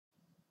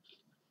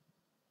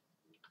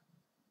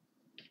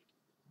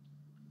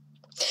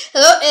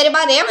Hello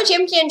everybody, I'm a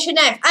champion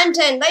Cherniaiev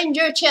and I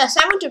enjoy chess.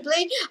 I want to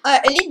play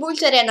Elite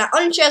Bullet Arena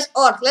on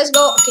chess.org. Let's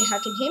go. Okay, how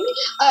can you hear me?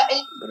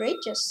 Great,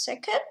 just a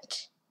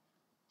second.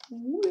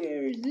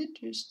 Where is it?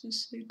 Just a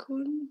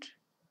second.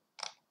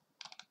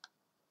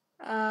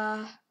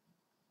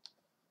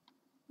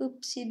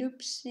 Oopsie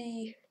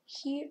doopsie.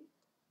 Here.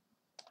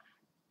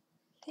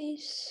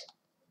 This.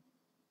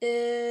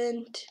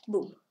 And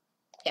boom.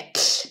 Yeah.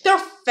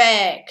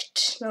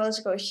 Perfect. Now let's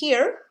go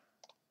here.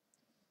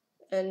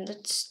 And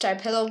let's type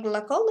hello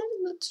Glacol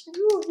and let's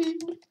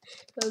join.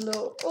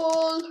 Hello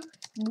all.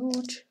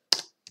 Good.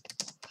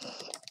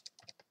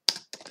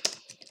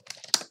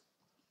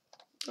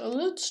 Now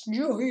let's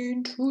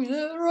join to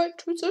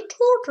the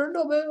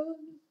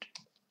tournament.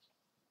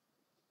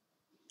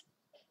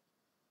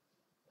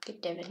 Okay,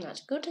 David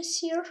not good is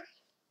here.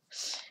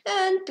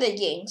 And play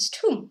against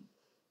whom?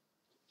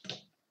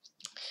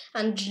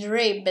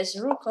 Andrei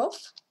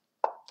Bezrukov.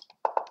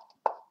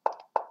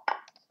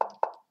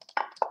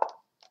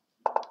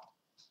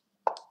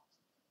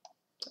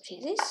 What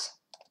is this?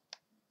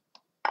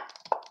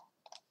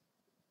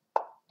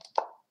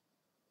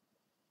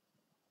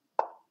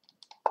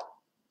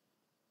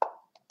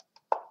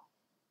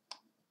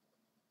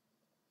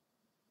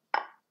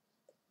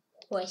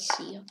 Oh, I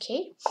see,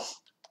 okay.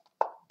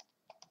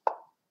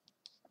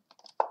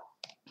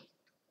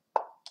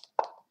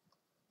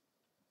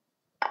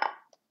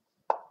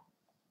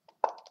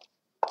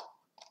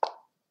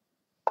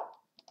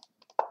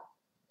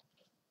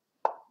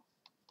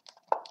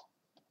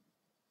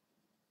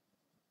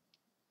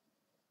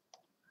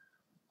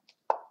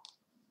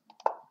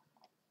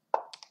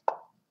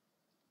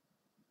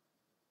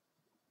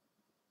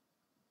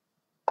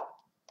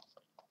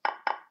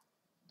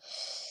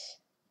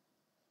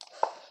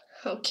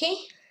 Okay.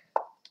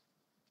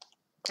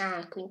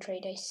 Queen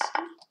trade I see.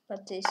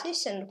 But this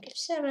is and rook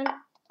f7.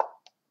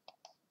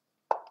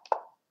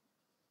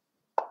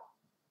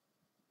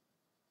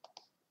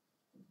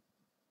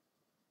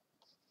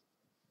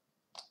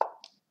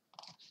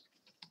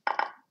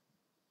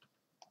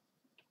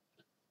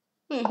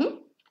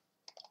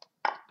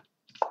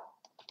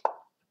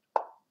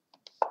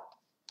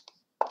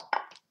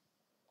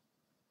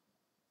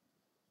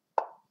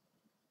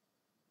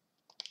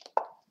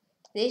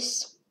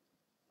 This.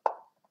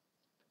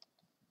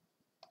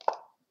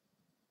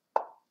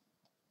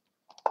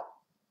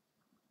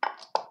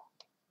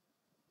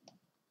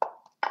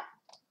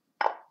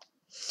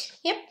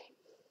 Yep.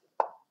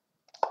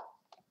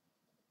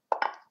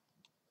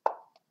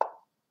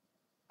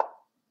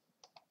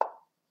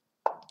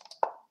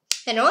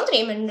 And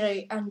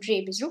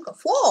Andrei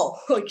Bezrukov.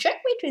 Whoa!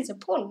 Checkmate with a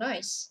pawn.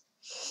 Nice.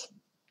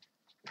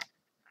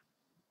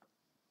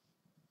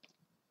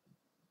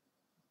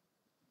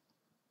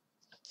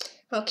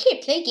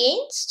 Okay, play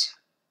against.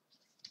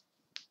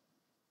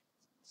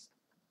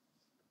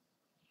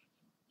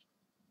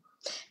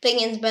 Play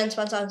against Benz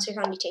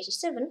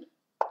 1387.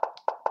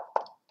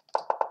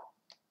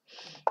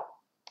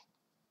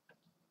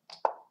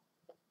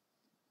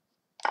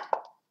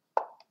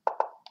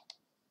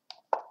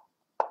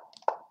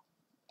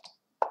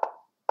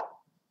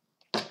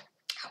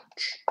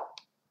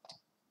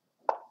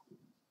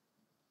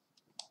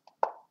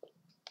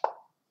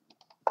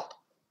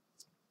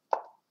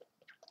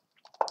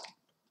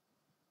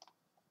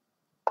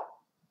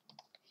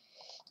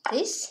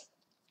 This.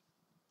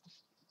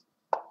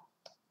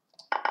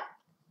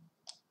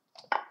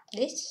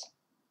 This.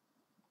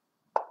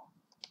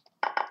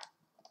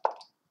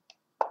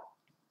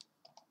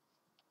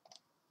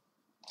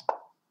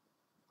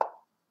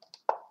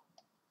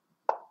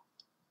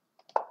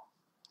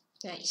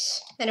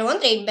 Nice. And I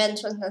want to bend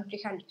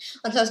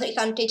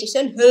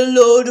 1387.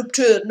 Hello,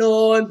 Doctor.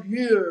 No, I'm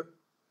here.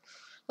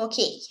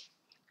 Okay.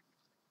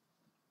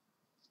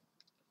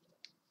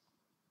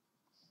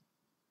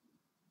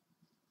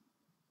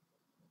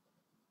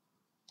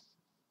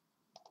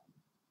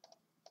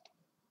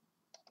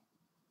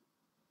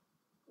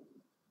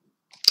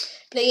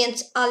 Play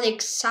against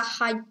Alex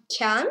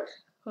Sahakyan.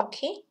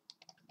 Okay.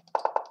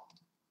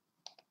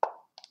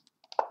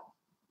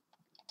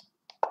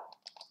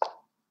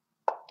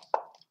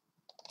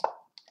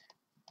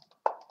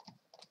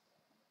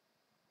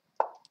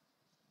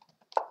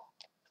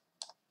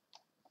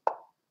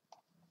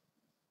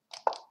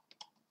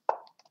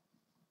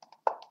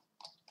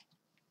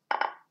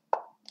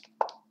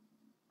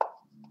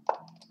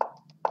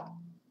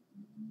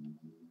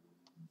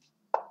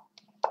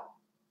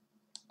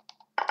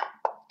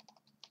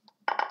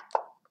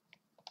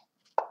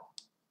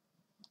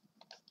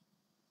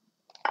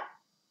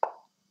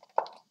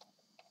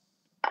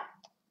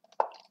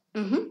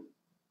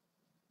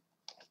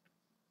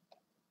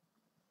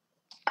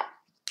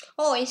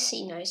 Oh, I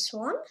see. Nice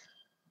one.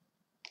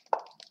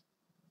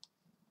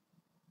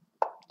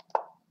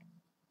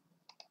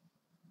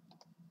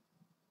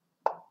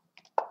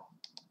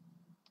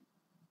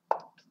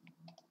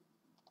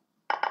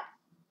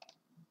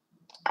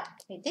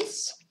 Like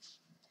this.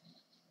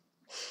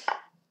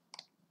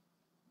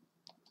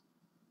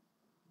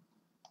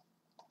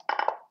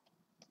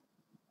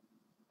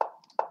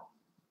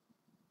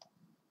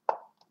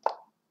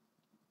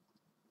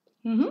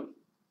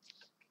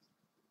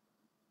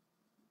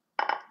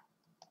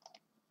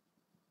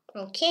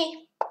 Okay.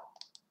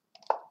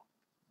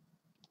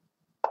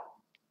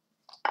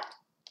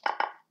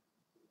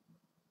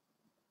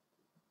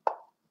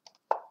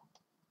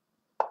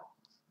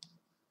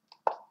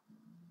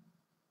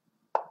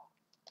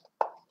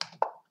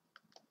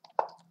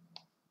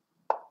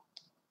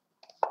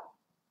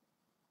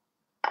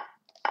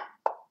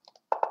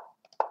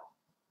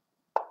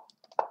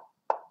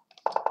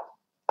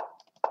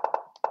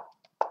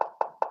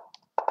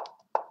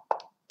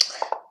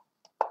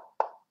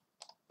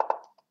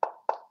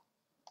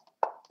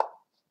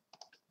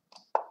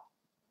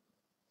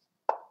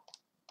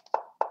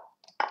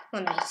 Oh,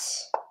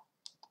 nice.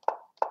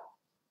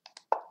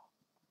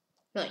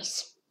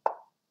 Nice.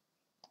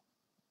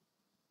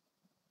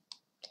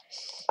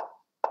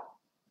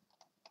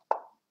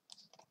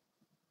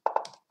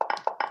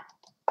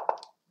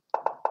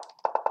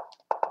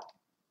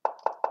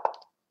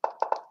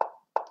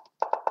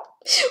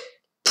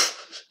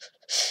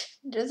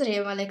 Just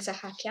rev Alexa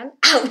Hakian.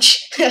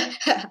 Ouch!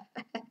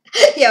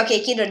 Yeah,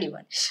 okay, kid only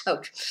one.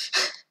 Ouch.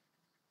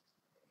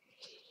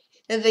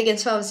 It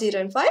begins from 0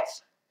 and 5.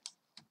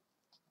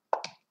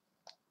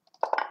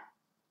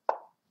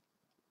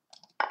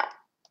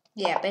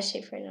 Yeah, best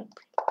if we're not.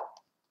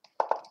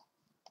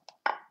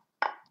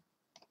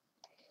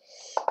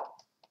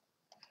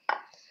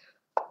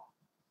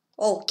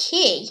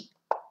 Okay,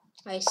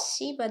 I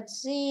see, but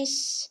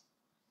this,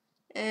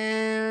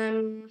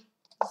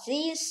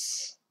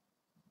 this,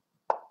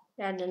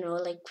 I don't know,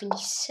 like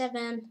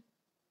 27.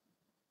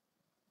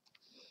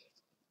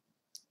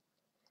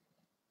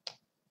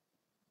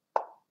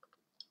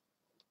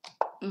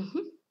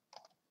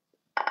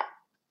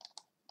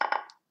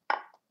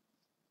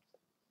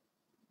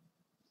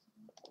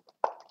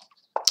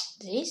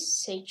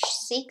 This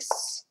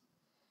h6,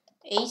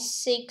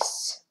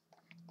 a6,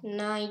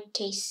 knight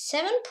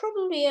a7.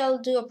 Probably I'll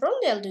do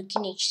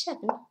king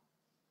h7.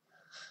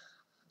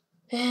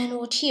 And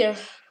what here?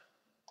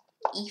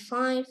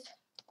 e5.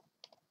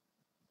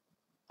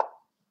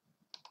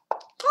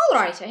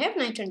 Alright, I have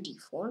knight on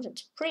d4.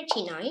 That's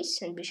pretty nice.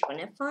 And bishop on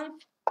f5.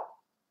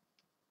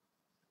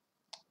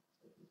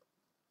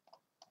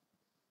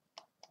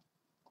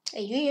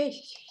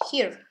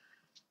 Here.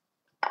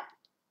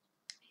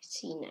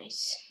 See,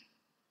 nice.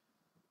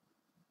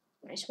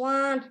 Nice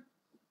one.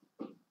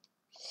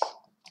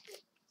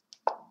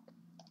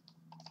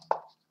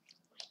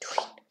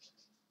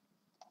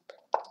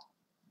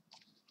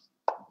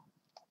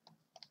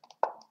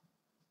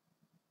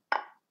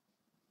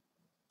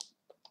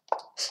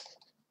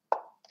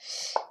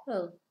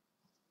 Oh.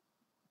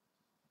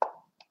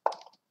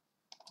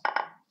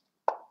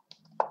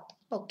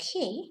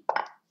 Okay.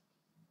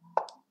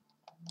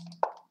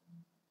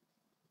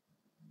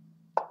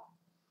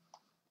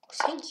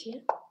 Thank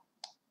you.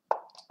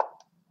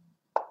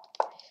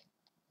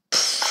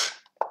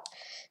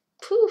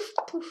 Poof,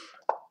 poof.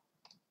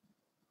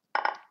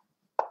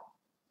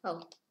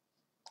 Oh.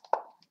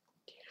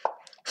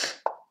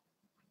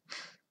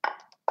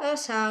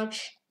 That's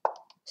ouch.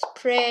 It's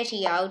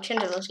pretty ouch.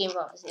 And the last game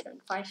was 0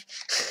 and 5.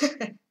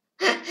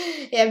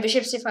 Yeah,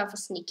 bishop c5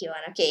 was sneaky one.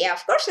 Okay, yeah,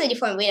 of course, knight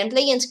d4 win. I'm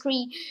playing against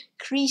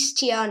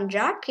Christian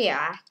Jack,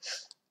 yeah.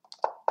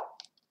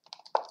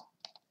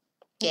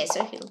 Yeah,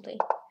 so he'll play.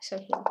 So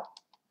he'll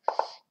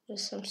do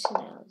something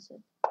else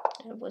that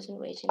I wasn't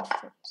waiting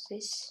for.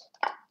 This.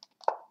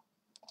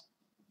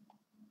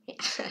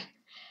 Yeah.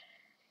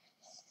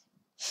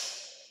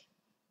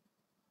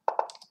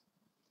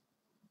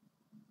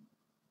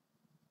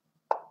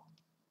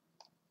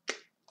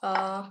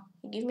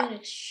 Give me an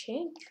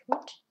exchange.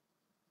 What?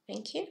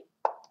 Thank you.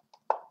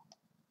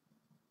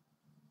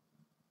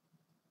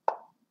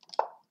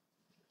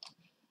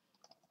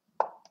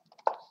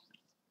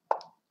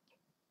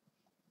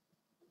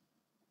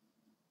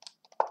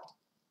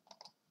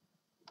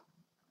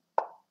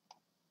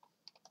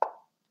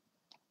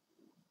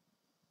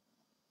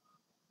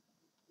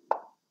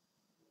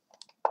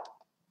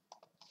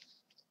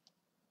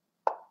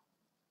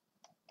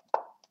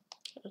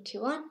 Okay,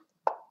 one.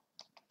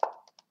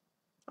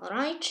 All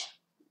right.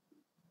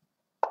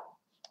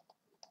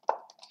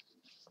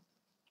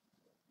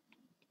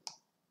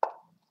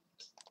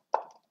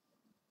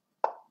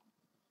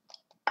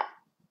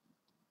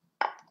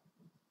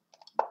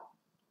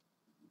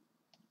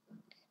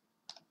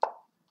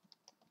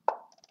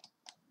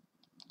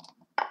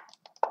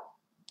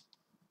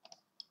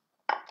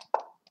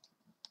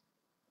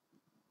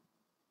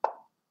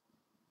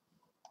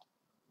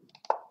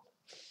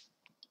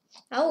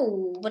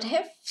 Oh, but I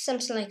have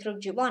something like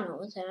Rook G1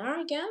 over there,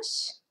 I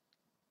guess.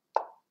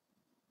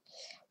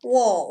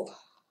 Whoa.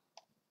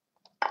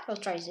 I'll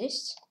try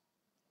this.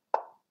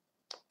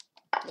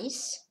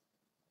 This.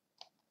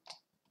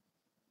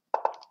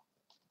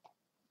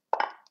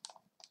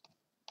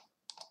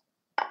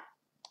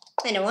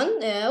 And I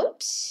want,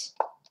 oops.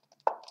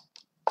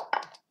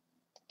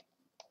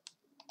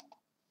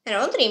 And I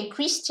want to name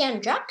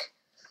Christian Jack.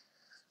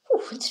 Ooh,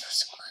 it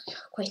was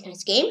quite a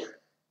nice game.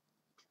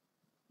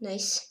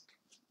 Nice.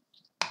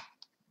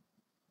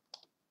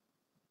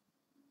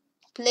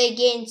 Play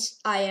against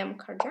I am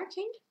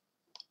carjacking.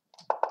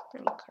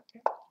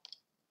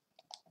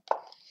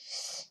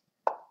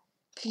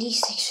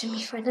 Please explain me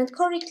if I did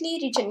correctly.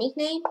 Reach a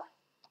nickname.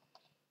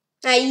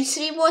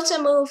 E3 was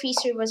a move.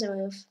 E3 was a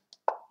move.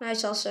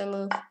 It's also a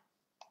move.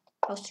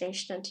 How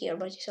strange, not here,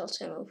 but it's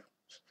also a move.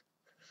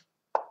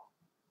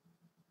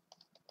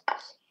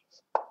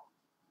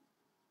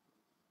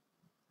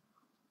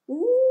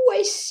 Ooh,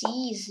 I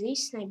see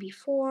this. Knight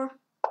b4.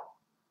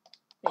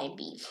 Knight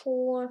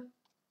b4.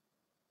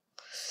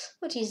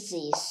 What is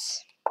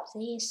this?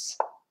 This.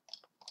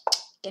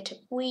 Get a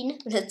queen.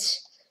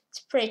 It's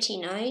pretty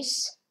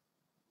nice.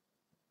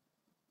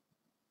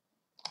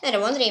 I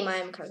don't wonder if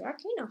I'm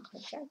carjacking or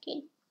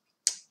carjacking.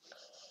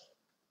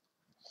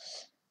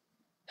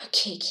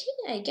 Okay,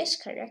 I guess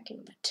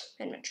carjacking, but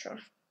I'm not sure.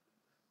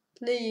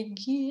 Play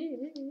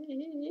against,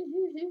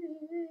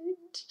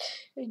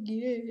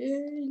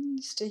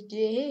 play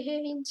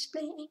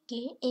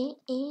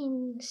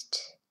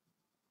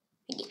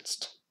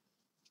against.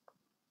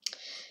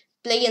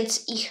 Play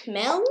against Ich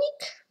Melnik.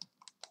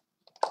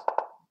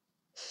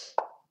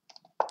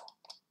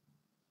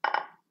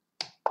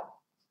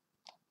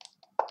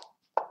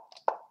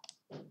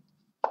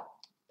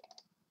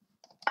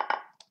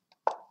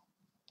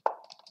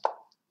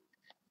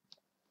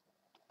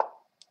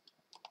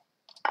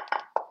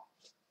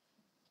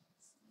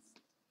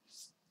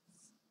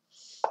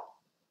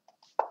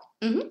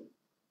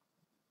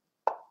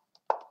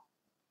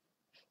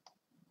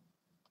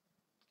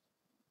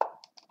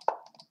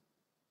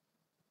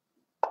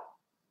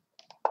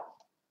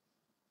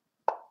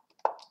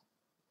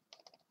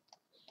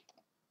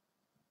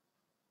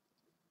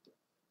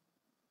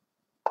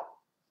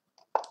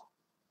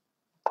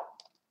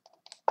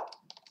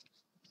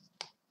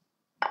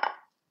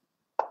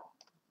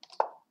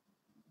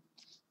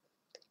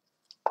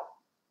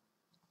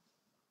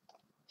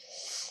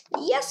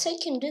 Yes, I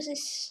can do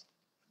this.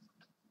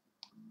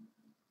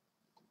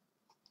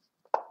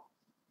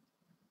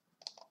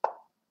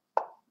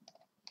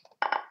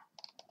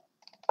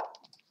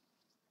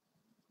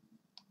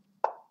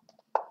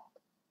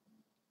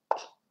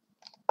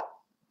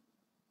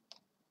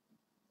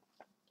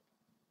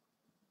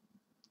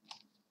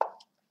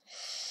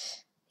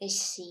 I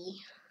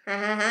see.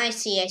 I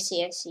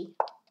see.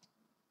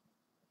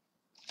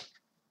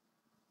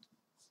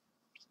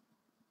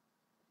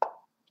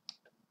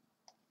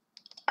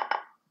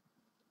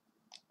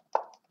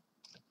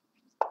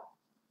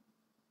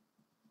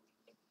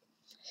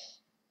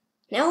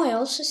 Now I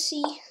also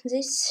see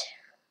this.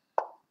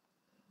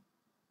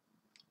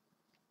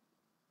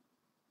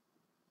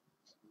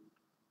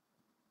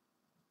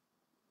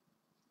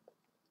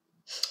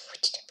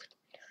 What did I put?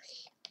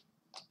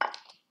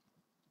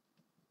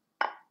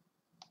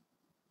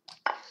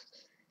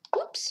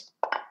 Oops.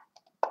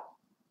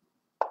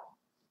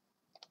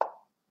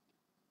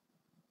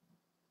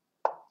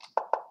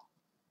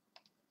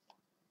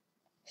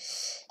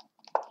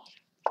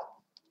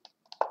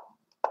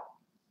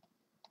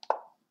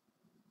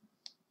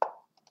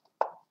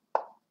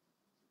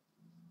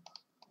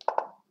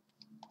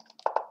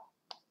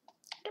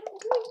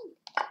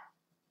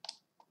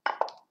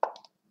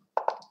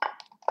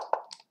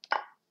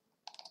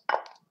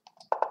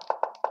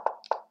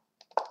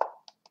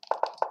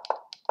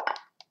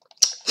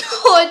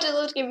 Oh, I did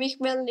not give me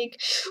Melnik.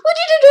 What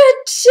did I do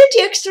at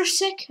 30 extra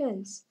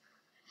seconds?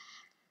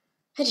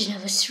 I don't know,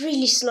 it was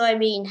really slow. I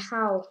mean,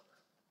 how?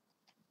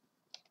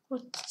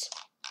 What?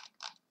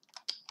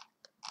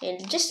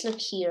 And just look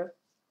here.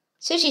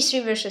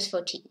 33 versus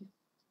 14.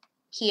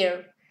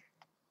 Here.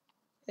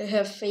 I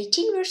have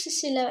 18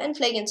 versus 11 and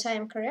play against I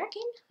am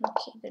carjacking.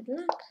 Okay, good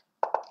luck.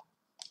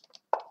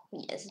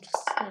 Yes, it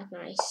was not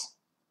nice.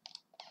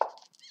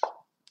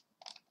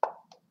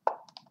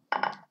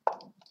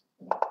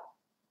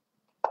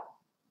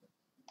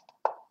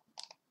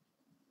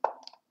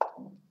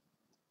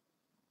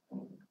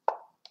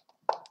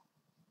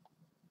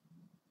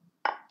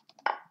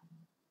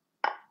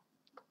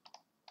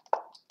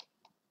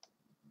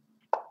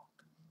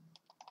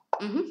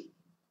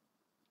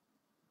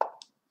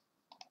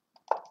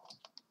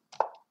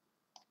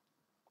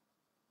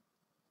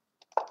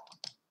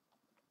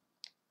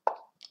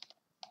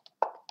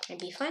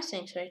 Maybe 5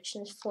 thanks for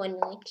actions, 4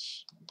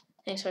 knowledge.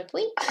 Thanks for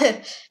queen.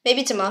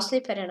 Maybe it's a mouse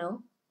slip, I don't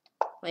know.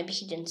 Maybe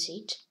he didn't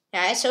see it.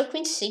 Yeah, I saw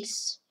queen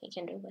 6. He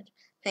can do that.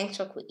 Thanks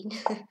for queen.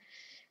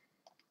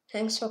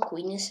 Thanks for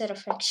queen instead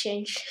of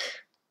exchange.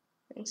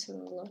 Thanks a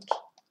lot.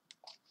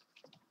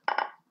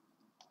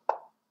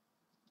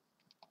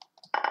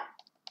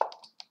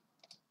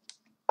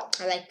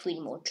 I like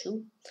queen more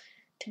too,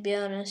 to be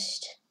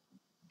honest.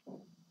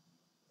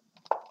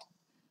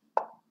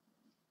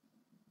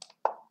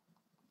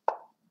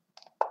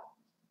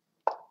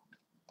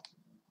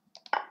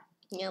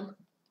 Yum.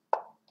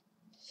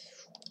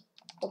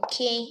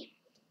 Okay.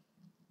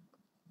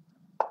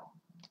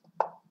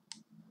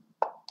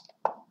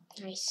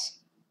 Nice.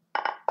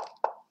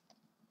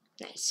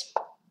 Nice.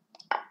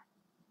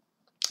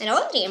 And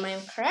all game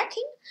I'm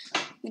cracking.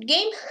 Good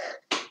game.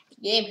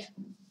 Good game.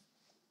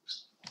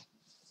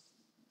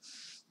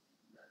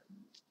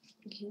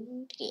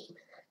 good game.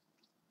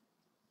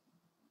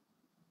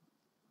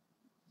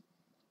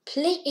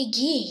 Play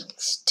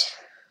against.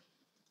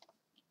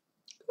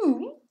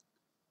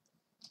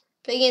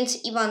 Play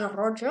against Ivan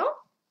Roger.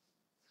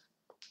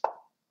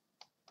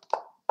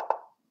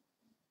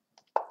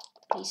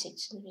 Please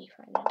excuse me if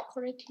I read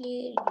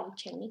correctly.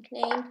 Reach your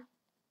nickname.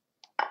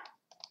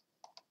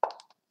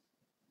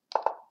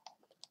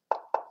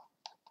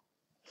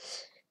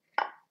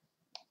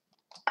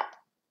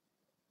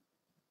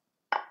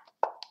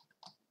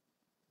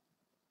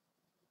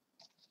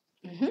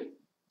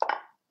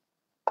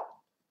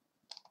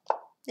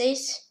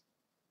 This.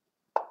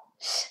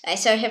 I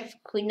saw I have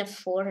Queen of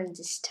 4 and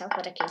this stuff,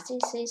 but okay,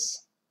 this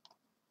is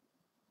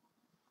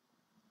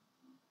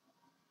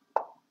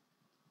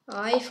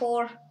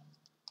I4.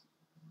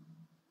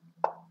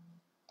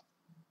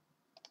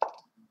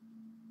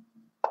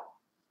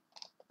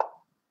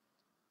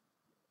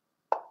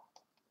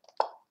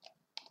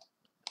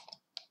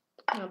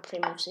 I'll play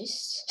move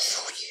this.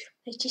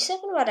 87,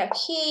 but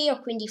okay,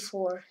 or Queen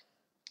D4.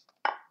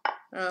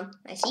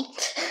 I see.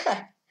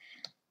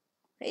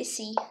 I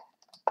see.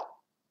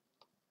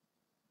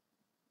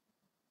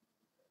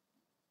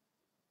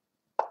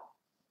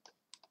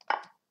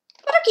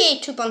 But okay,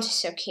 2 pawns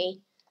is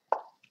okay.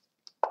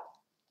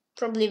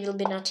 Probably will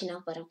be not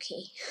enough, but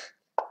okay.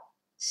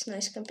 It's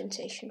nice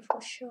compensation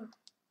for sure.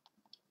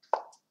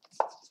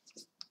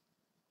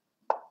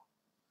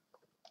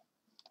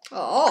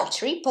 Oh,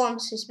 3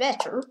 pawns is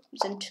better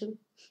than 2.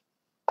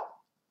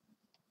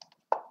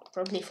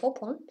 Probably 4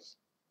 pawns.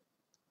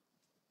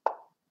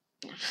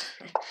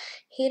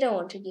 He don't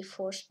want to give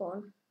 4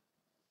 spawn.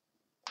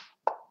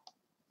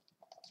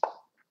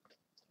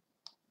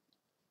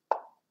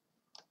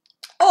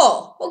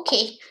 Oh,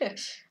 okay.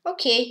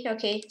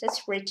 okay,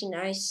 that's pretty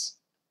nice.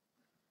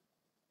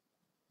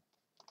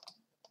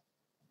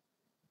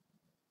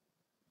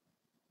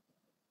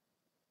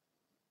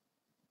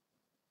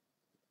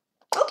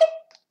 Okay.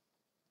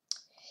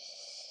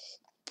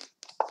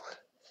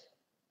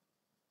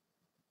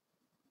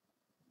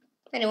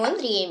 Anyone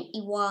dream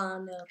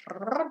Ivan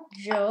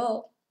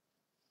Roger.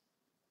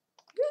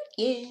 Good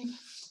game.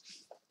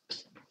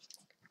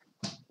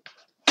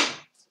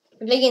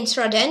 Play against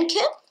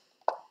Radenka.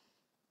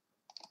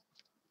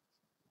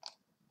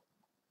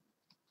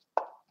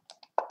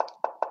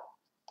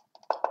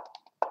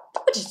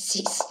 What is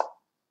this?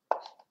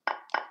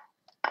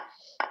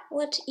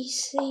 What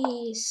is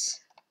this?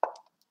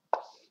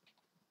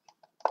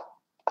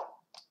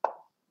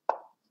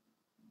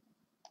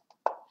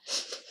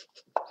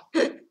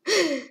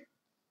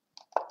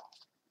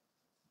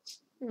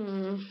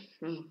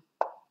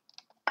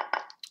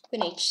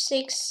 Queen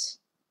H6.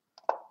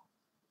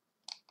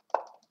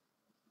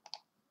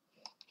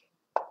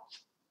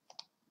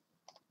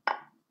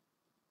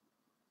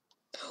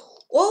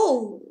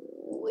 Oh,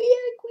 we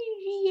are Queen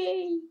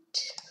G8.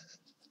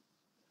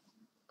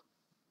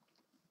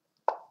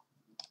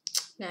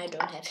 No, I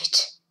don't have it.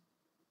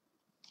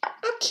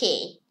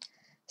 Okay.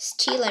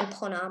 Steal and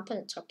pawn up, and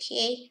it's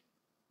okay.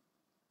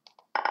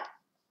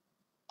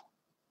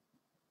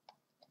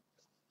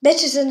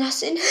 Better than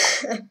nothing.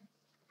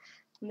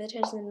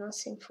 Better than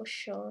nothing for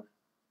sure.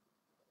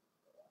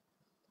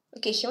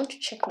 Okay, he wants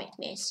to checkmate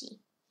Messi.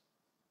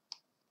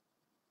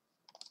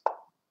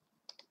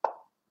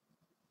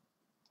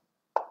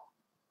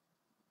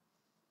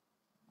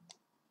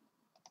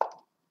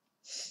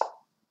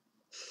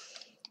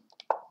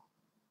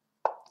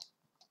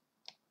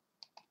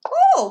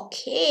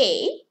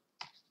 Okay.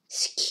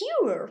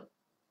 Skewer.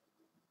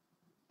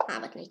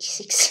 But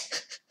 96.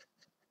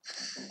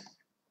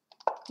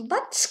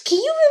 But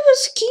skewer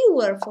was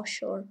skewer for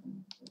sure.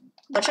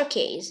 But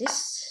okay,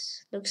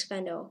 this looks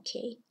kind of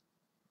okay.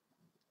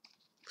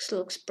 This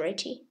looks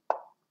pretty.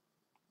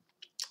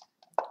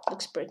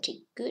 Looks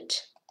pretty good.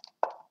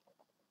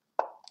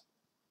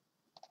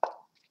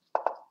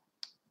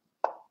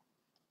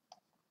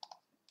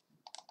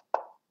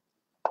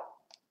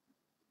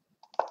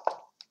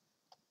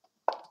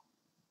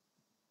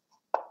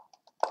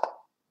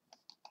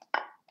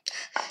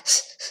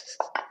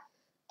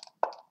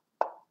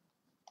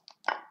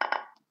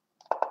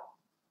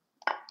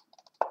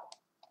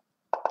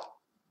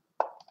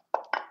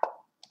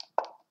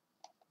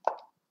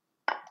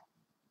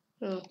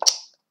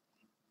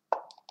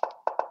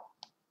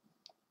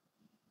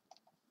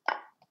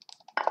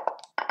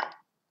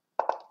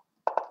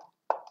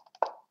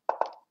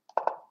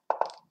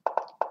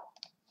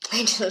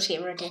 I don't see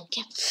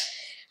Radenka.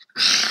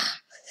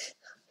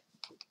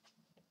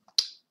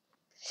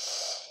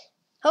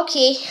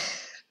 Okay.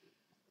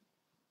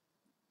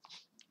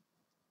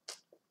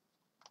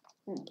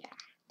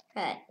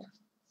 Yeah.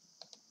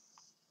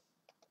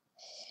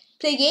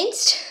 Play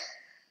against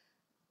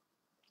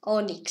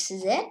Onyx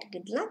Z.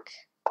 Good luck.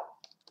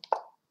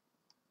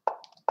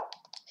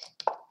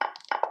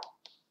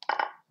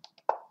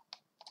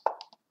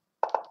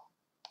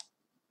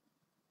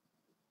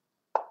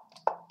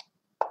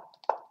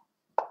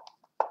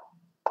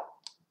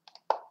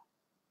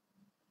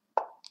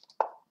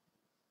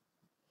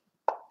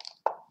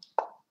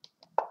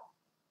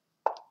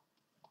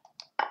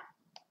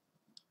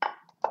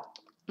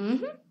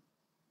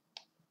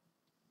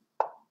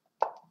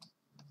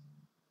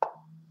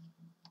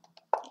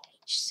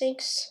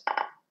 H6.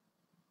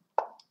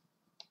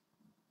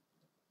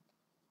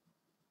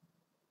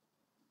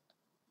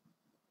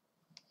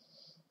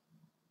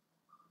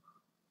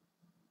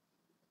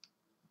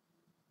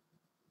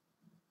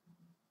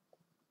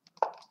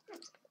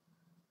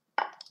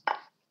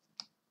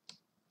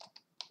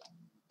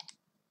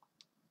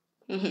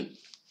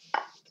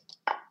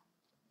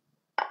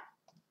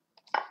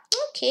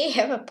 Okay,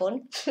 have a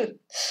pawn.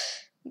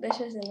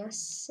 Better than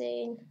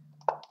nothing.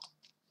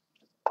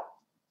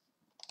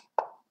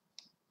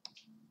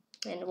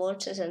 And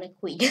waltzes and a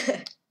queen.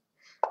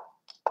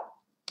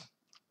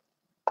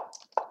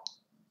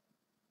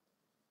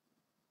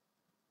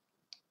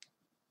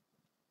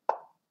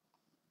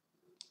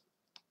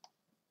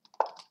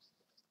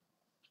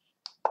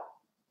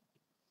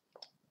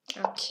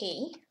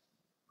 Okay.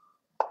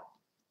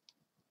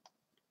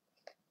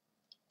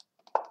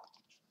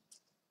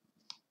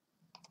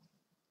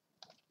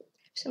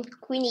 Some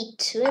queen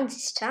e2 and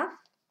stuff.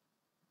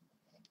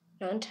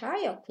 No,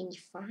 Antalya, queen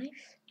e5.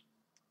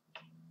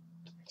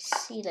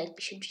 See, like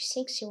bishop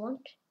g6 you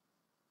want.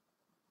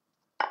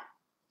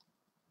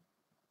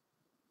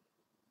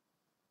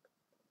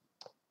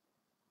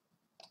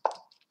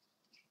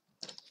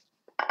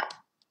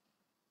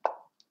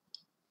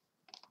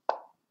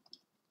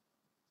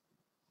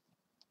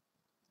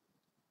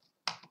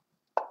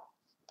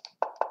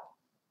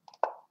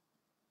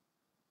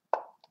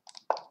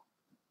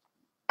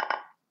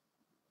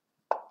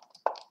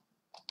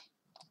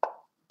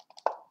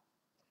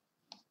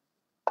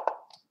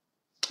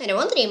 And I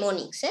won the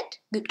morning set.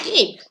 Good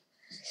game.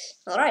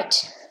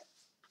 Alright.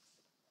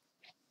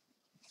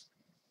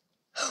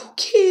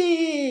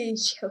 Okay.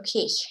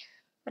 Okay.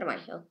 What am I?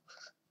 Oh.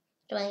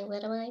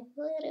 What am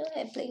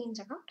I playing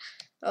the card?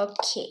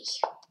 Okay.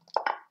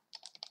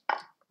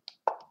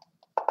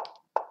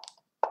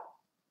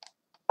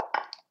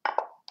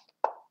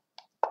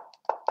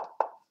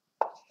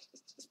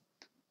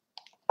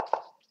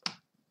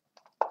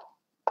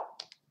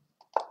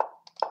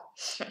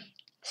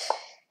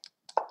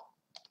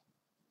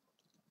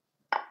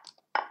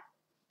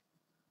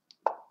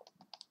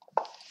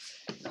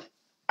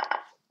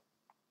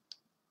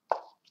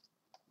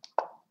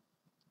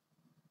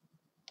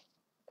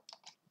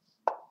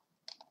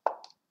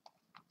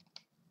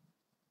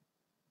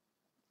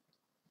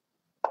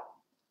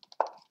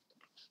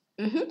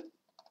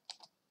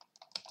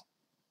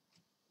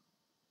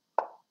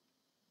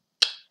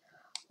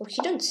 Oh,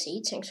 you don't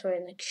see. Thanks for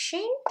an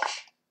exchange.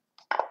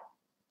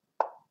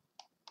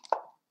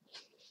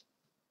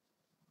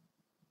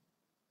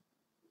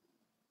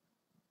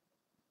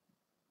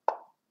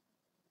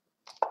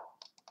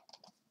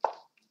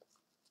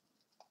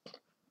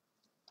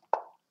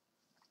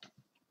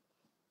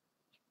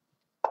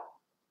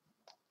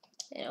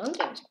 And on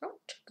game's out.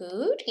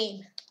 Good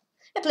game.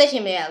 I played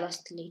him, yeah, I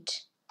lost lead.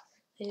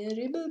 I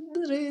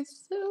remember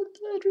this, I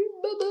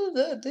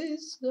remember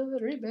this, I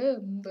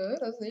remember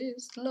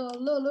this, la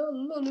la la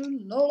la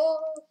la la.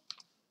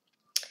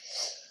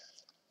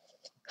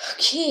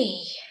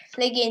 Okay,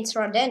 play against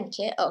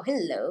Rodenke. Oh,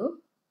 hello.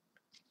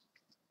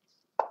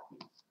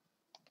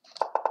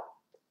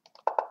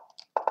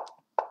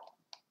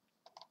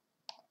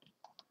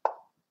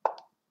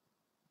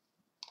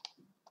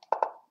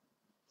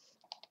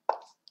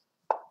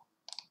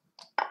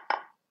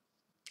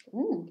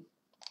 Ooh,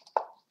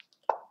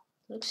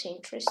 looks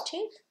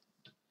interesting.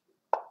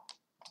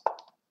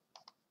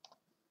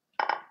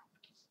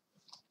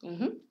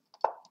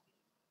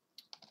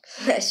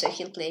 So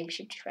he'll play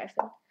bishop d5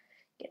 and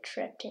get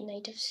trapped in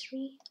knight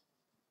f3.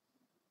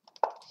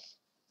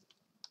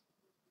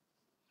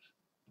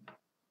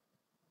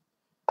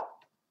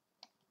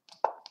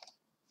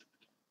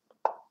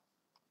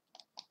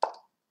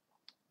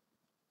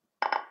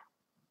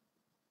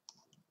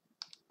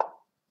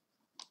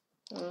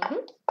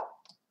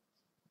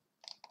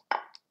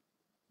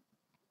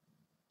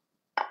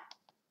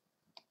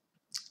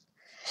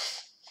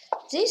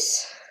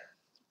 This?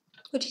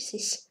 What is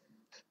this?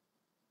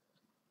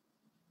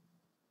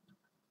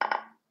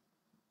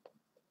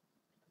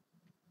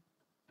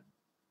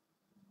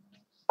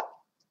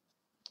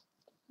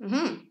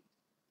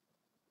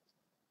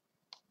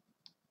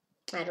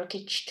 I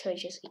rocket to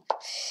just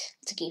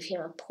to give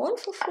him a pawn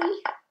for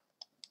free.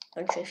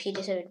 Not sure if he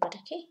deserved it, but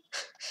okay.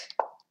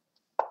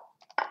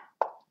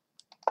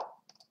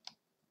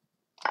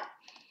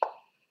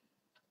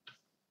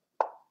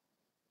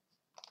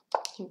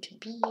 Into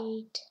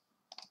b8.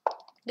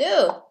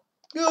 Go!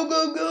 Go,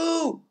 go,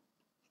 go!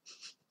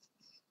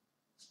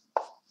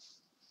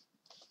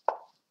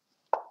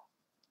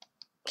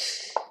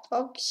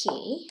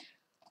 Okay.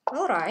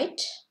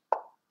 Alright.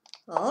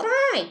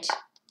 Alright.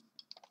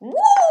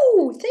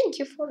 Woo! Thank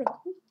you for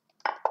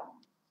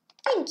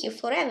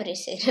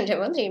everything. And I'm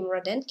wondering,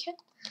 Rodenka.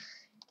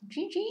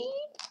 GG.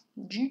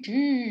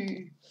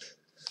 GG.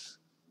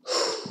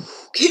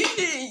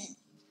 Okay.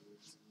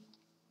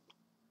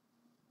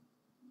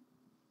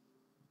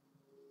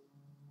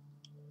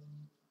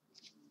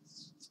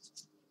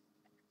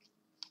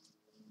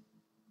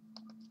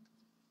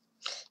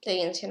 Play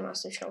against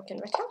Grandmaster Shulkin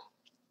Vector.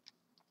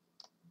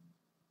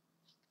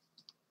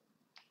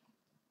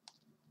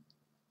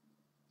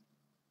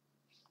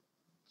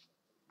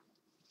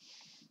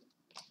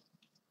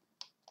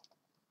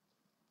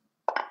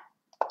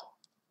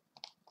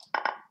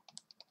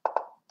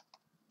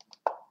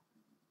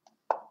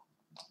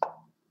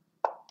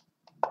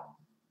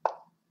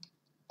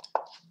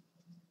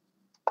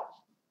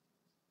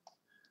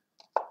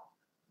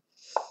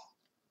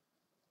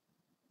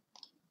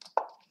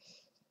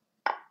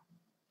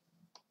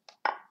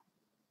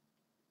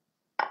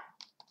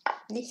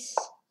 This.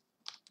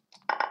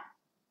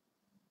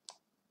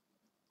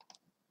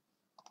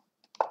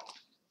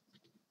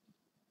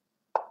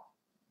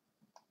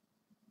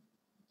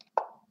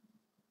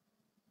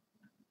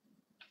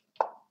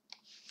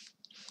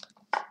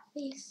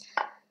 This.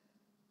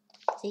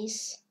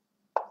 This.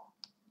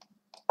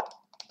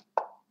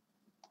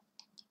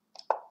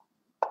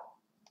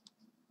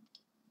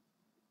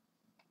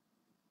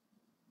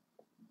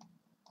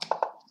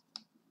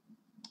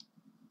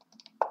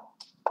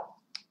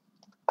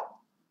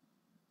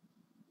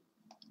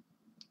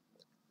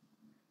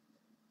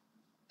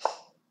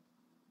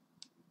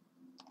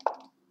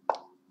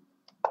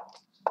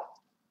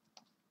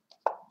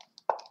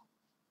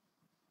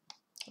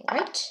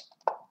 Right.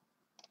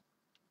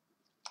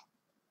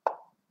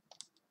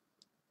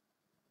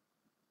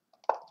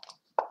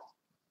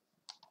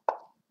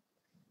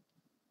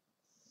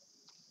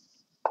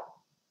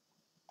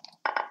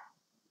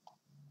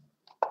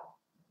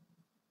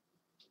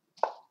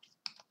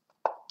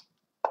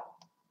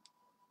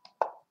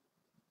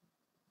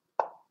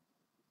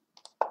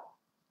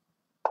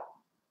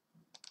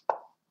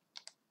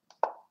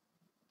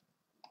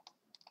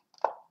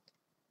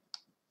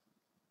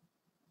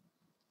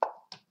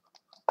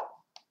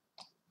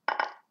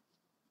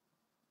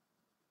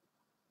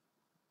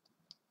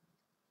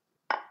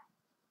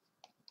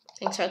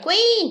 Thanks for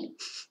queen.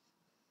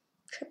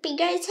 Trippy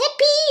guy's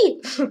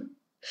happy.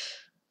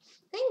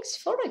 Thanks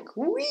for the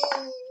queen.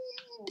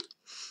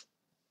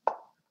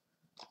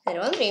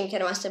 Hello, Dream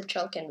Grandmaster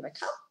Shulkin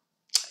Vector.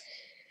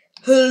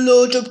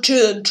 Hello, top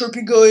 10.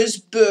 Trippy guy is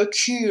back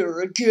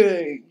here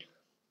again.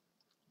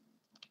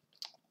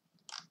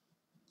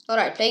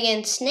 Alright, play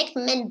against Snake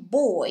Man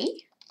Boy.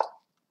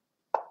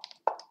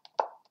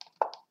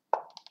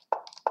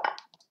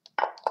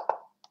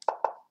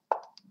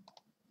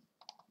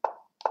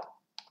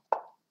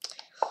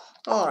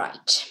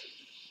 Alright.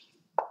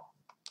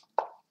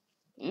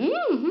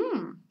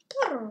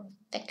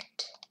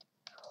 Perfect.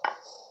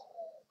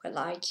 I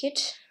like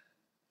it.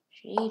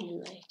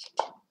 Really like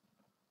it.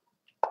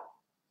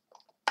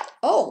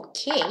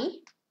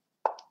 Okay.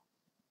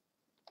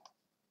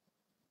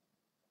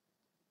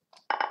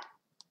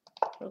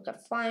 Rook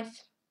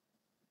f5.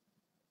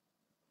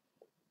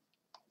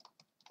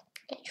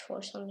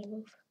 H4 on the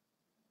move.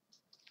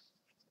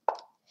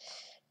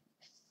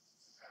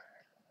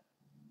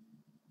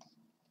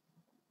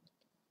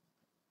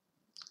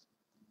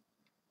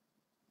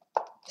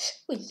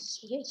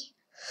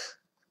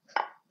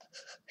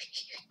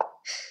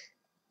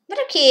 But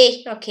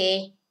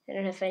okay. I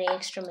don't have any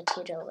extra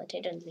material, but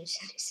I don't lose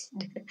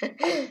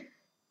anything.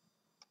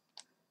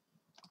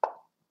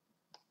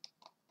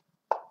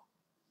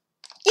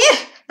 Yeah!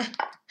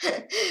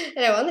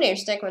 And I wonder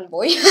if Tykhon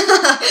boy.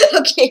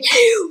 Okay.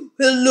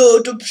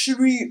 Hello, top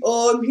 3,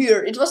 I'm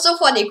here. It was so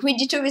funny. Queen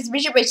d2 with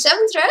bishop h7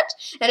 threat,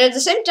 and at the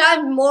same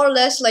time, more or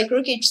less like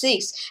rook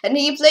h6. And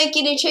he played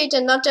king h8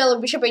 and not tell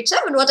bishop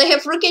h7, what I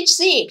have rook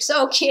h6.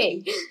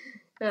 Okay.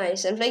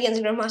 Nice. And play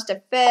against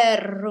Grandmaster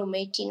Ferrum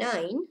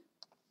 89.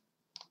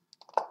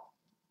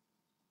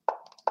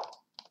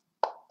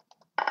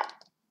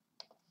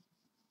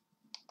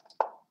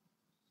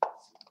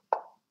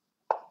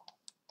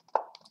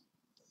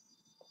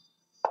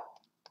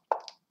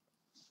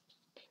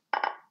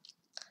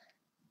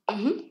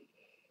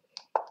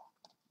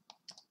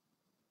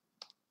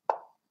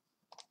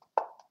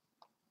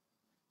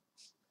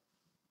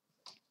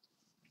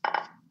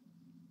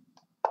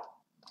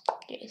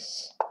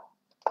 Yes.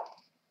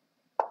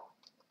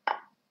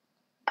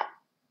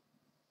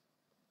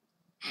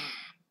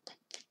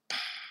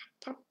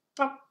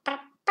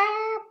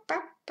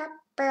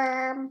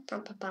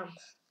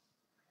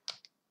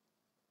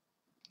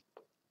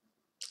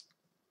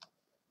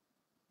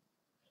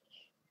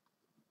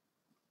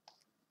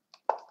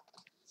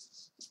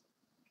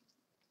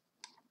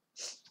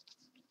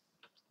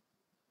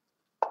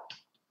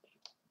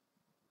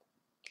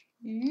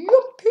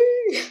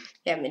 Yippee!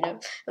 Yeah, I mean, I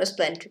was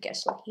planning to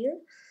castle here.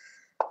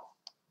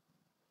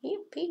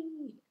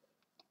 Yippee!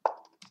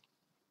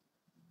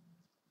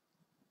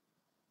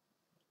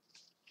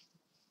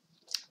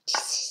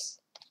 Jesus.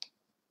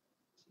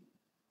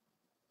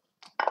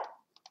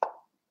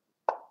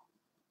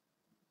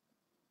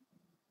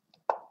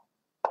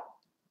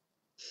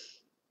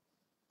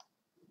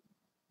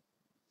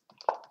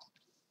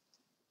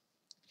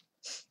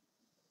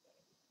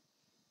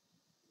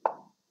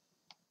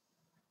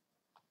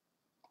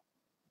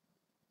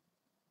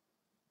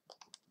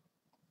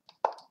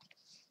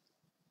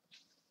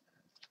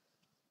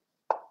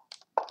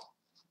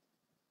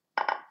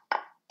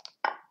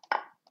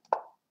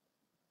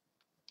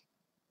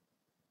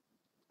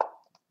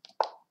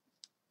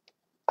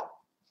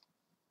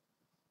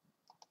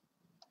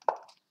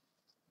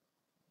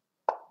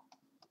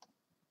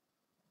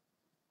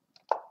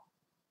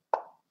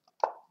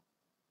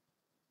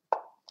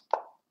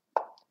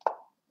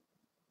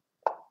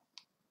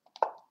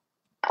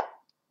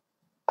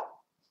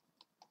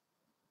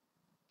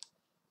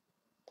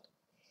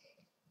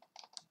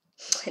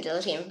 I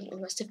don't think it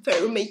must have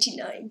from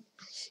 89.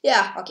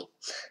 Yeah, okay.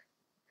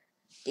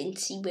 Didn't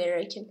see where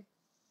I can.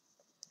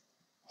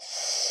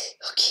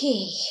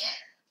 Okay.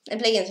 I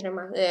play against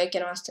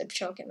Grandmaster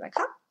Choken like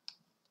that.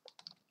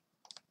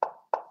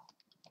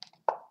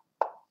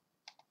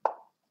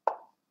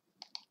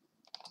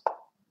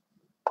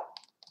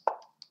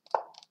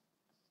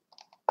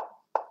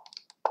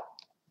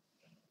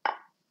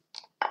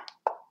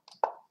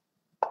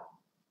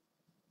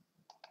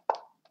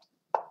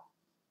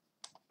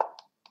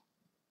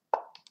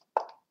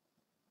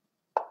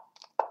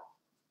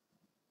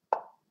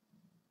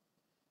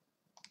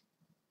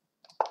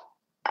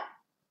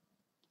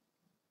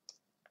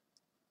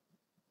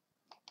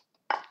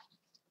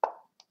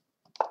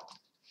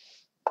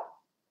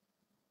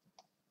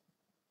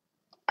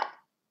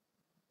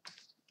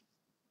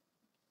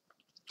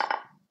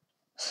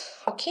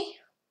 Okay.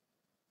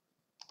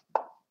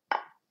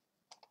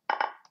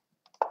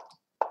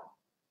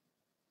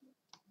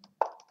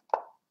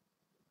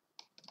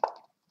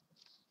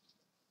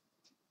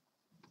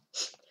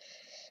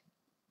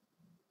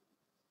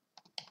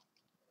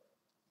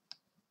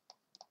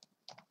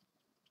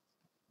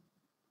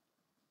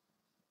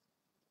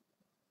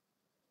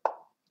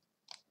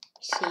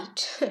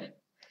 Seat.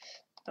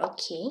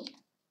 Okay.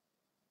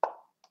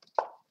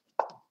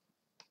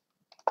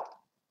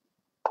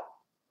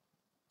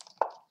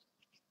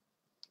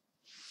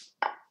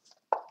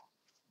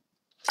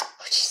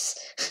 Oh, jeez.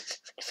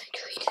 What am I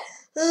doing?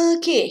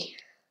 Okay.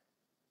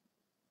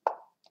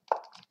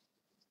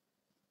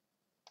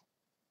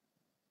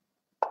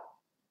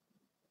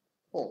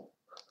 Oh.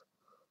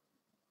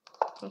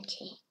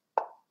 Okay.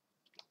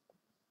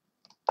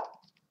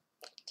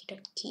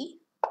 Okay.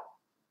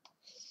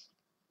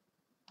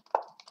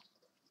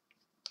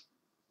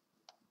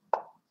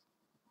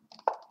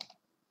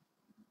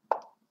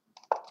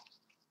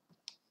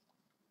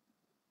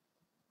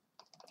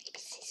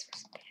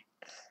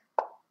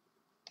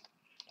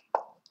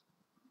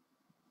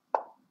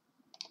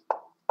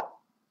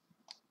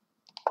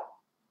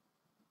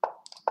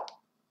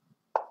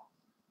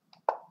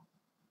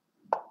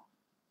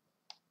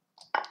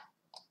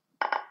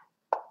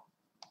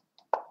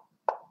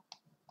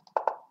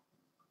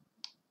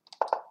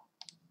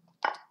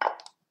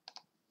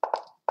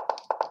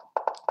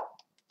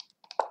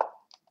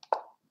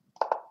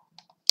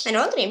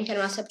 Another game can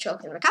must have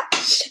choken like that.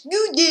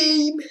 Good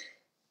game.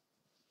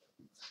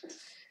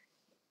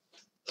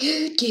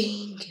 Good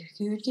game,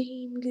 good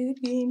game,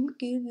 good game,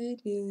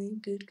 good game,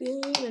 good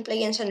game. I play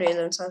against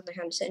Unreal on South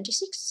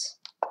 176.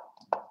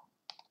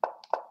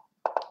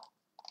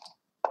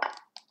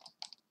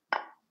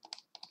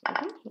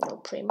 No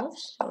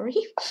pre-moves,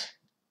 sorry.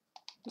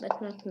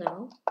 But not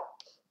now.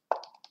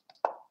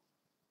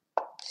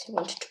 He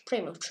wanted to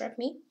pre-move trap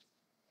me,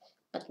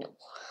 but no.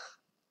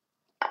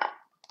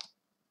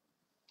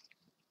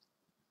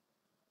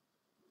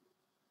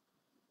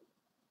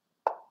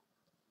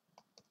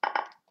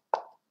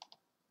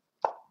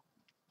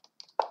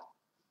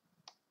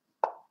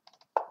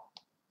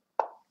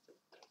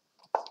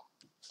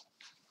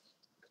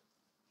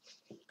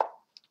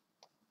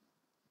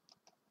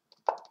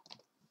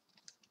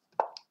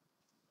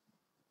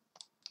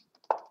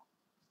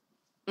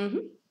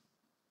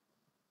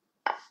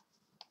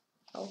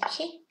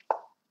 Okay.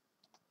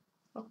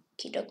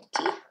 Okie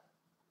dokie.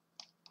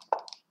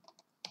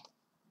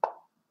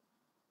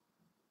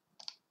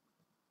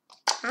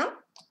 Huh?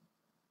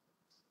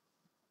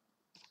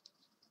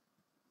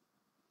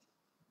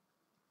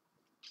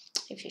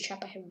 If you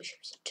trap, I have bishop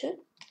c2.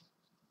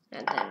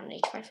 And then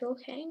h5 will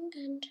hang,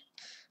 and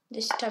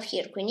this stuff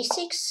here, queen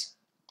e6.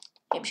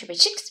 Bishop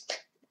h6.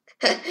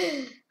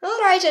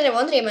 Alright, and I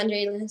won the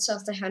Unreal in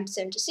South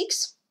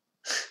 176.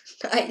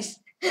 Nice.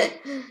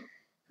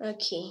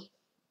 Okay.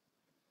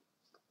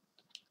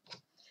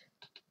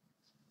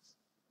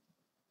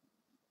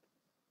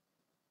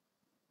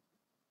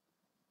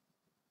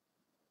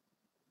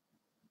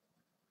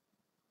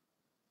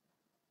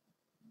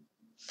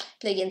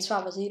 Play against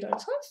Father 0 and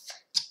 5.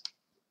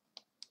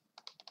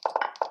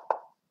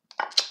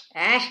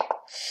 Ah,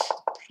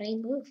 play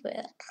move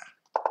well.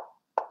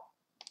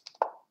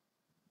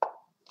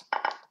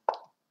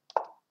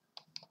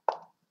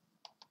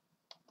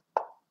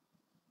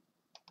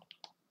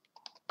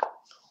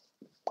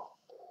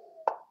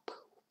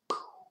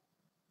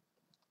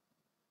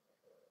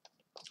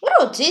 What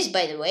about this,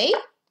 by the way?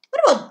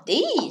 What about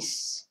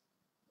these?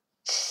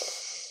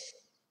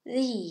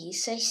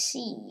 These, I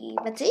see.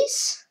 But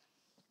this?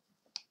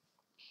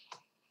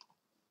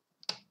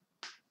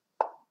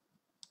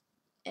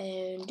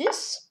 And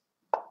this?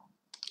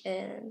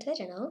 And I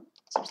don't know.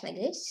 Something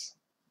like this.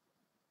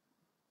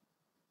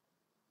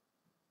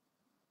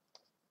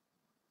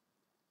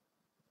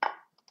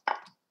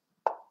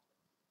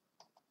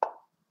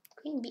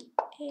 Queen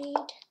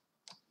b8.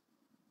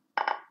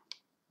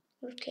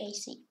 Rook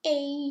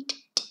c8.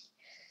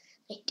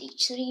 Knight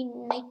h3,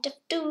 knight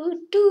f2,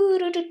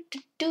 rook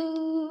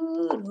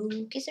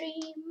e3,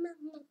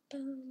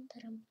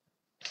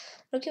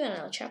 rook e1,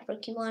 I'll trap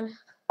rook e1.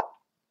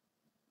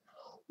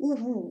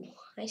 Ooh,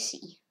 I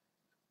see.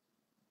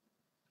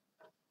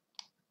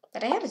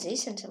 But I have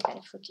this and some kind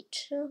of rookie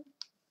too.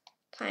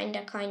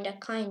 Kinda.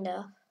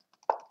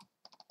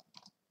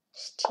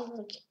 Still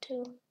rookie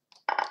too.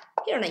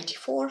 Here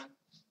 94.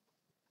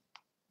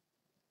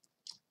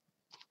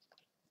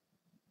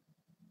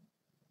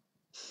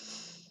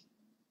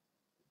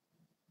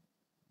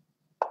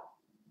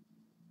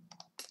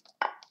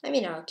 I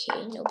mean,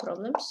 okay, no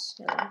problems.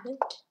 I love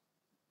it.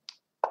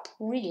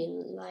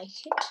 Really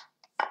like it.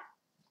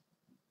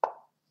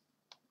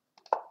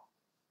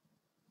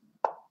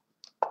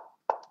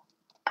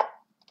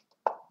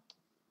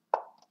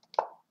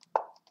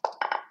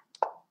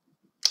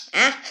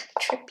 Ah,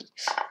 trippy.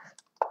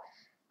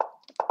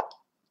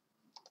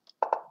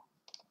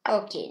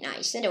 Okay,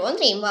 nice. And the one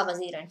dream was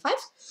 0 and 5.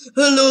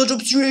 Hello,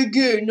 top 3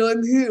 again,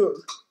 I'm here.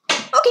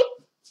 Okay.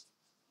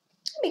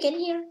 I'm again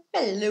here.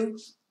 Hello.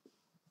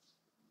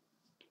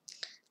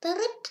 The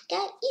red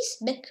guy is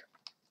back.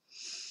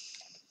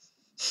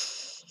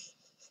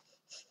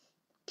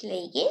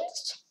 Play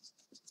against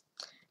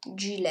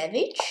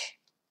Gilevich.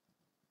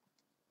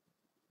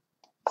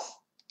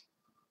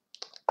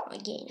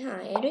 Again,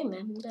 I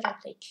remember I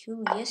played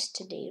you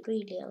yesterday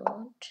really a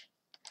lot.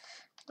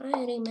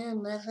 I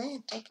remember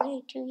that. I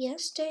played you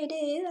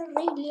yesterday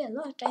really a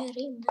lot. I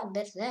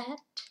remember that.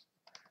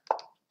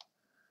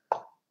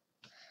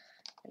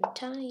 And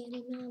I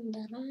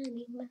remember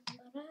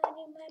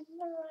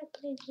I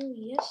played you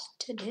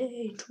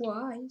yesterday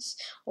twice.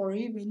 Or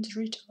even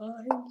 3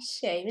 times.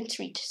 Yeah, even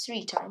three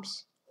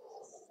times.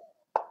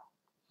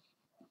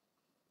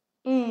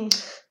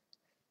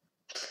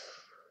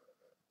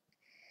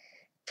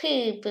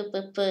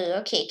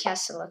 Okay,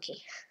 castle,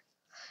 okay.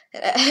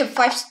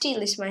 5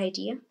 steel is my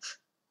idea.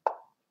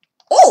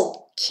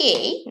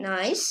 Okay,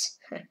 nice.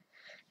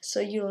 So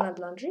you'll not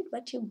blunder it,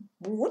 but you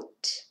would.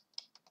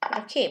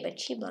 Okay, but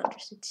she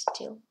blunders it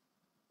still.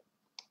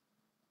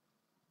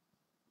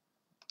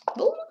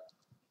 Boom.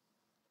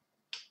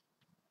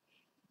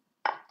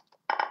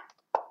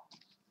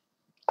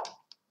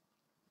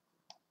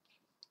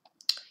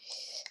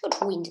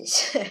 I'll win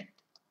this.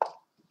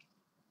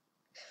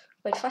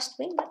 Wait, fast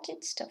win, but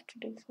it's tough to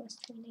do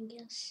fast win, I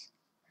guess.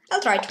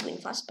 I'll try to win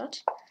fast,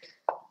 but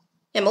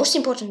yeah, most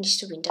important is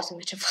to win. Doesn't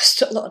matter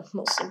fast or long.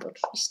 Most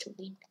important is to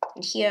win.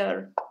 And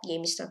here,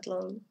 game is not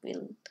long.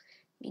 Will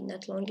be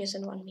not longer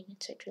than 1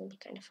 minute, so it will be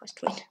kind of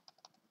fast win.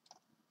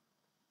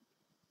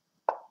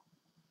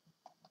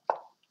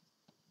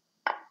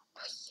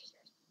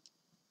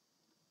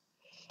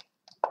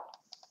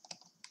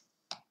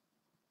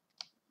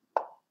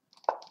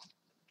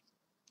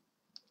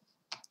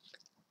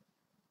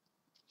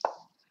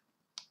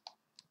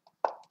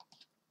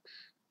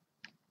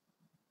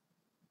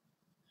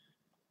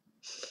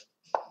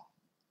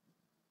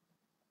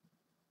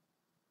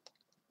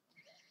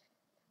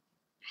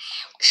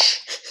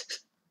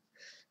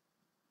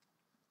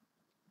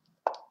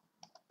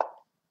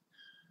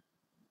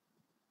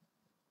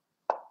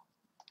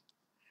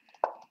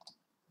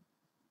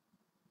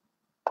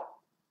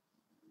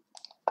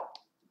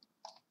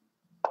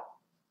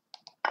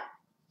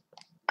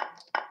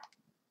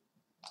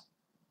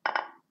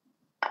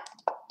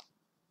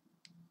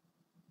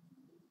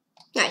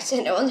 Nice,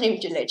 and I want him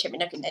to let him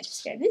not in that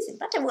describe this,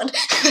 but I want.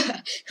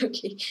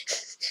 Okay,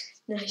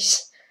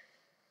 nice.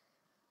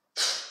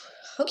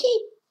 Okay,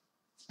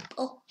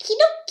 okie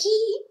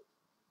dokie.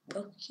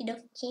 Okie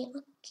dokie,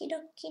 okie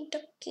dokie,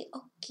 dokie,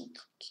 okie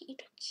dokie,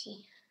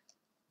 dokie.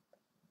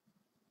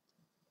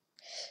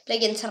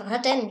 Legends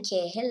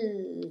Radenke,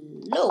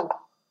 hello.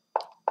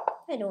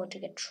 I don't want to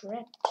get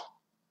trapped.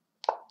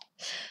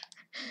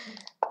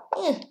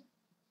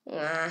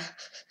 Ah,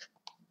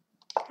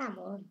 come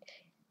on.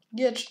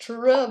 Get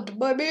trapped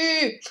by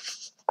me!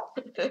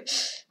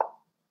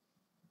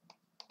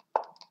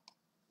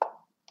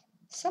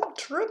 Some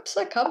troops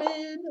are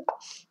coming!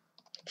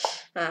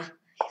 Ah,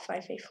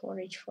 5a4,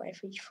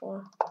 h5,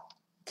 h4.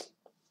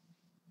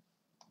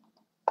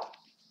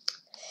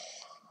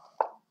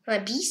 My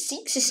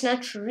b6 is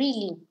not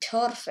really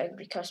perfect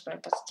because my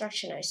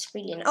construction is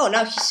really... Oh,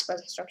 now his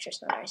construction is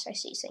not nice. I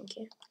see, thank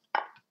you.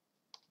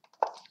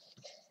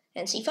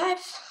 And c5.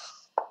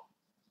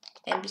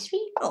 And b3.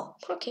 Oh,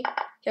 okay.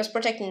 He was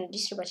protecting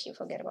d3, but he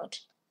forgot about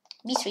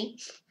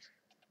b3.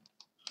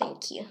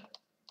 Thank you.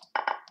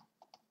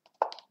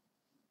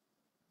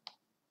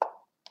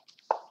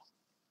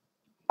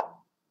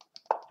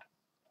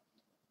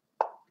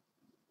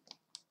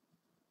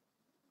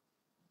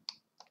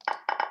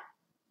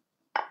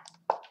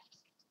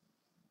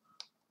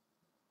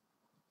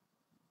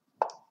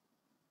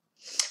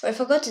 Oh, I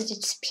forgot that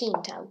it's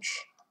pinned,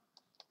 ouch.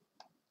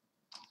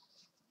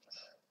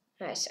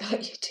 Nice. Oh, you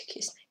took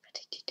his name, but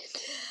I didn't.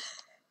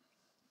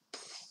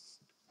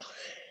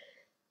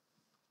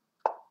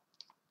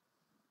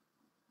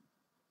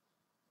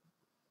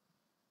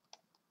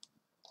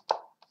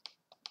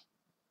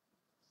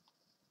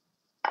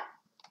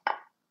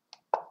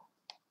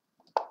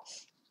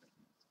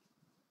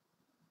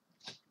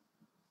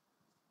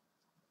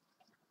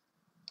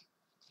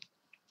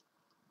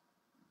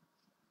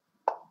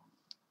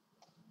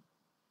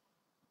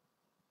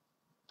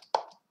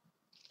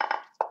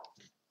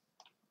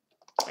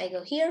 I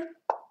go here,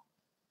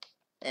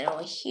 and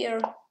over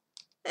here,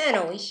 and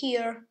over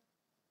here,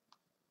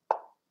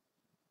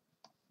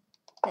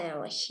 and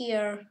over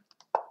here,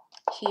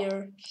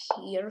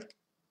 here.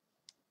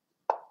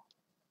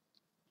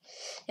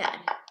 Yeah,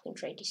 I can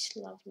try this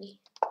lovely.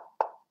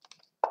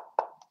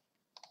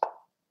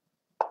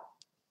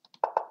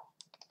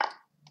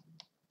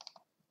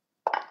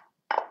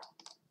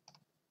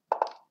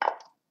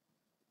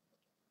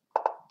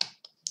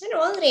 And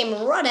all game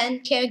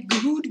running,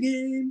 good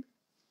game.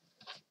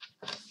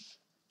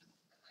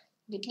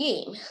 Good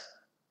game.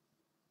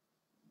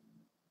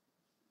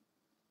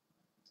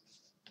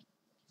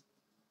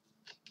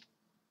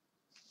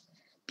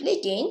 Play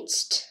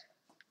against.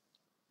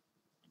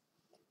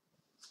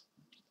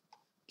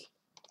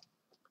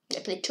 I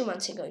played 2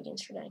 months ago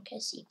against Sri Lanka.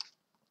 See.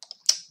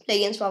 Play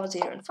against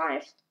 0 and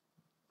 5.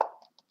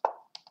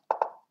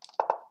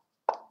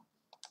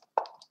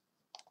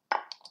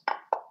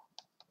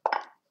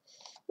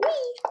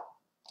 Whee!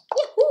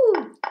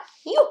 Yahoo!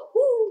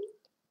 Yoo-hoo!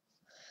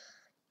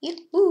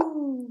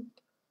 Yoo-hoo!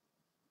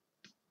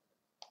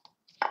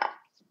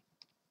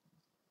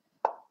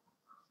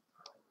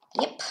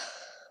 Yep.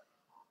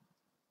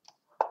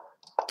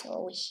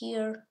 Over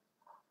here.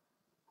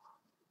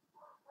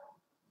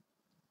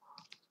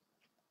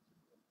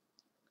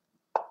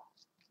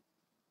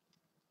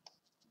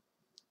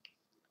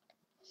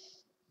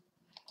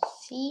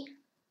 See?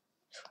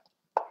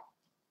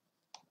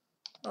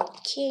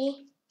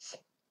 Okay.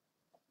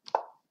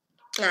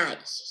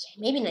 Nice.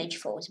 Maybe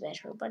 94 is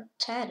better, but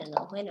I don't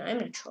know. I'm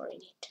not sure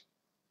in it.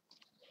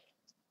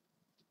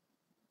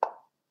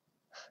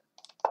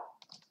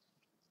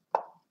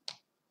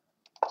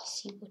 Let's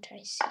see what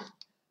I see.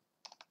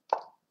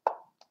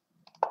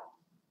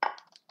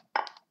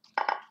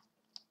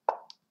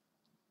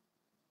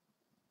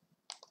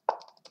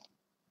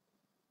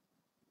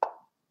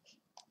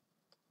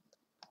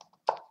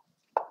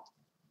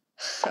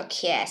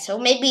 Okay, so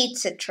maybe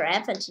it's a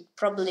trap and it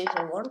probably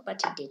will work,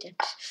 but it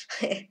didn't.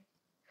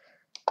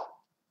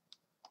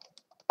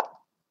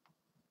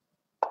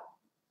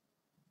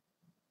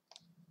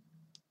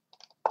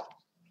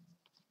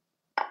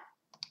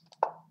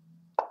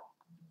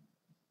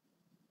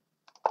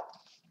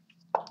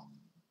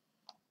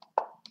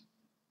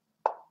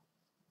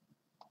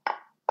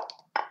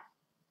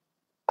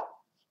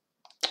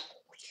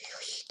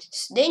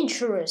 It's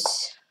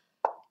dangerous.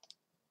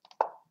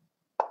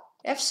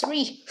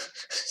 F3,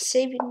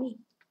 saving me.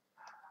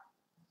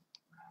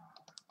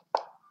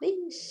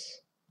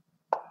 Please.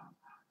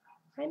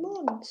 I'm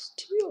on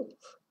still.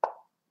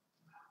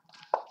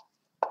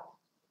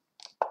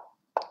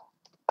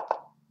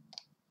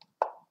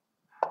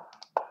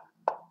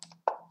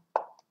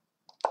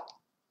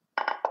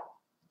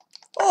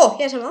 Oh,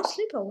 he has a mouse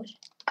sleeper.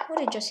 What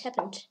had just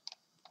happened?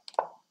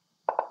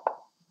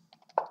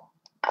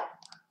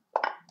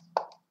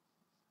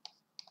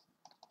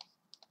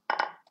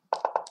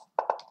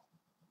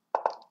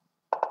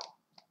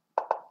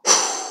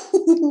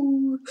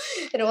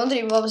 I don't wonder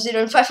he was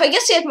 0 and 5. I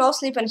guess he had mouse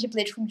sleep and he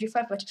played rook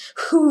g5, but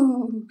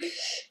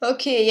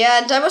okay,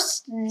 yeah, that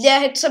was,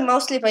 yeah, it's a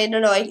mouse sleep. I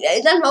don't know.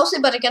 I done mouse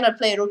sleep, but I cannot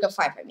play rook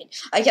f5. I mean,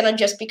 I cannot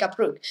just pick up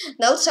rook.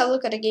 Now let's have a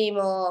look at a game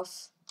of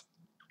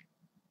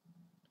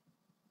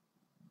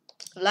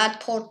Vlad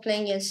Port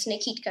playing against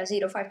Nikitka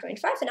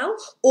 0525, and now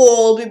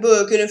I'll be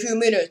back in a few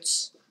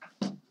minutes.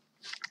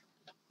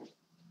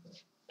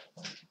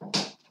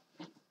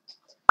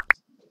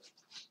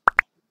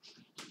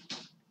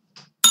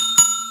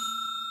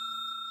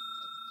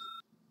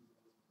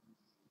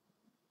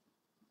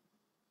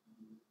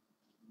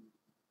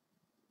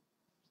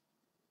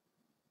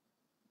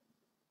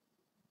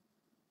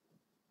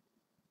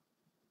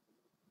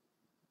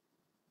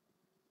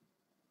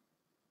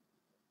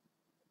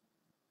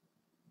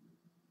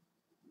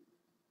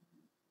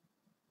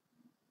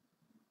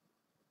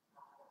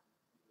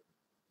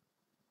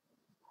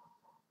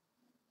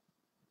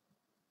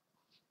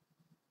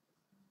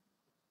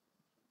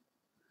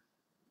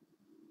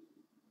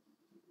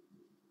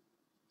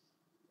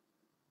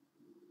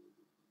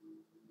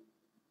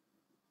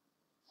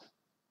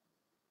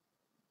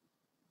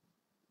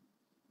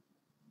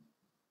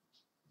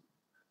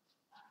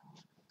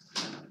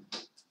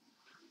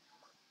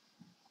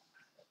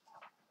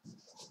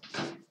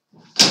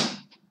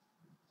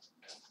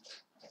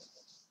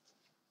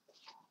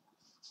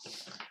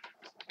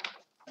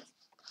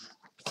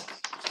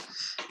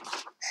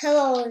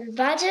 Hello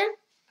everybody,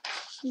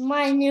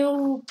 my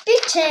new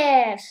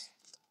picture.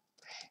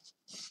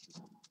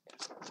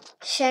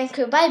 Thank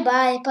you, bye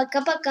bye,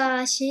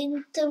 пока-пока, see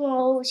you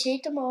tomorrow,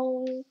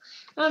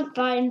 I'm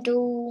fine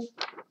too,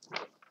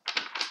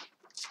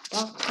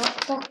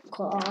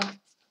 пока-пока.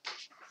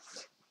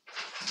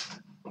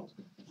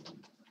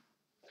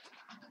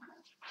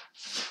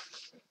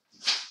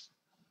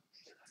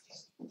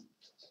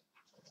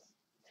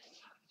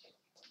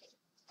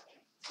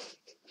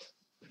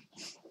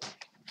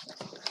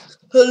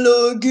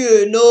 Hello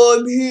again,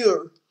 I'm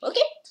here.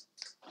 Okay.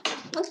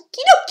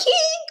 Okie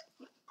dokie.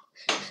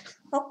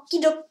 Okie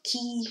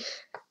dokie.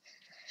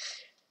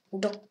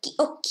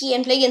 Okay,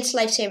 and play against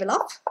Lifesaver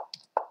Love.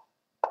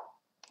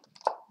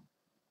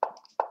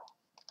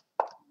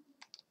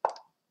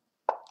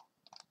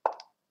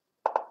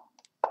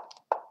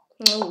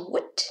 Oh,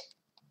 what?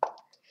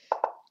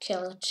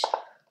 Kill it.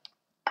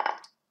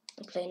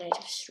 I'll play Knight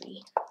of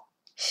 3.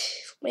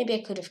 Maybe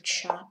I could have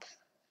chopped.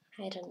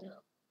 I don't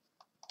know.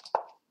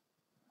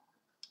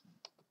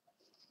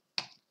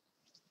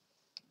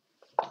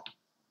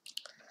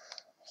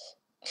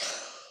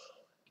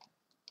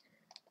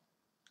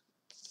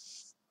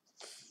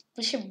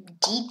 Bishop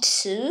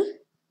D2.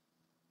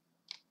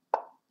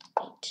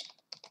 Wait.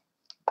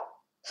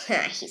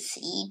 He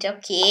sees it.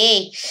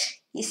 Okay.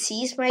 He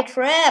sees my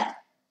trap.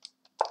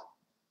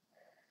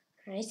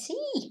 I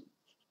see.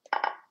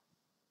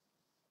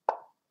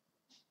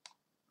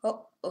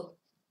 Oh.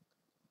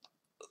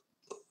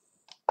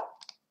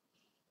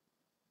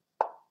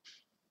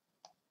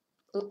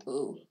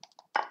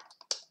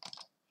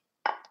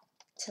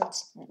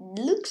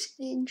 Looks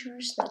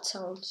dangerous. That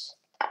sounds.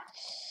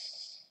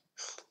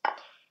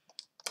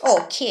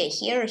 Okay,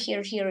 here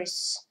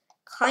is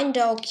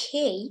kinda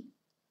okay.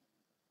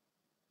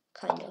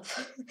 Kind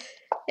of.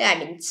 Yeah, I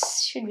mean, it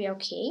should be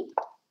okay.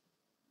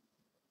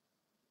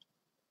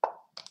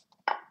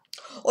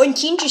 Oh, and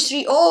king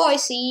g3. Oh, I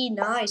see.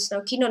 Nice.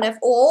 Now king on f.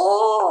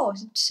 Oh,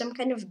 some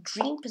kind of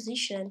dream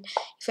position.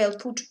 If I'll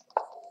put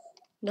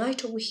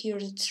knight over here,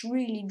 it's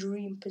really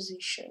dream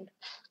position.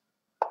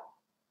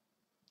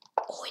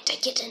 Oh, and I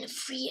get in a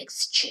free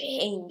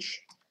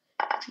exchange.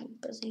 Dream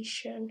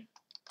position.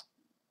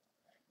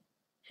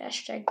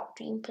 Hashtag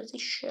dream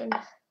position.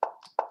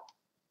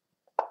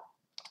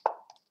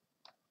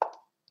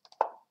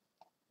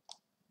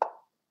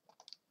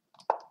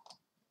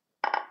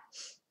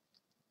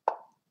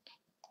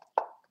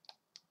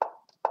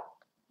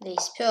 This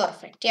is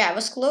perfect. Yeah, I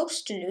was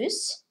close to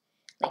lose.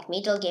 Like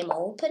middle game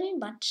opening,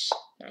 but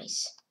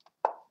nice.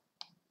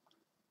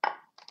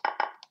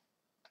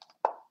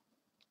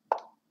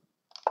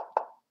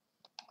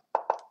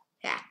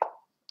 Yeah,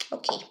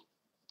 okay.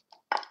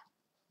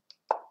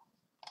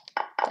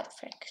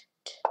 Perfect.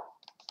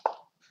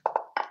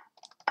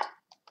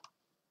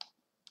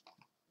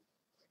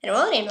 And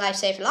well, in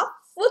Lifesaver Love.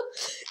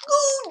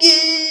 Good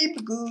game,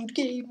 good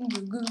game,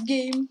 good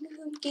game,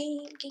 good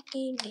game,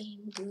 good game,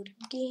 good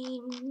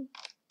game.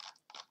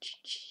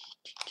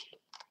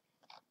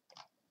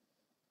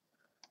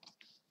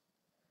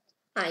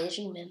 I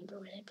remember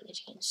when I played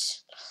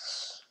against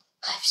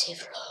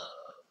Lifesaver Love.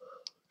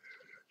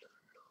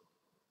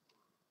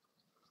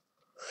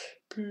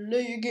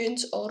 Play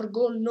against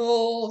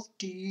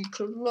Argonautic,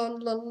 la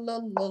la la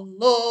la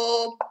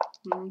la.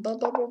 Bum bum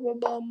bum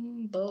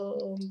bum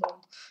bum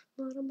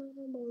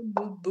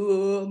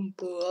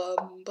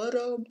bum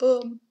bum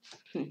bum.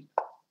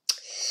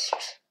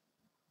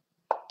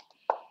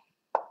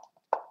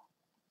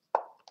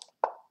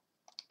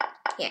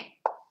 Yeah.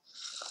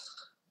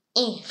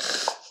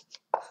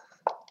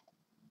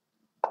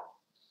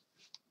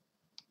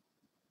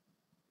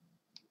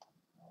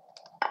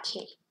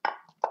 Okay.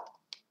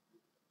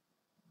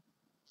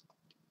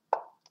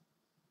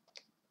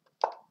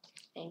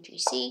 And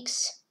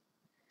g6.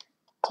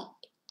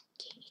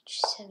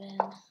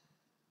 H7.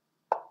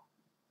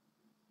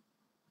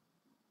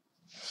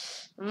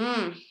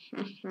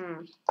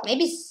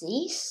 Maybe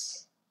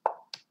this.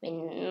 I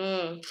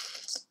mean,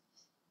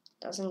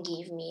 doesn't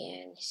give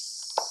me any.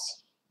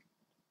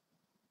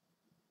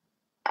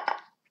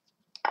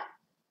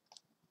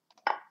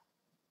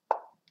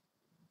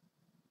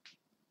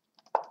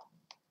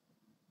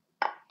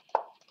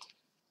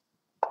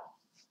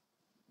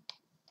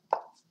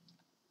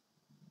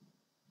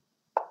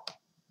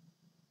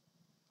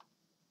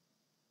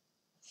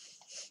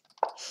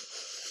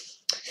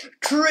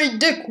 Trade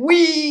the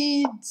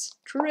queens!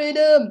 Trade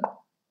them!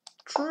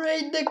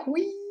 Trade the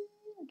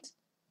queens!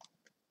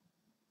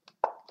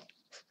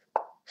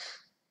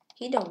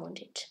 He don't want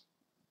it.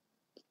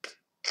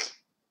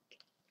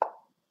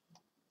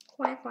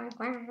 Quack, quack,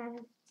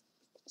 quack.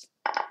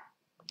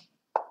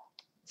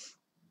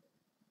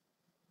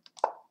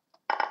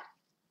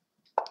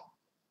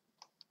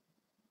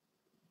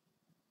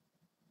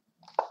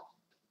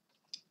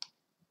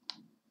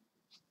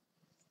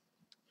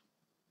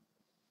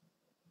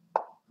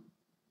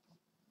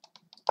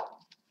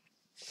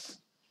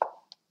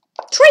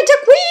 Trade the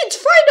queens,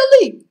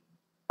 finally!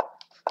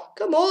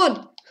 Come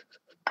on!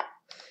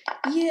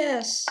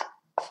 Yes,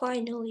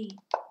 finally.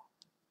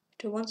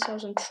 After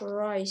 1,000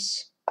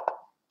 tries,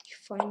 you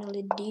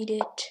finally did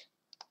it.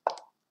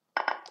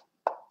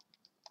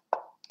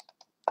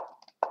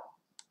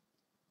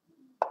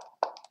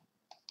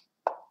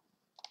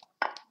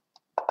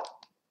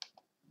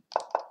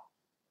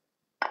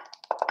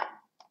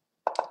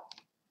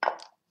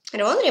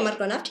 And only am I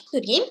gonna have to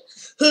good game.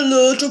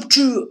 Hello, top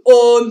 2,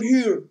 I'm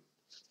here.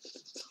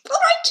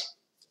 Alright.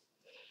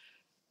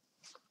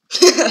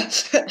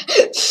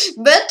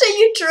 Better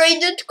you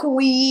traded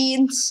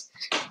queens.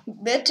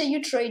 Better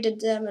you traded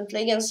them and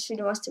play against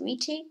Field Master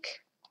retake.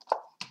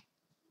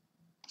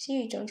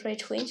 See, you don't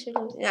trade queens. I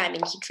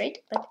mean, he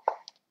traded, but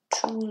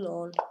too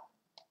long.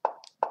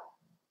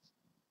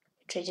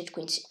 traded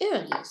queens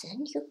earlier,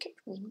 then you could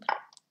win.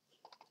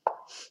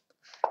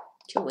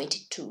 You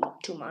waited too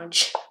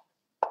much.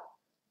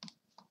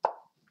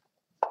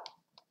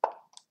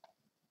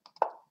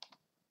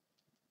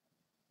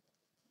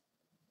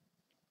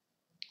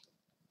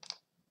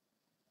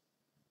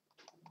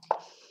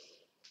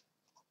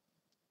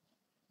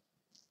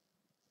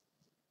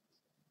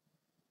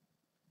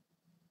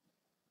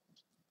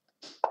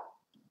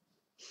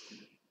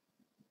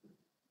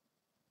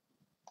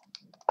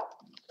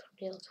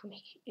 Probably from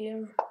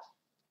here.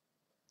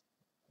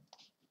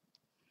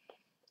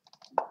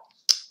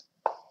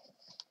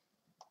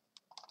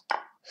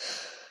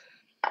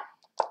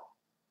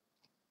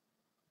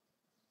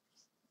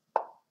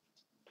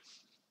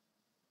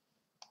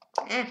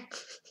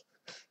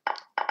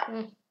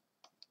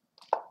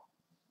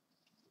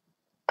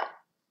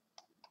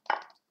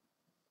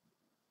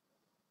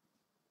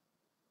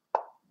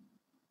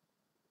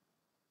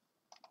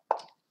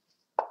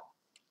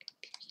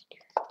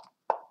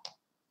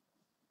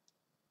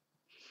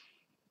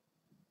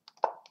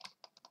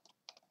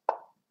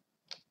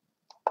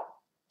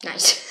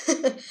 Nice.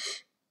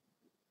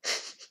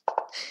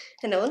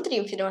 And I wonder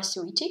if you know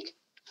Sweetie.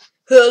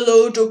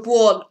 Hello, Top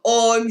One,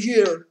 I'm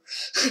here.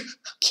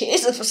 Okay,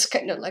 that was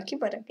kind of lucky,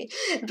 but okay.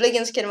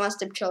 Bliggins can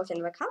master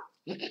Chelkin back up.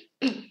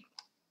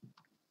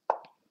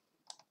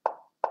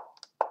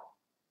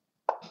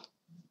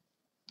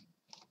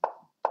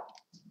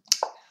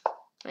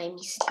 I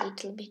missed a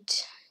little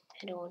bit.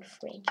 I don't want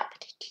French, but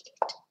I did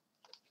it.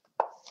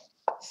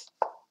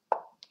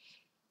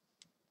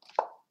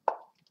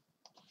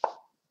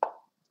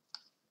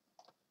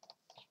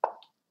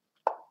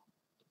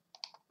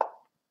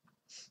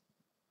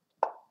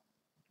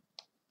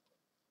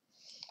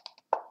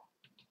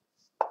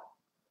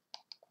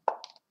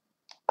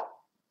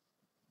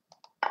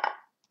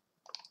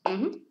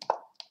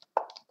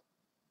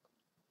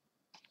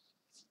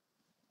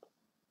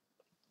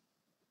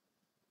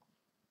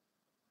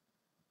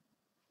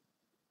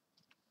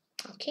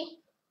 Okay.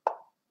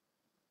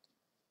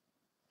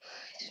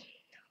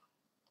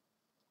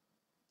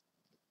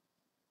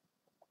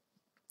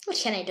 What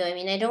can I do? I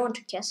mean, I don't want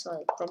to castle.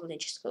 I'll probably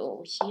just go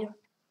over here.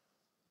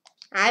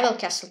 I will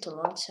castle to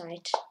long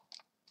side.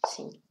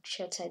 Since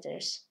outside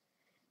there's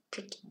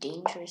pretty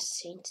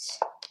dangerous things.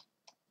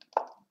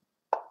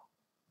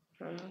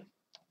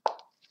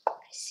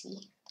 I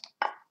see.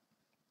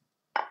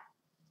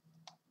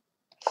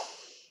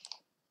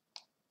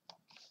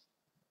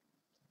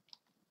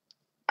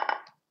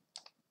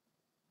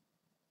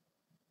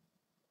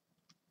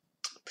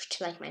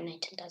 Pretty like my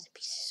knight and other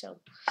pieces, so.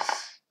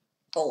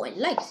 Oh, I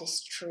like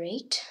this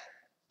trait.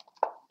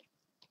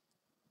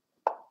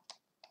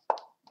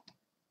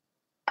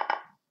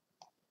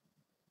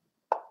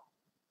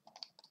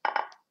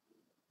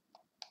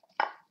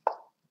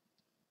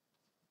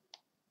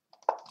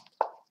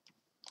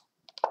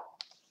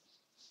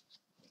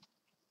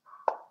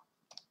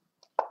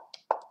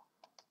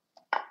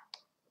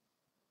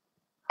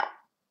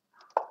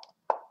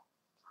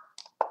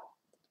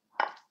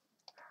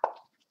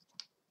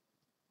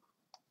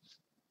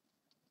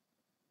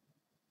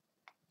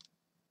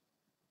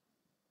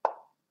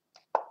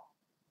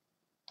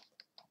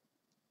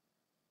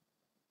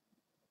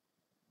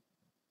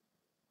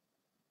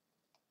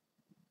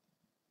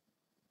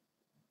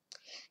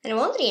 And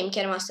one dream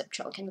can master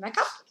Chelkin back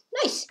up.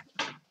 Nice.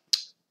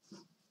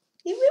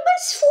 He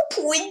remembers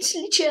 4 points.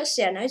 Just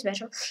yeah, now it's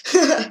better.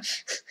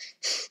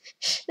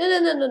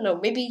 No.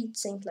 Maybe it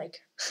seemed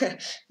like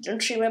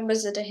don't remember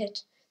that I had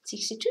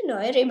 62. No,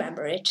 I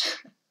remember it.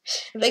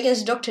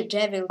 Against Dr.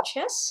 Devil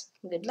Chess.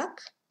 Good luck.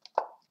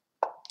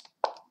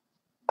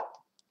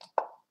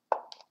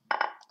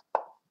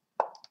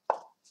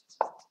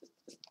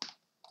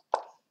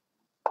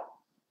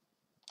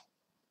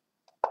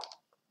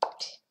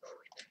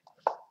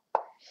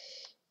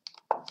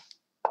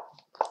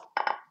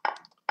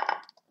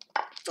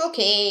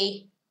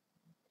 Okay.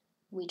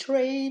 We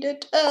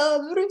traded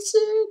every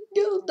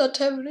single, not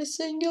every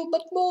single,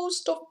 but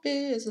most of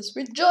pieces.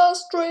 We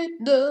just trade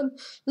them.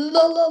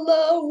 La la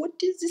la, what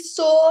is this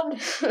song?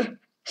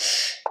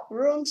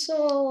 Wrong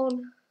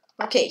song.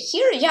 Okay,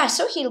 here, yeah,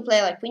 so he'll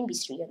play like Queen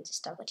B3 and this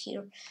stuff, but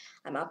here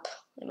I'm up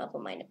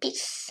on mine a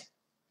piece.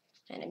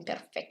 And I'm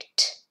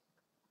perfect.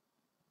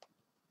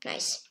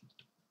 Nice.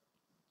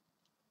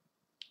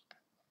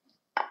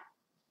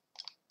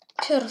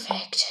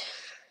 Perfect.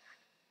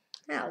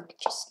 I'll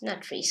just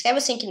not risk. I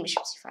was thinking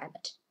Bishop C5,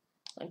 but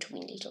I want to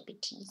win a little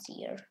bit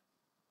easier.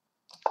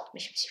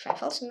 Bishop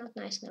C5 also not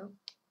nice now.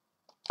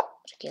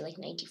 But okay, like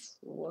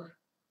 94.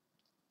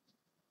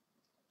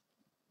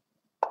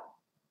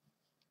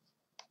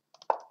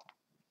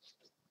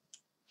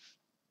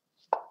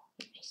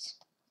 Nice.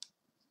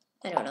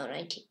 I don't know,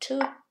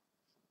 92.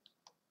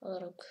 Oh,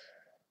 look.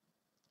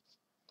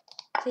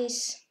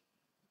 This.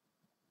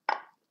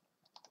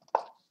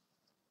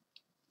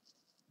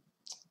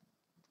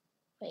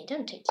 Wait,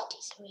 don't take it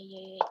easy.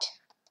 Wait.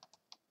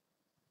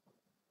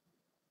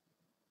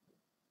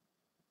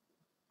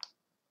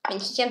 I mean,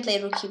 he can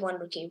play rook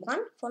e1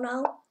 for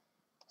now.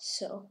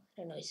 So,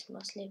 I don't know, it's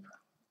mostly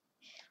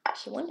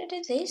He wanted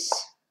this.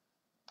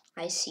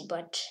 I see,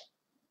 but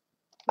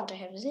don't I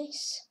have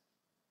this?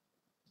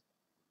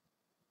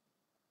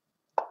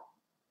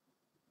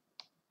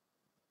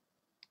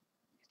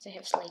 I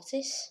have like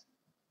this.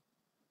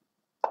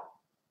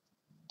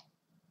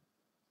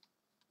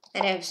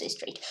 And I have this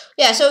straight.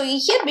 Yeah, so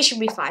he had bishop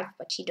b5,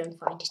 but he don't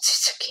find it, so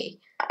it's okay.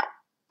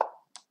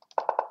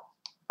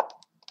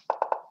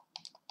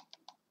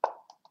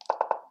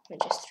 I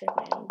just threw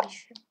my own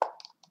bishop.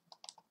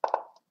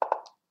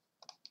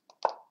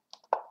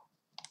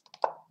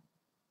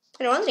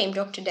 And one name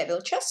Dr.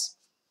 Devil Chess.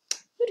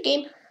 Good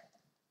game.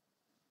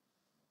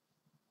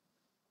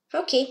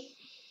 Okay.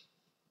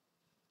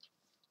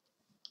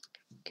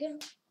 Go.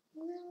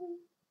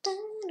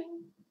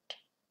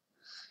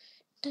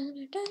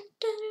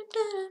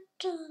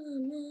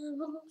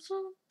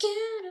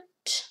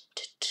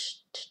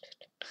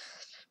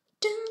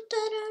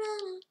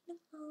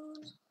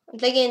 I'm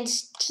playing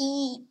against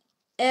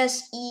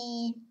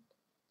QTSEXII.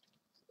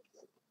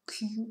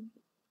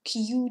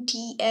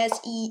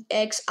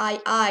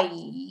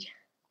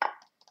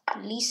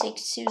 Please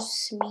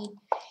excuse me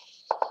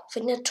if I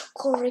not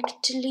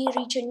correctly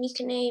read your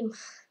nickname.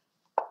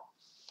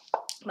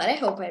 But I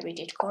hope I read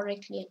it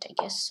correctly, and I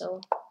guess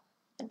so.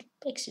 And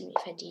excuse me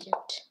if I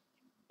didn't.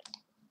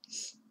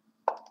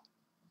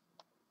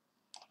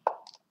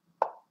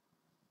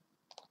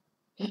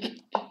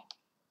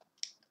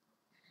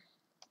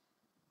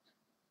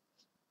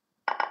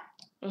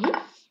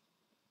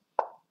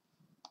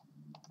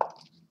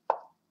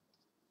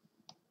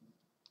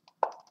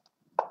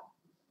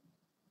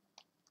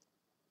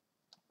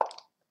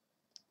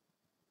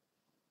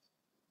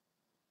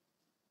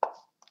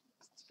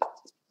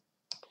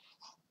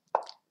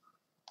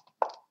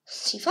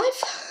 C5,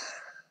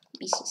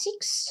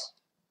 BC6.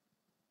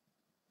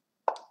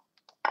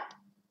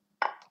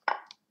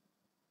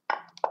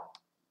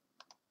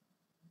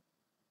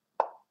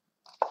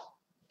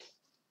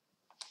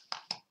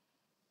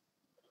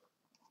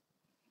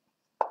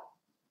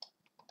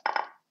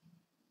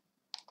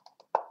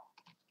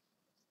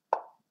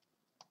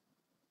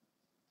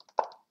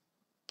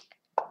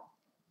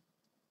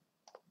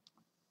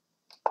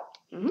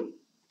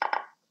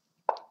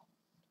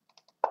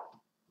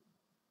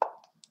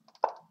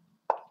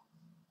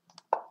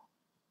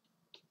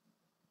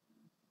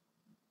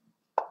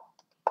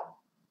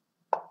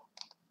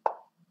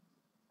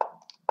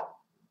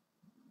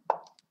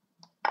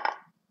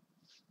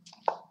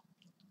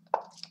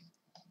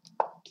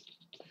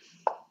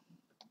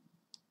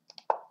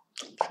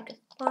 Forget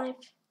 5.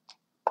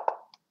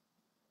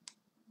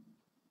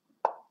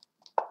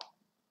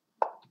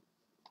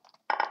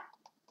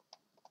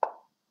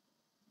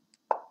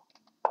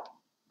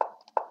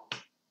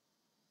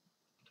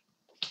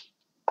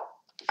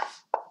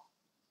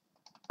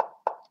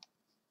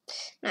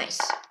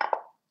 Nice.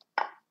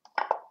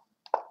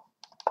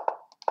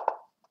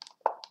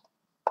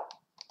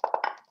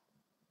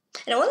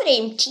 And I want to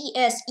name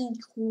TSEQTSEXII.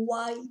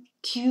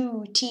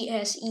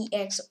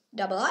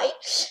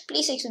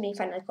 Please excuse me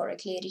if I not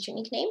correctly read your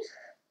nickname.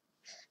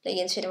 Play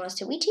against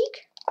Master Wittig.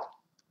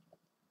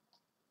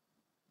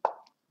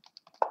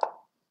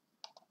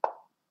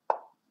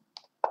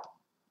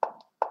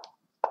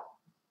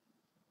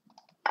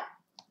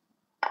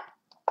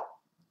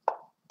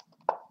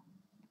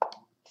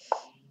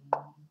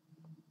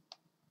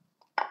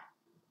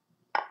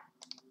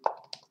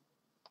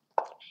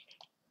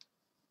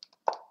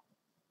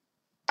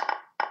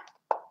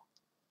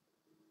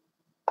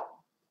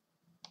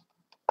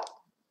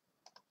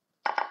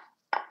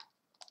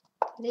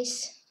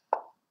 This.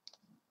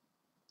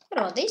 What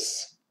about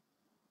this?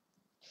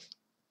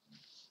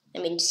 I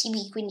mean,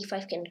 CB queen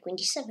d5 can queen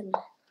d7.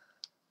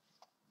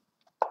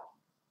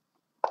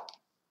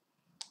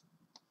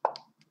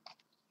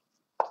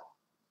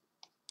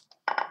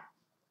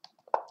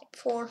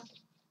 4.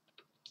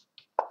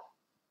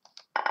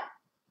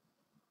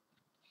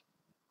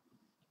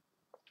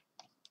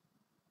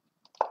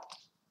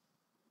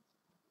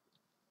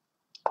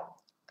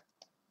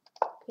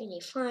 Queen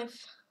a5.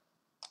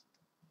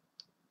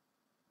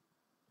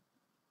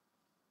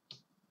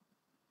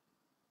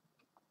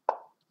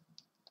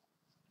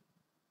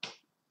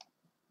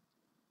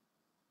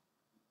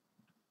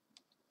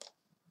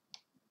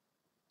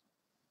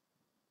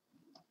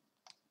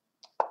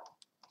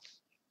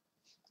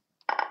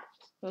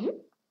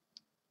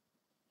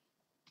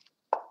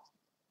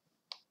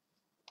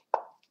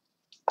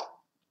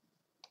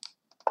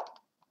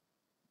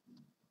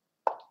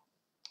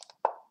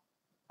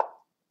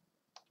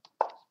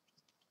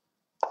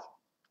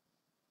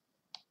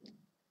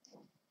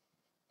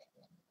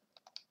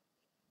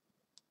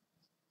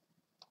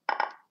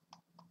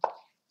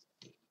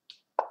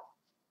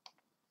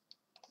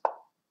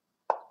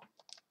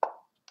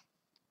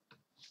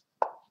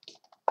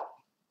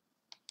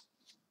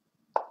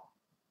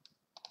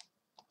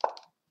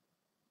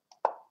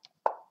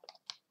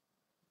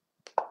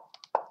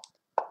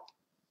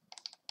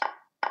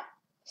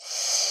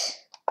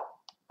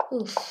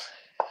 Oof.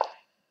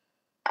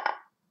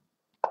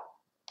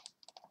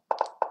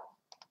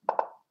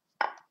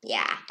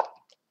 Yeah.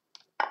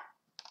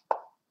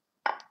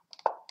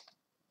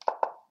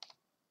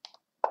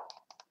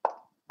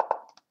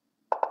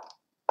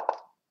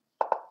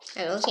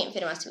 I will see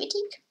if must be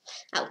weak.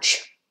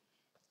 Ouch.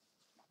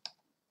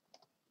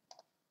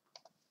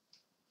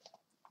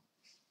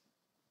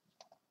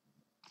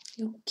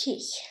 Okay.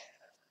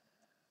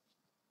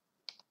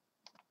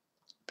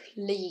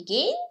 Play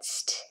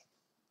against.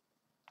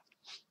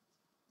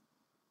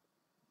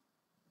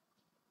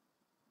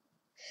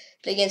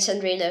 Play against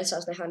Andre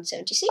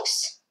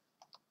 11,976.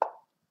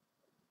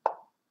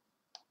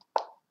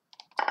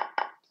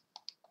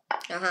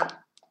 Yeah,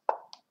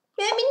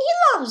 I mean,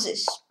 he loves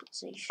this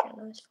position.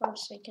 As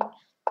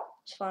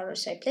far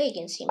as I play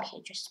against him,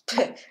 he just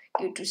go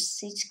to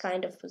this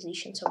kind of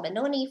position. So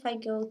Benoni if I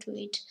go to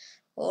it,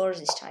 or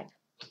this type.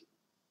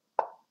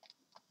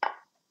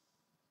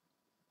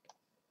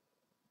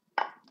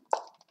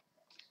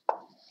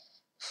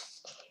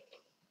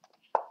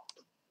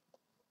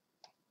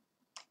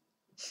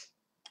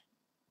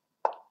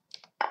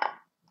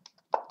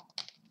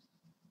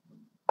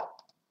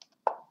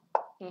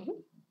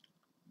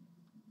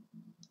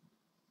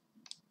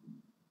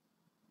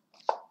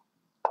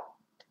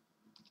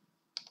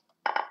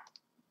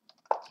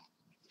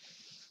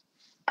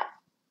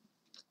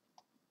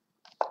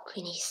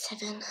 Queen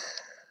e7.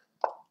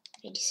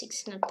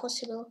 86 not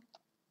possible.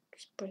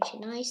 It's pretty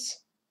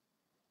nice.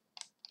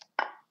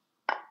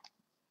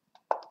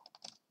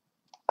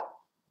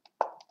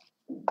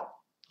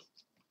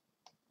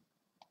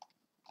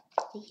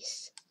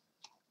 This.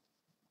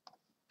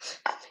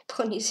 My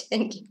pawn is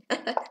hanging.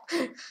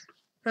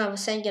 I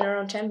was hanging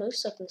around 10 moves,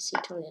 so I can see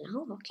it only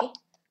now. Okay.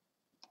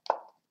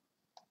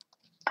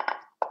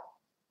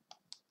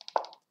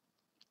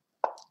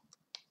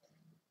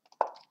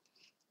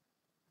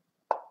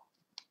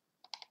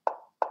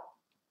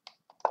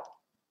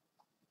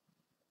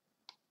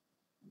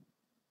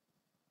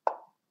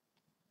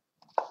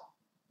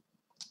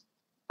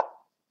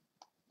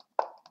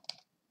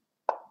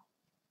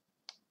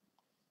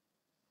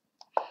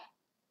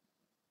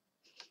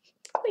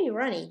 Why are you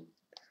running?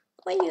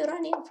 Why are you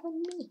running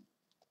from me?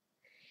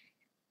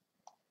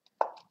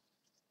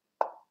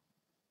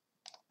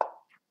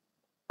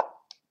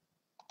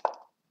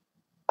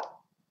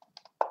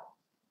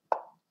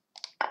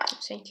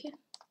 Thank you.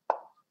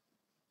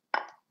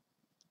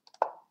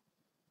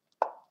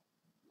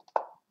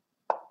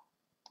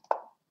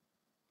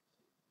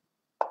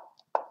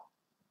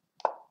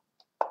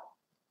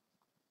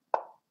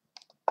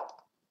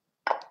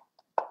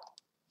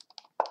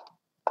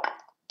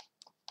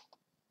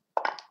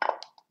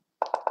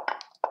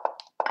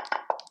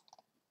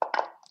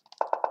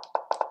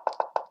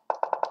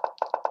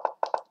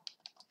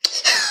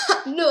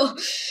 No!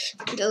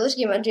 The last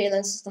game Andre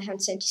lands the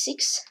hand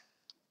 76.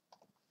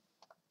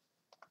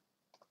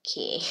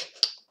 Okay.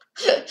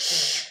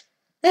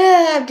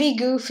 Be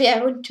goofy,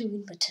 I want to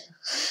win, but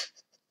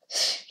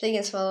playing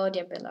against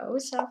Volodya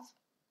Belarusov.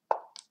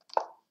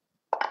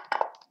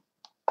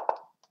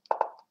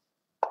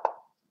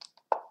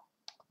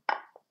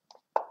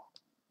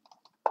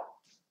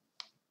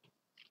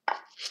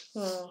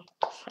 Oh,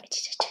 why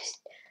did I do it?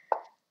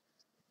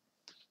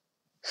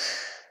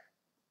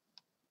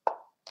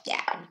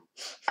 Yeah. And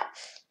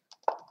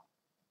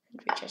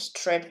we just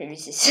trap him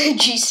with this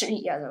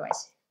G3,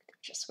 otherwise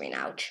just win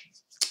out.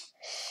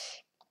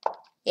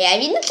 Yeah, I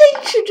mean, I think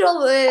we should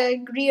all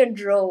agree on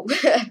draw,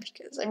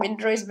 because, I mean,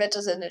 draw is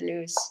better than a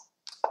lose.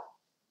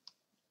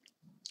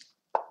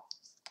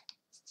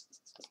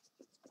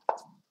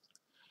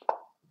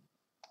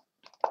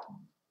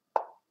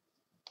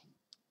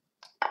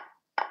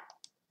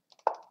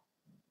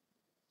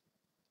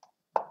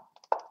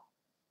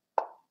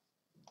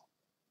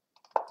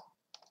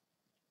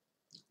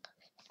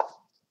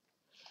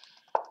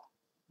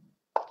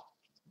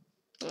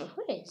 Oh,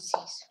 what is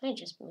this? I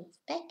just move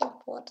back and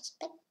forth,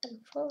 back and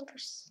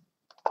forth.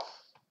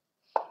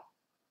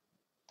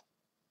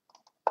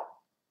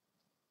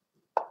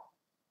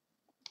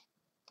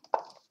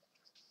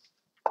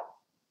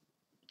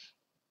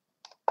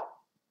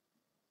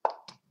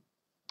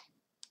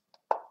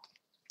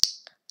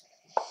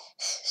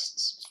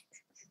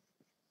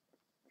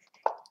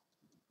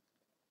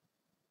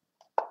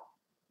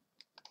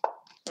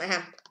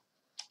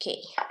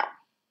 Okay.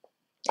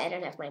 I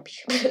don't have my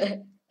bishop.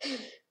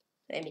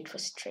 I mean, it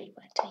was straight,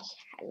 but I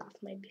love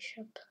my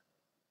bishop.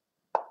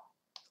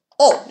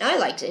 Oh, now I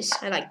like this.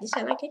 I like this.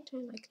 I like it. I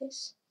like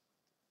this.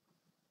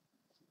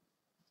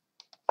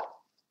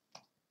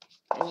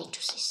 I need to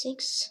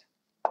c6.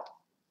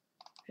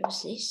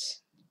 How's this?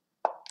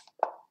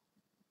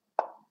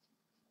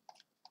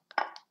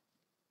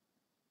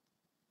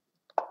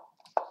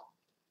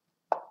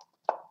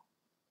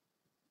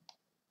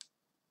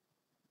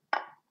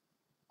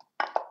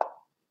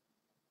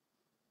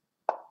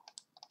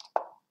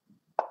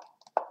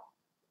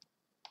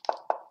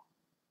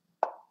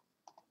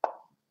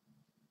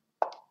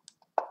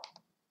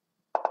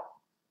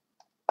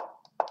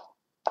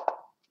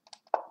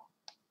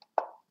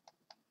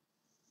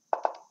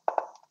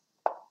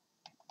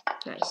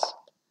 Nice.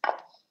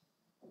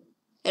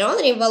 And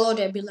only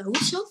Volodya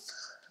Belarusov.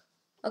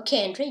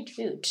 Okay, and trade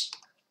route.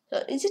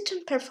 So is it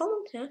on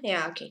performance?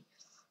 Yeah, okay.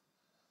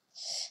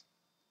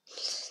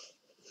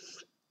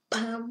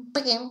 And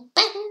begins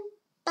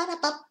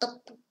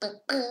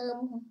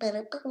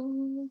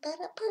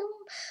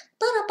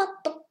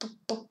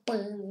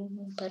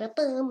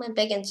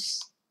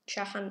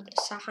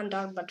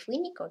Sahandar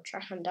Batwinik or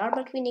Chahandar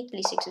Batwinik.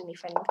 Please excuse me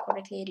if I'm not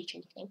correctly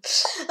reaching the name.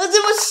 Oh,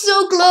 that was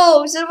so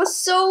close! That was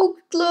so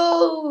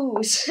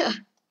close!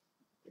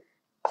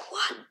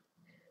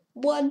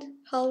 One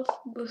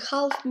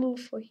half move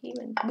for him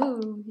and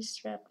boom, he's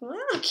trapped.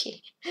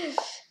 Okay.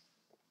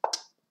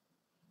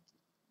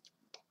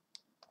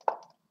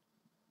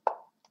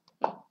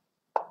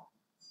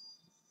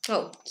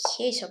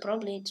 Okay, so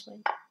probably it's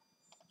mine.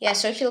 Yeah,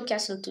 so he'll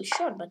castle too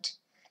short, but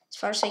as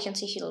far as I can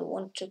see, he'll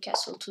want to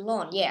castle too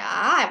long. Yeah,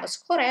 I was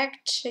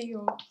correct.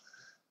 You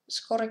was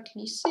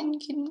correctly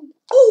thinking.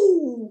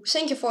 Oh,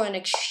 thank you for an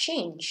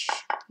exchange,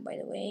 by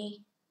the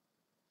way.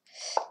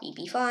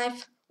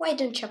 BB5. Why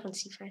don't you on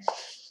C5?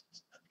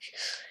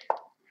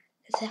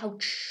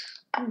 Ouch.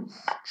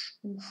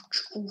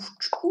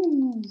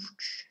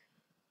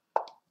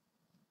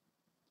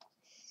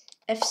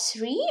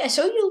 F3. I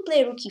saw you'll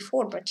play rook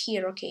e4, but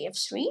here, okay,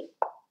 F3.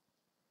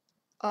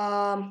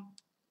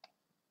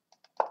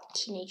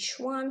 King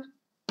H1.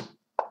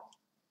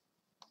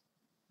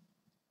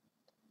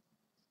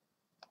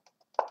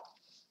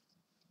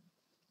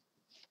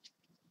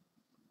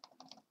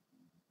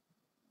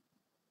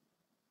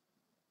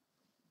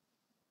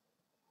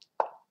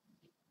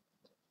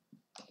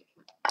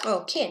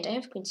 Okay, and I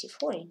have Queen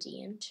C4 at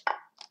the end.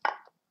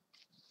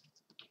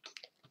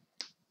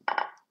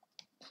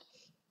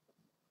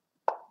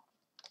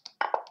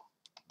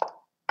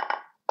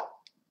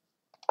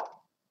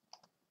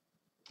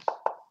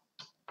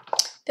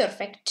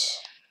 Perfect.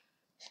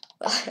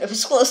 Well, I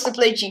was close to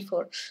play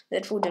G4.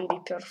 That wouldn't be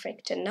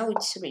perfect, and now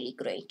it's really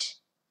great.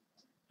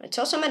 It's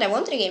awesome, and I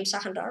won the game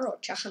Sahandar or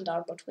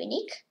Chahandar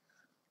Botwinik.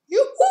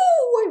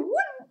 Yoo-hoo! I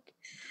won!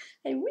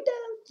 I win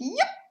out!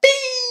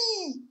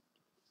 Yippee!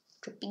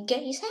 Trippy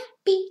guy is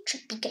happy,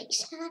 Trippy guy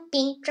is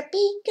happy,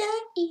 Trippy guy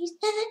is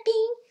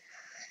happy.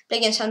 Play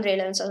against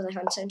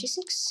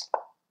 111,176.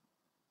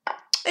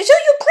 I saw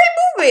you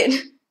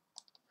pre-moving!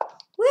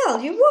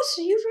 Well, you've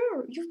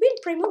been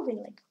pre-moving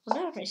like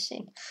on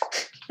everything.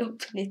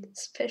 Open it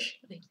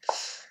especially.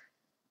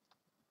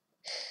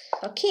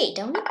 Okay,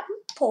 down a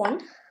pawn,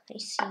 I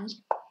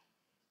see.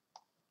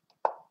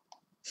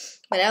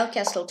 But I'll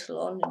castle to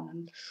London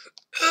and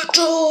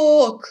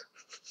attack!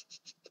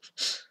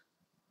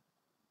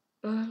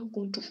 I'm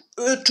going to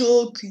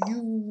attack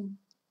you.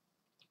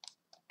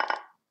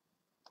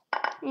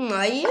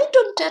 I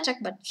don't attack,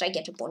 but I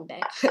get a pawn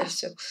back.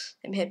 So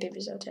I'm happy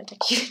without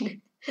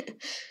attacking.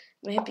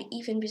 I'm happy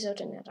even without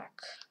an attack.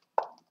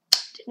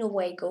 Don't know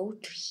where I go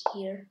to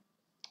here.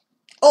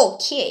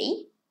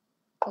 Okay.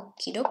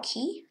 Okie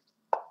dokie.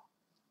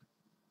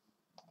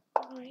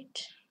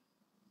 Alright.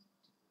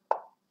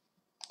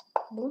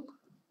 Boom.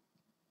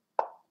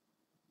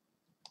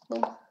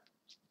 Boom.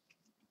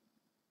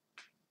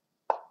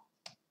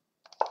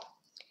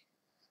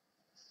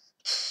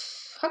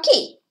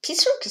 Okay,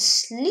 this rook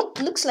is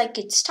looks like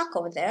it's stuck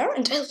over there,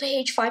 and I'll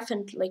play h5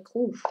 and like,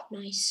 oh,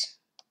 nice.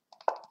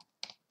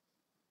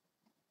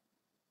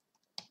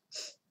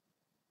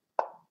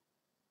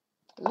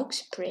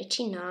 Looks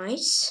pretty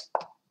nice.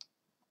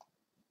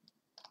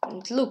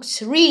 It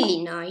looks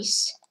really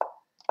nice.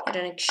 Get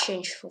an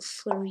exchange for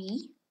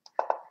free.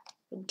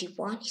 Rook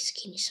d1, his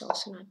king is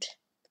also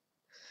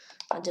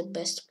not the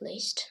best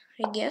placed,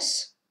 I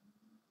guess.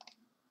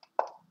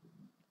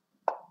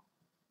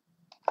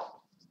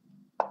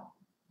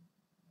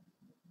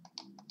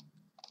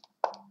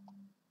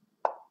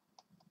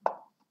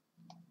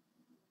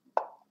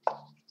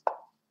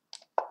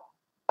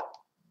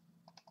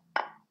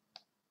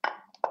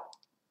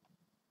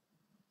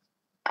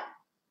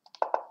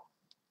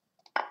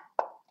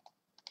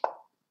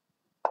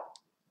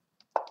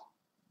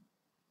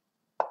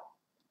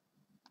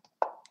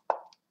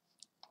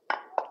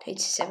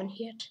 H7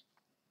 here.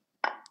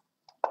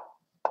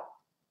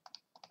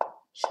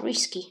 It's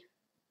risky.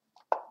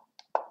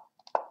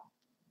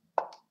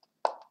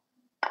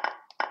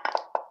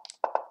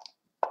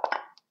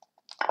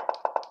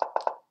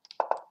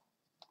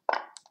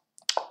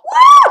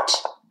 What?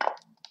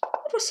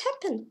 What was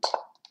happened?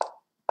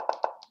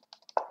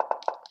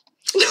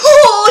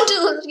 Oh,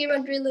 the game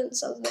at brilliant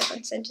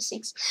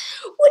 1976.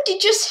 What did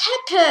just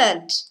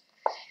happen?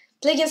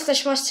 Play against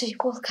Clashmaster,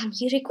 welcome,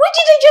 Yurik. Why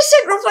did I just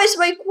sacrifice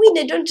my queen?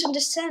 I don't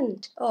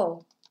understand.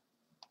 Oh.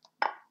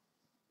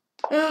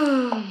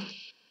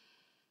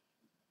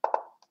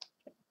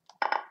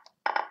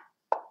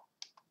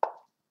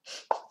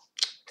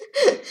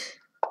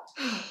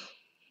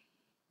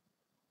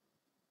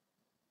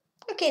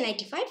 Okay,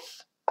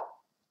 95.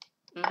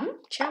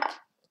 Chop.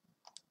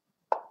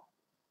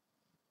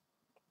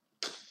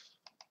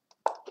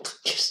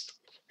 Just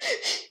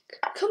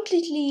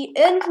completely,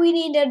 and we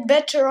needed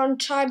better on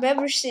time.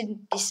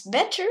 Everything is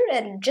better,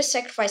 and just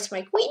sacrificed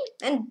my queen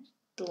and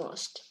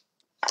lost.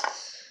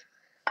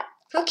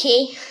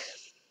 Okay.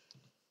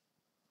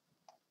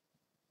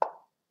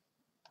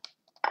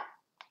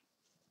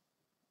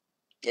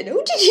 You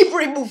know, did he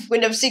remove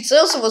queen f6? I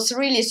also was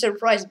really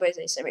surprised by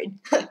this. I mean,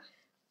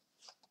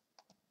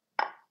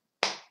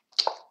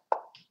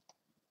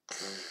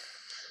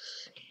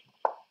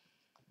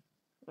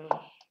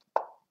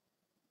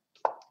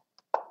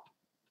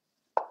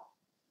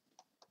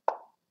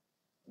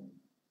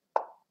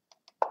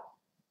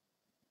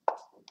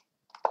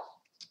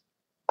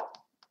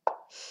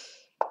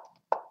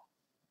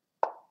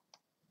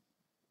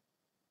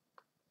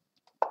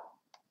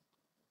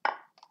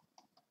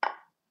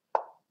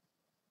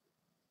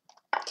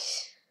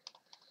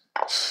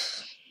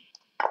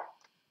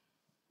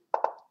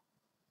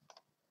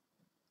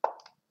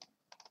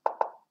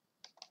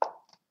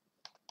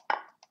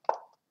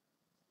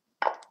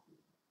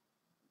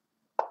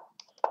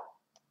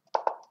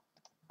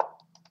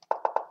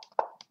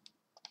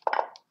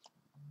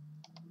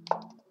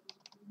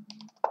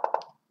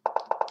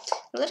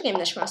 another game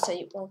Nashmaster,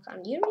 you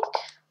welcome Yurik.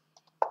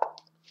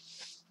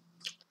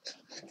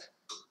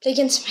 Play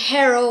against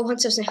Hero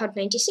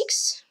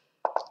 1996.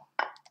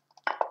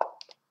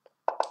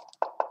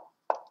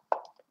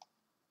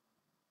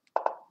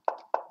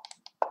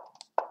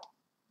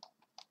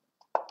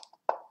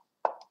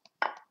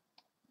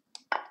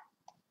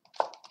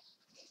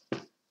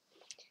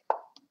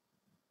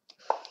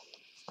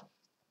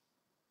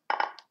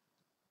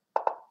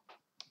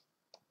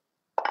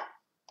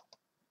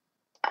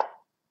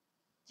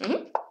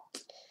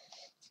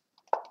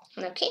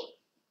 Okay.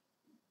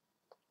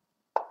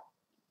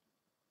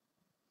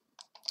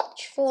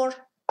 H4.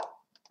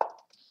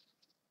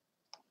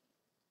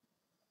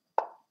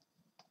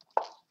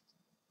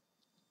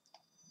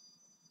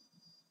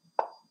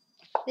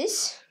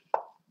 This.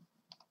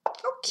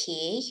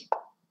 Okay.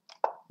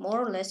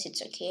 More or less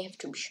it's okay if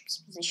two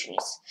bishops' position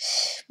is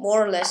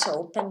more or less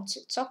open,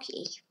 so it's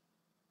okay.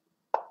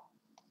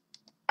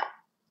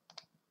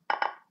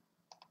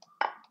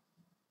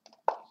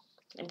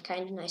 I'm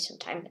kind of nice on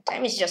time, but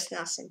time is just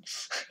nothing.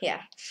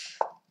 Yeah.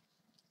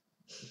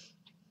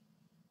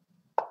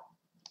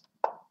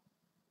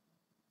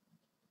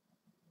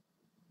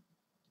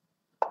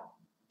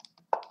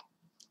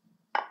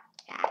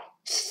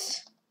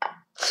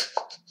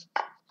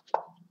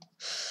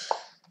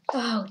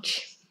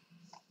 Ouch.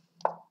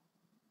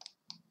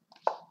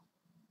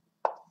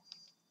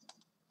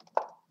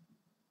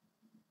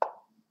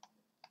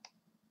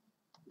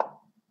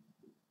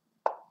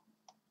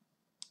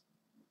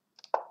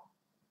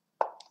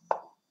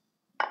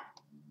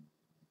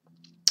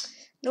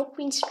 No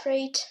queen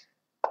straight,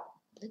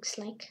 looks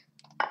like.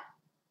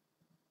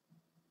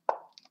 Go,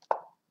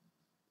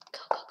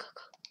 go, go,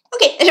 go.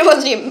 Okay, and it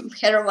was the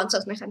Hero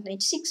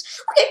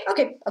 1996.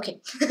 Okay.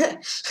 Okay,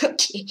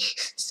 thank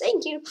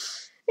you.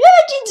 Yeah,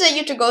 I didn't say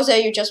you to go there,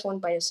 you just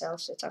went by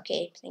yourself, so it's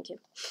okay, thank you.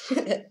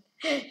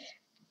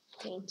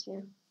 Thank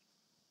you.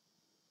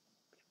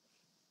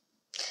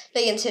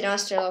 Play against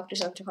International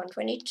Grandmaster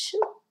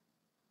 222.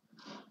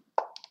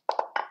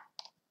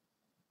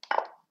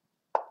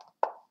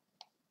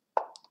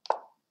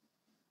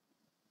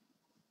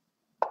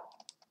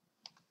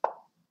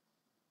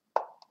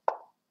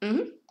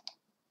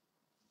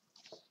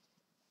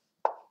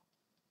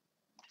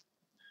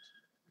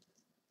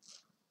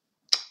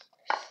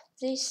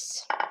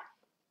 This.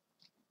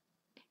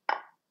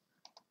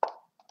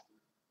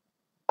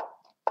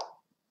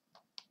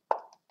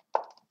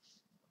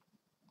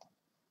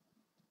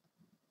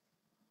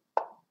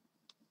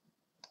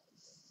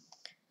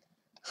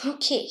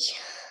 Okay.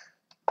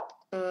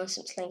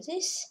 Something like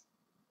this.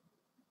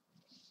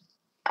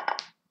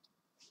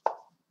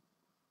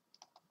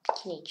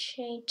 King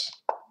h8.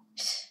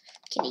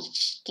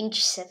 King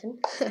h7.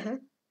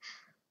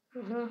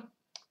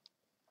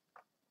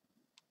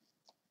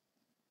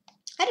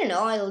 I don't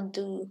know, I'll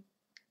do...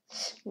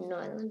 No,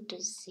 I won't do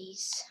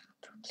this.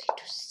 Probably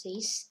do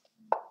this.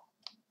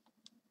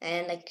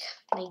 And like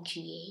knight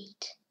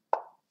g8.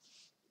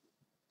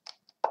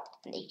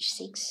 And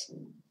h6.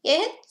 Yeah, I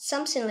had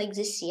something like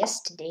this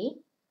yesterday.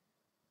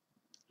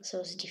 So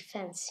I was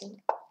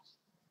defending.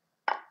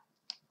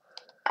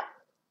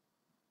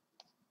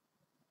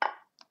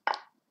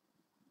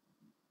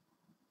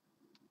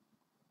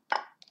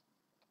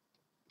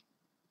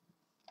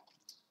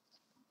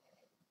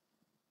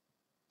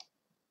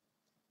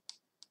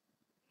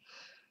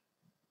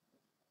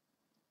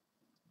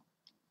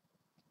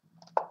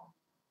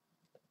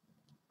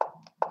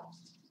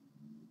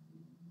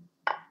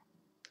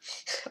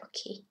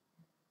 Okay.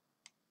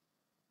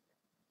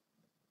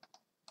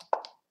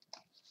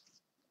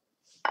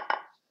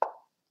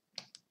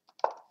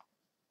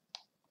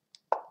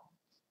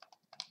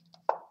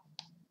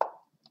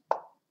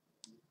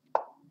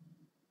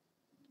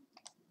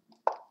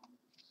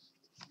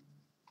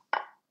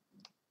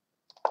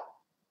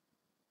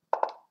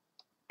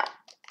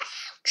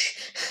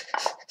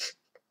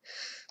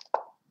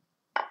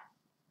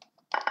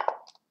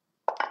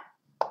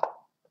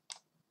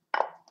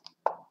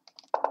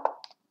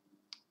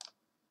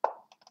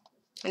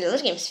 And the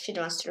other game is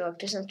Feedmaster of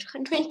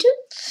 222.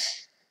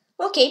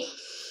 Okay.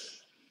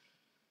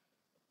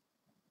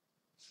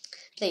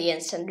 Play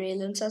against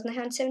Unreal in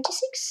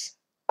 1976.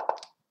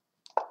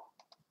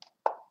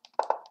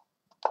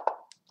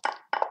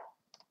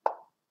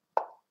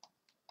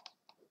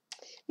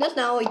 Not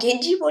now.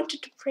 Genji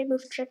wanted to frame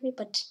of trap me,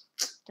 but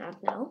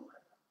not now.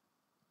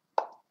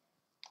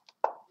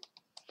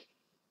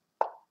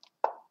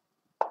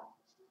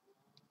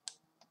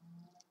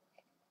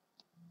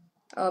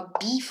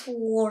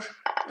 B4.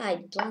 I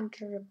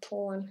blunder a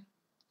pawn.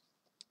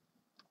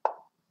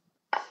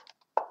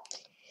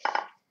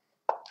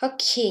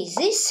 Okay,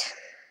 this.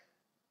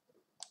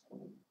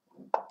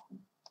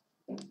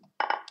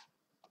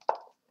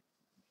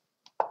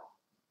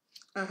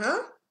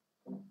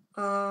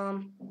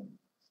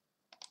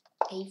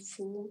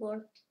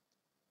 A4.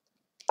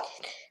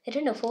 I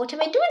don't know for what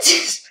am I doing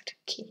this, but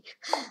okay.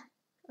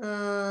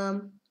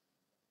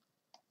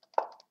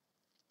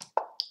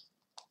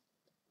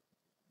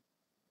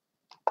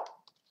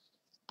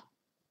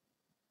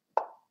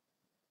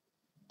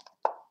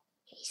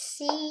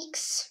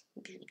 A6.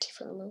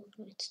 Beautiful move.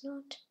 No, it's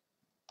not.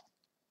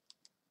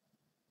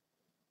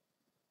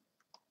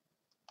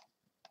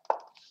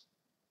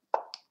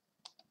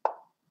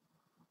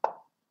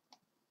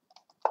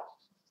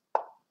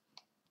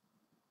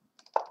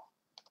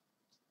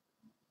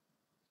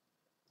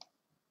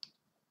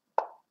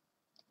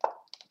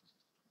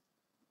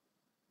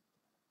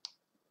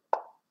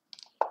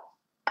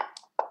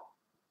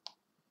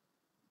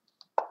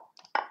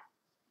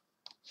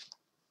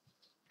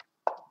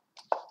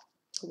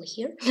 Over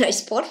here. Nice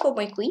spot for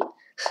my queen.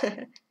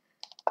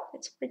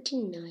 That's pretty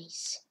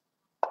nice.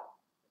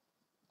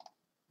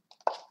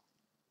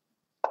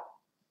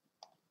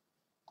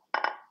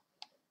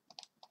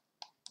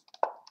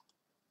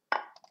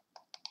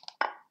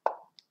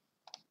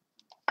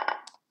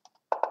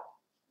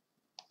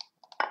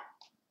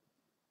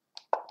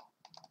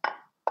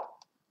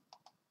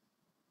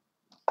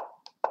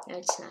 No,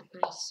 it's not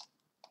nice.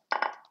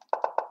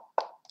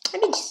 I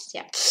mean, just,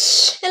 yeah.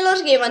 A lot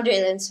of game on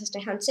Duel and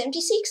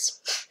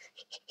 176.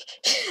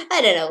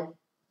 I don't know.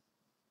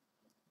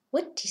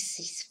 What is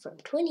this from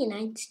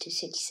 29th to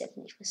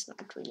 37? It was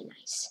not really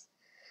nice.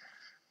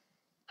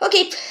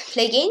 Okay,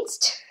 play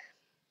against.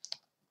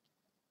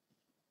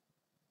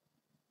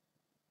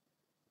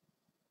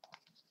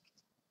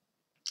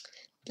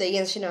 Play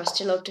against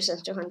International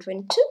Grandmaster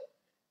 222.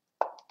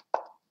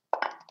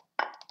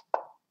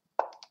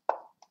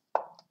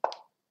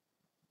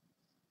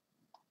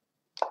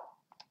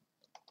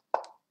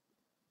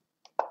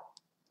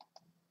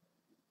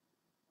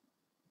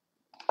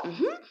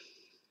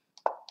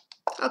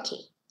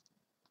 Okay.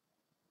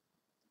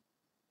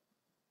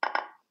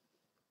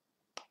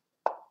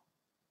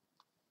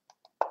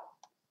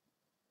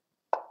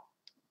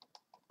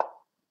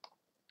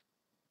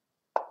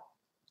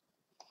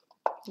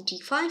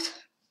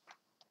 D5.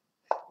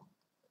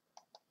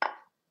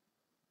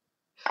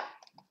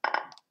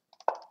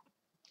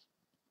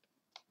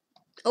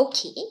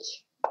 Okay.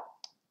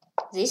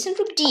 This and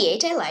rook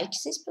D8, I like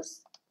this, but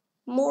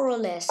more or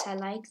less I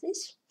like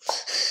this.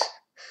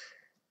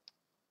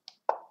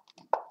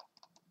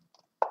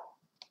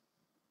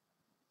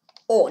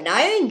 Oh, now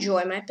I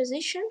enjoy my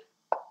position.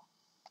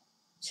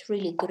 It's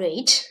really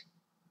great.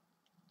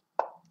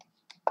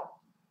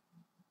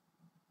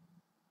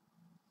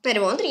 I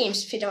don't want the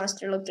games fit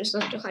Master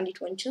Logitech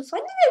 222.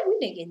 Finally, I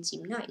win against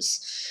him.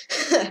 Nice.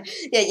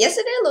 Yeah,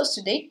 yesterday I lost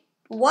today.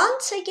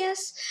 Once, I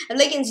guess. I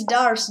played against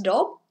Dar's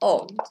Dog.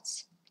 Oh,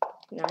 it's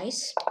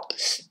nice.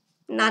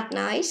 Not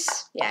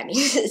nice. Yeah, I mean,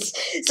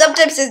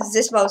 sometimes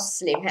this mouse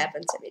slim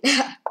happens. I mean,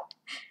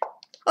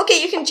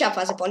 okay, you can chop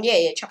us upon.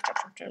 Yeah, chop.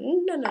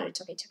 No,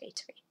 it's okay.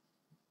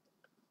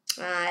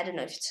 I don't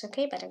know if it's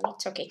okay, but I mean,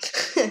 it's okay.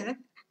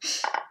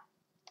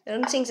 I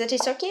don't think that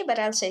it's okay, but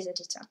I'll say that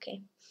it's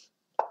okay.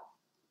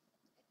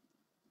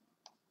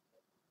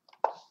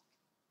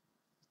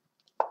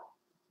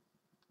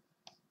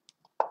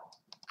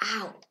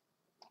 Ow.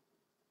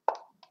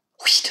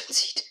 We don't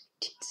see it.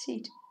 Didn't see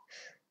it.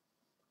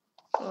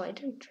 Oh, I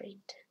don't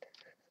trade.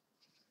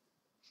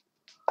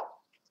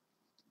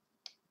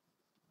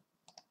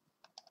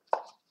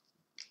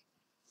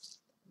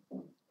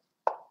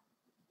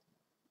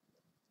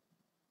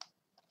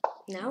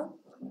 Now?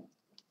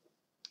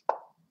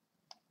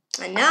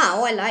 And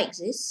now I like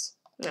this.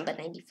 Number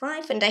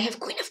 95, and I have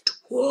Queen of 2.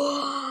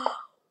 Whoa.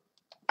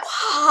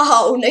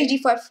 Wow!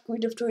 95,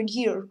 Queen of 2 in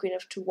here. Queen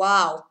of 2.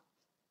 Wow.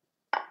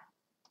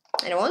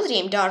 And I want the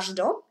game Dar's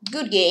Dog.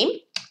 Good game.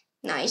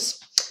 Nice.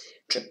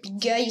 Trappy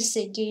guy is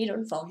again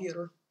on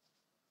fire.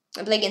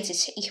 I play against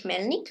this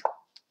Melnik.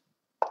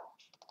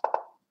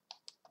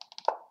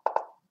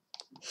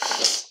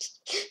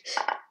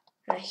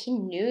 He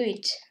knew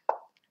it.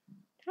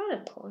 Not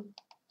a pawn.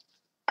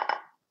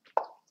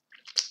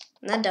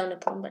 Not down a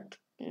pawn, but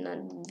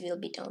will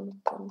be down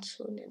a pawn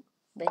soon and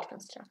better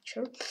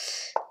structure.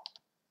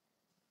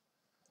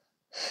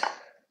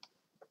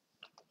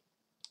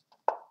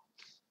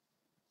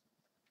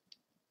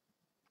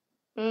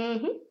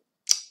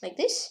 Like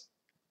this.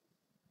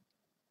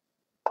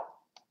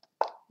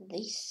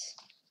 This.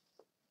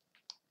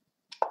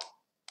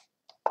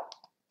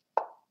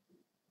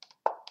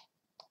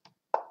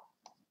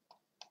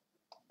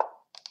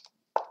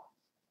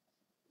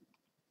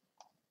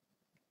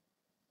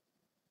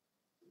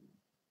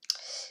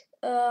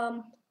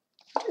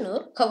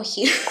 No, come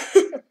here.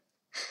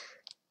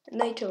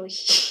 Knight over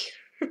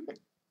here.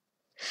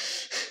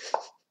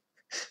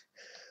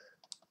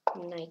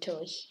 Knight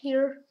over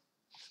here.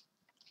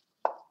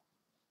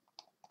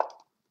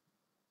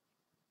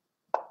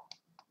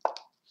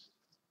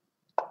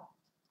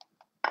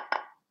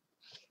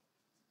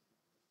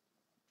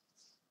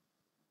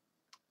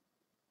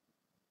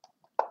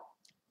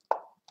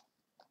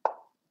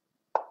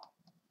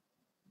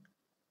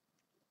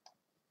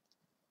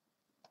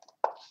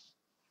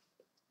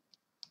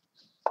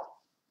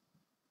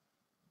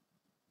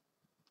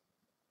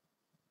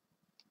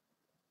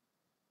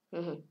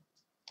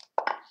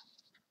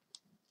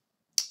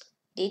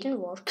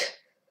 Didn't work.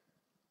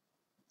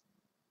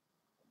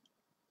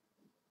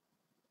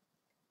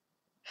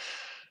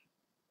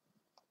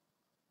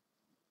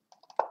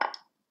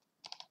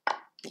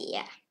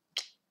 Yeah.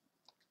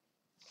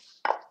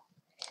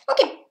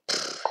 Okay.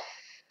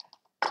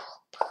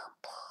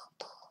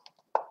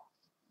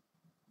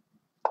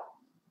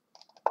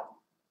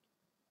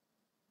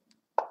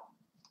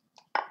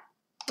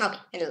 Okay,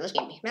 and let's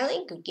game.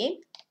 Melly, good game.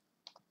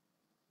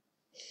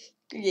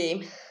 Good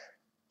game.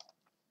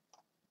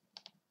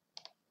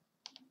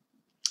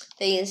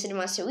 The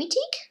Cinemaster we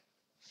take.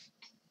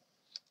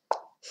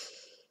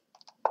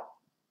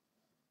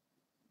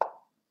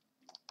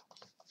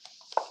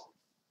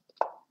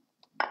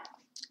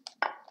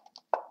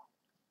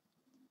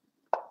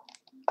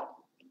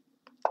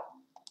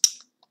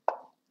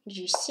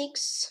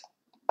 G6.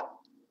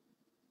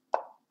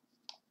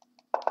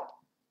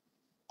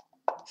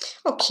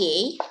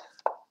 Okay.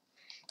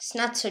 It's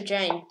not so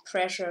giant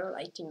pressure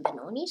like in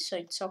Benoni, so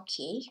it's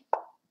okay.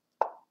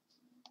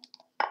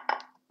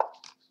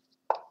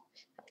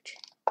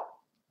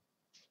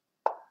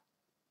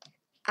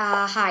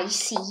 I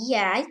see.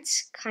 Yeah,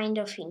 it's kind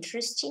of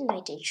interesting.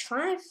 Knight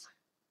h5.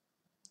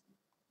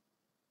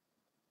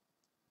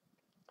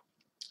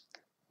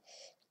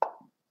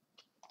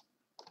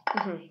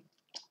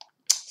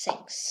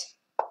 Thanks.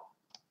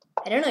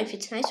 I don't know if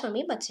it's nice for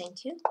me, but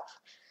thank you.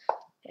 I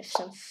have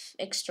some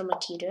extra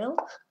material.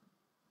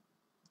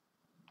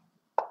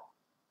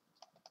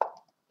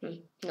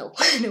 No,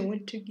 I don't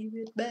want to give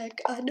it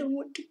back. I don't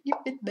want to give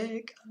it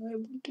back. I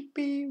want to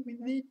be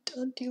with it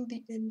until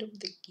the end of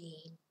the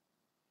game.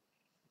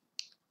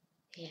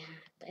 Yeah,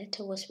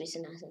 better was with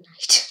another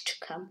knight to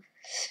come.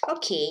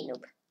 Okay,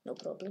 no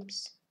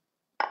problems.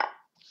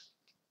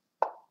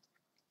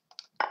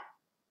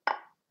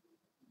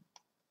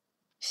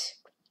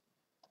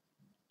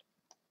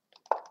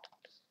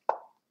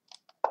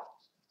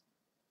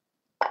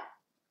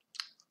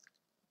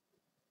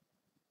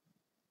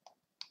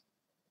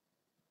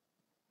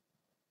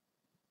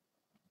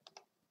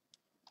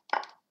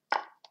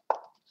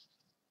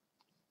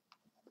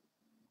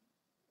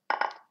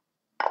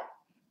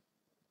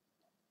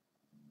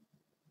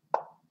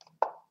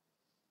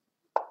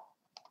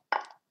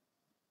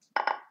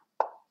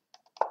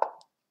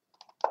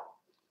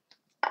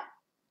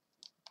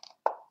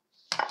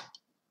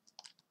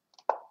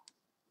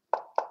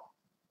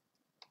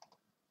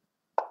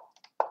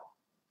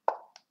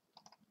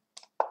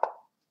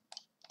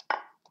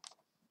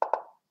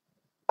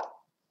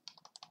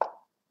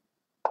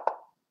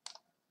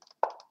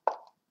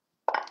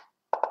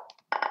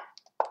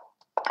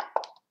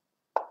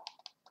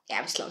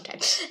 Ja, bis long time.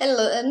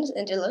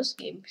 And the last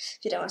game.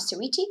 Wieder aus der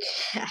Wittig.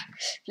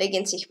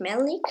 Legen sich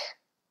Melnik.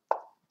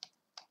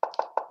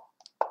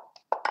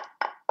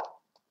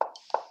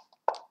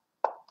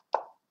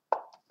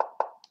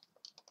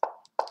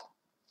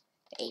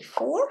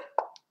 A4.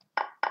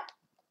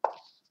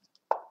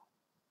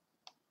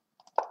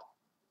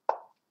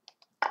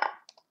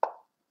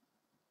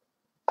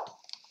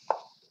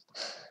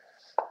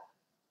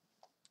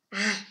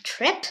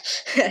 Trap.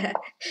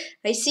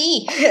 I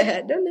see.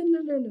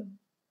 No.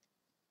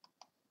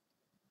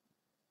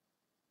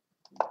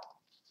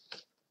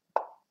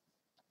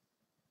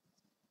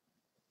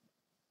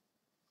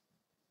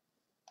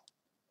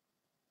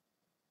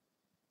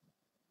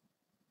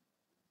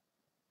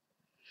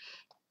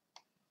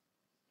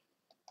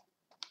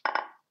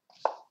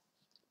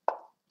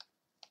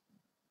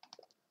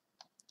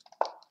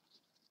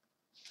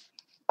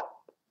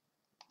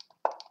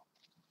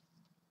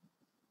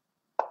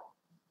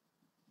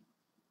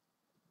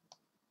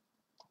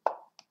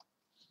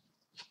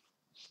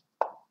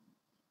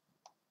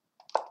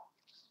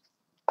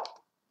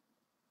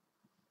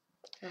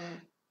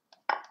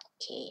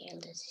 Okay,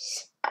 and this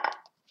is.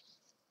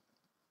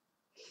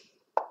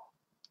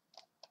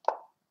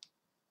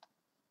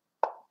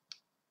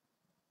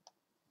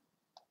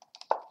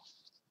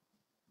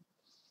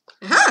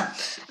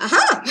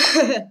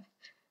 Aha!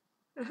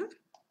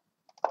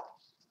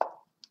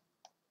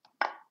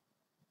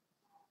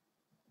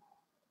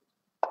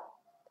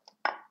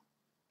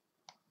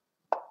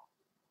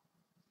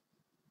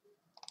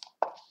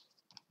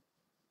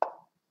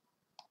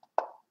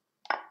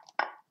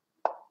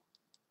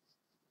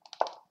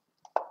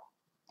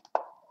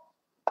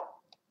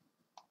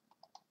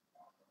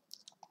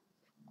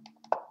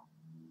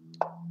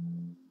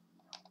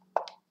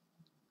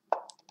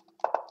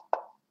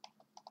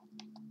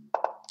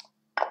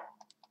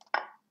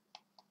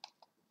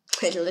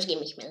 Let's give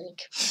me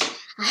Melnik.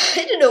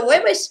 I don't know, why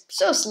am I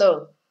so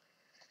slow?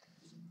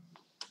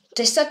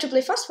 They start to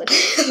play fast when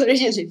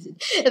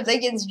I play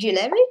against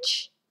Cherniaiev.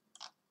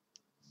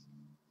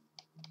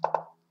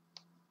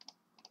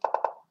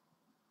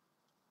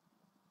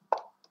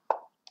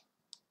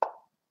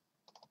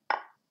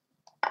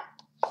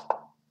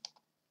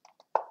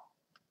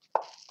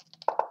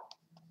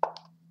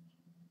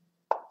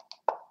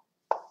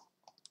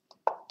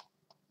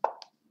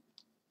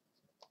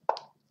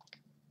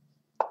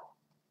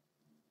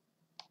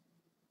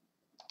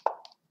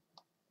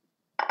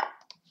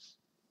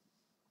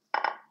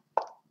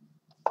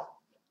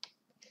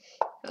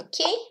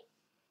 Okay.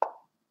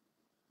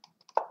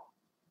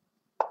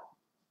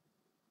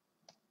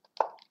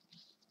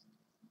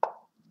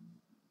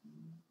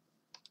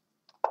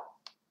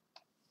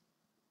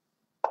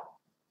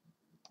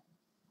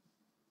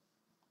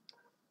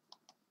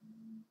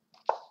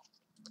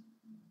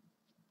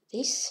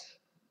 This.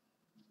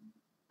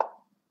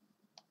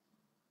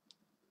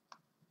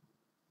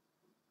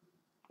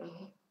 What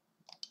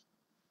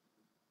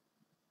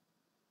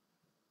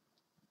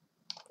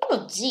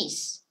about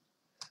this?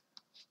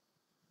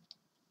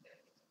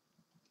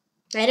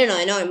 I don't know,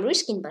 I know I'm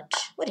risking, but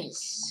what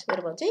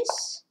about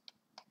this?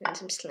 And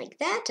something like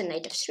that, a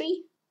knight of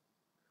 3.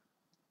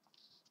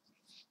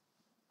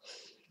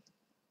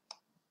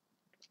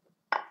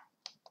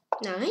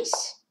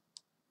 Nice.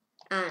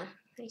 Ah,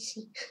 I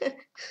see.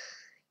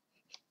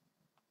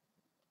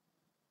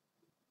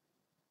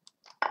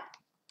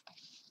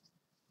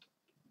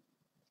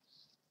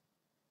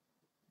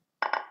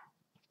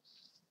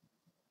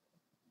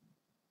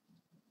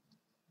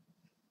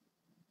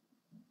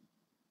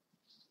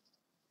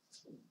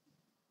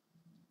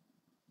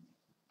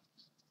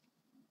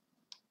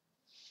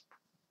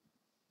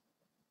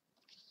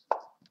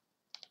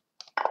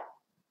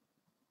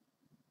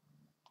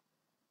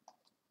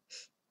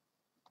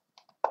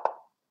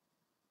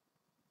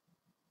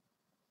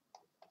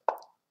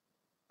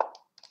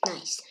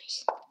 Nice,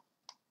 nice.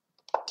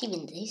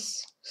 Even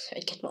this, so I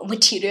get more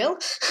material.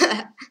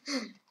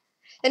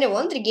 And I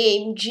won the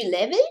game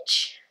Cherniaiev.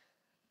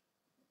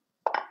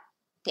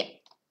 Yeah.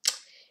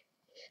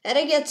 And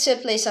I get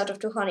third place out of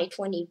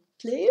 220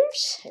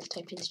 players. I'll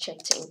type in the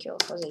chat, thank you all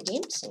for the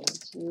games.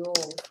 Thank you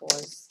all for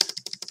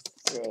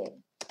the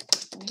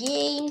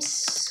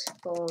games.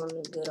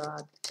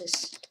 Congrats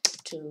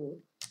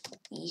to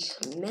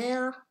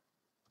Ichmelnik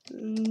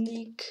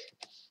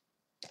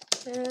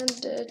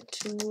and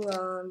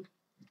to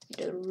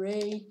the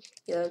Ray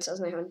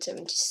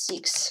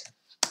 11,976.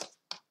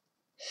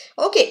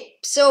 Okay,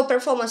 so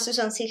performance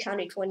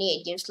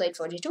 2,628, games played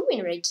 42,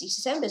 win rate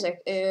 67,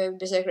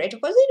 berserk rate of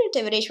positive,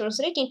 average bonus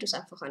rating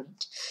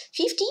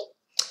 2,450.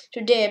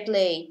 Today I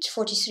played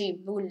 43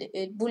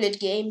 bullet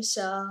games,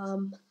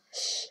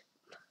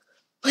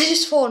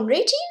 minus 4 on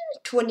rating,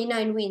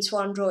 29 wins,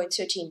 1 draw, and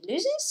 13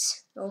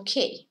 loses.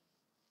 Okay,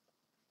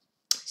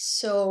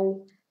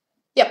 so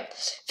yep.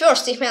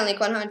 First, Melnik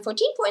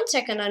 114 points.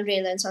 Second, Andrei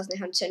Lenz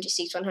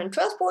 176,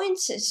 112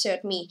 points.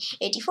 Third, me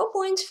 84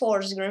 points.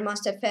 Fourth,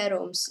 Grandmaster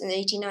Feroms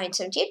 89,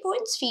 78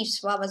 points.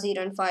 Fifth, Vava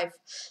 0 and 5,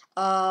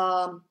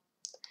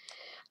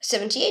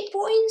 78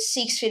 points.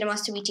 Sixth,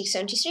 Fidemaster Vitic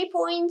 73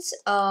 points.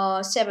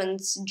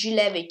 Seventh,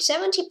 Cherniaiev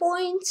 70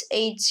 points.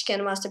 Eighth,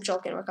 Grandmaster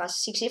Pcholkin Vakas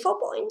 64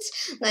 points.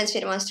 Ninth,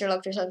 Fidemaster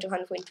Logitech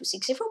 200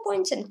 64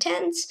 points. And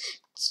 10th,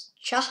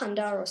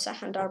 Shahandar or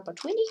Sahandar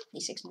Batumi,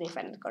 please explain if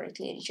I not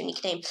correctly his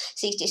unique name,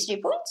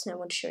 63 points. Now I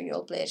want to show you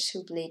all players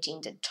who played in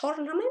the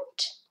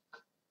tournament.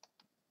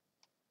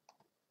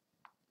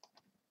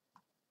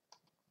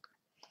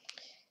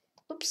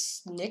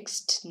 Oops,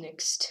 next.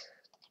 Next.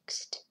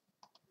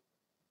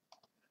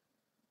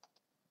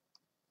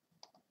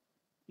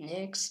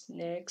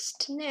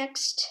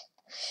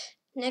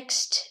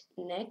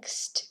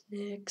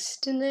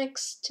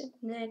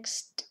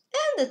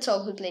 And that's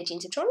all who played in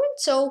the tournament.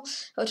 So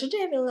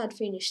today I will not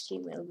finish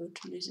stream. I'll go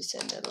to losers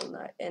and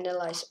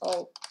analyze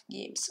all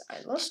games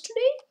I lost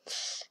today.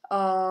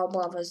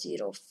 Bava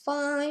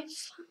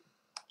 05,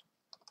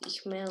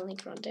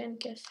 Ichmelnik,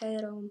 Rodenke,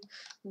 Ferom,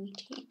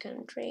 Vitic,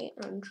 Andrei,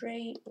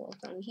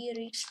 Volkan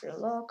Hiric,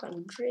 Strelok,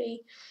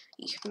 Andrei,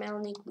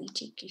 Ichmelnik,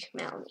 Vitic,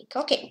 Ichmelnik.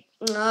 Okay,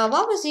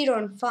 Bava 0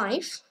 and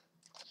 5.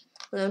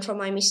 Learn from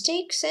my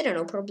mistakes. I don't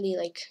know, probably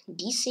like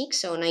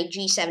d6 or knight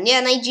g7. Yeah,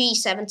 knight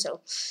g7.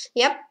 So,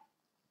 yep.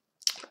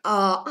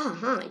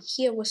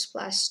 Here was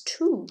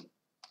 +2.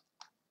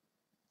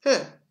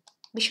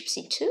 Bishop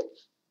c2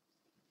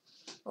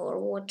 or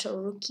what?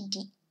 Or rook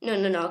d.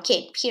 No.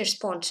 Okay, here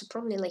spawn. So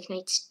probably like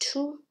knight c2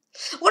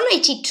 or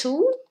knight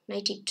e2.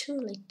 Knight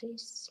e2 like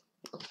this.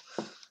 Oh.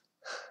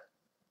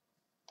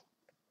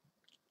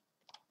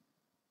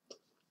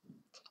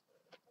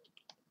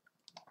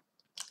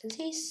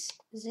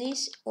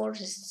 This or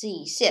this.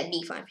 Yeah,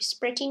 b5 is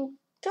pretty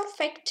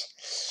perfect.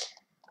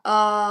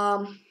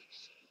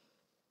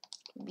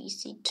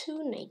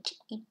 bc2, knight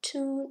e2,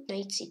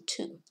 knight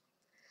c2.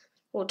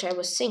 What I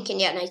was thinking,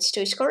 yeah, knight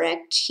c2 is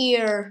correct.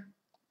 Here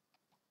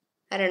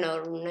I don't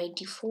know, knight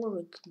d4,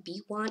 rook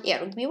b1. Yeah,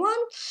 rook b1.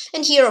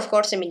 And here, of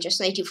course, I mean, just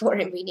knight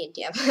d4 and we need,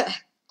 yeah.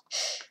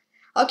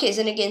 Okay,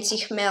 then again,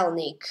 sich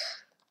Melnik.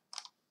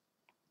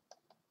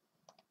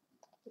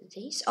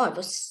 This? Oh,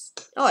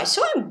 I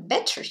saw him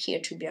better here,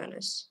 to be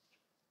honest.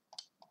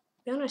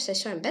 To be honest, I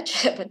saw him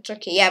better, but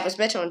okay, yeah, I was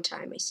better on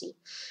time, I see.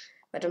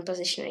 But on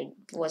position, I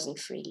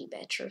wasn't really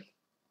better.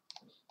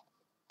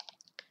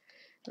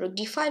 Rook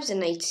d5, then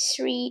knight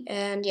 3,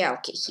 and yeah,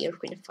 okay, here,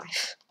 queen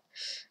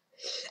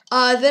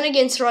f5. Then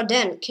against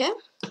Rodenke.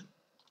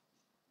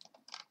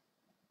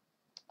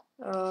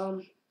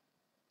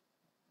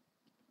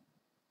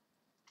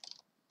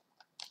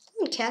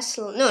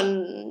 Castle, no,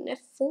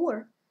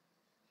 f4.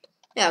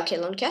 Yeah, okay,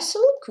 long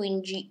castle,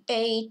 queen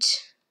g8,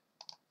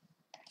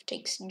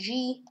 takes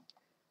g.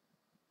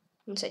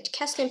 Inside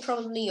castling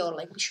probably, or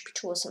like bishop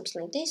e2 or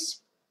something like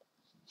this.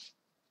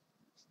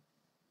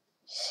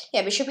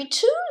 Yeah, bishop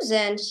e2,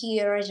 then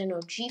here, I don't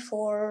know,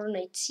 g4,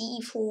 knight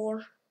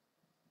ce4,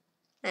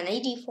 and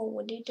knight d4,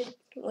 what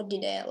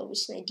did I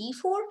always knight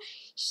d4?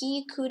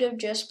 He could have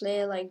just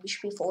played like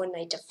bishop e4 and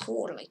knight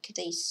f4 like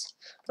this.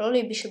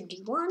 Probably bishop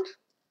d1.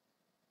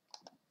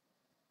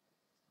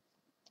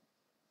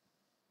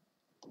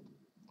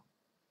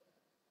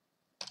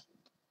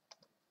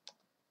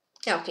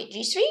 Yeah, okay,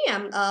 g3,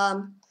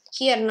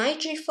 here knight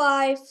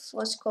g5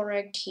 was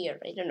correct, here,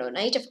 I don't know,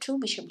 knight f2,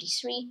 bishop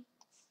d3.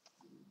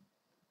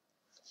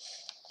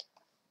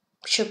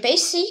 Bishop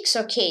a6,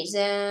 okay,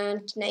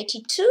 then knight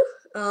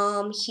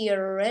e2,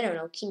 here, I don't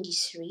know, king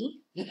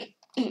d3.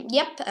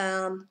 Yep,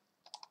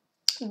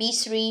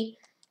 b3,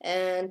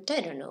 and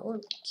I don't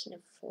know, king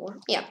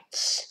f4, yeah.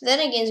 Then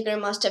against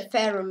Grandmaster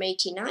Ferrum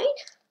 89,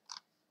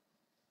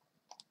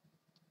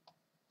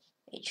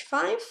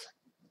 h5,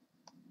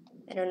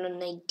 I don't know,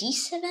 knight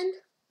d7,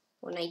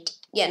 or knight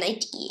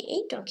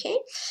e8, okay.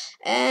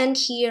 And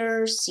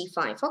here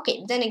c5,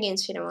 okay, then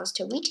against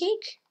Grandmaster we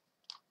take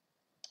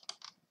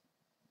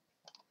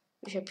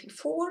bishop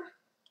e4,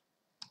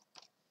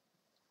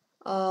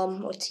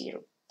 what's here,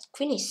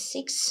 queen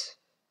e6,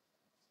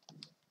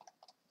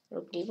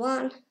 rook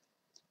d1,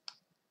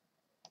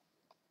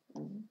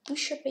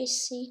 bishop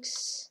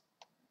a6,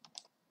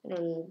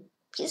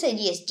 his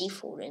idea is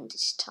d4 and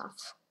it's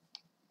tough.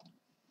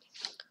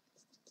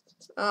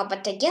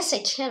 But I guess I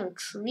can't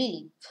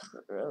really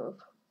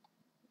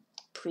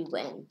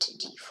prevent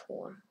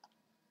d4.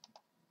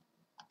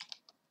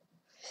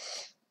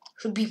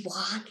 Rook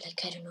b1,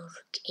 like I don't know,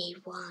 rook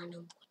a1,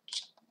 or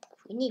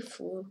queen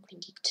e4, queen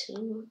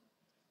d2.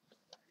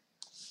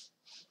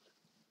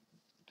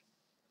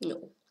 No,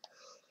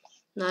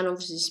 none of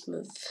these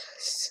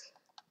moves.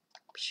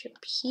 Bishop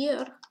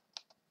here,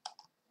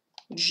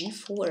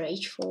 g4,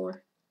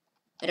 h4.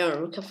 I don't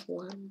know, rook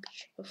f1,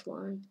 bishop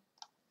f1.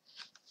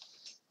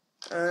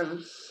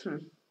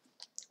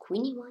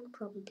 Queen e1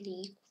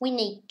 probably. Queen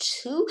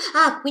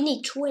a2. Queen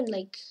a2 and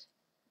like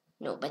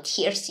no, but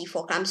here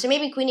c4 comes. So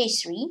maybe queen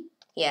a3.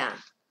 Yeah.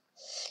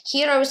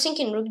 Here I was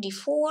thinking rook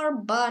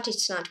d4, but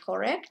it's not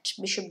correct.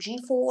 Bishop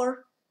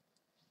g4.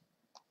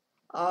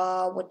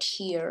 What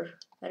here?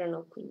 I don't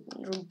know.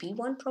 Rook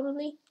b1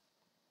 probably.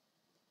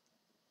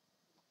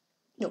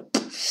 Nope.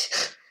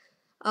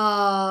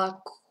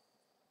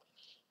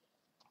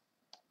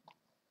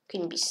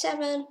 Queen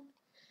b7.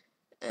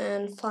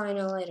 And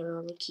final, I don't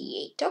know, rook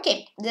e8.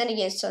 Okay, then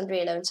against Andre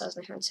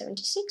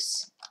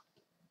 11,976.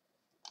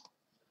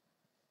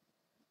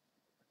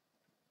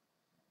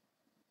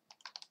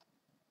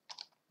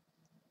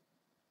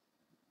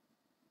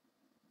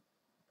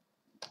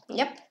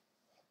 Yep.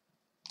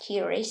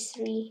 Here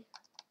a3.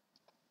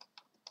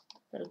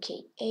 Rook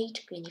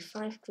a8, queen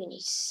e5, queen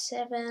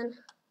e7.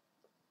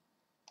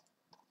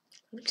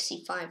 Rook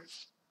c5.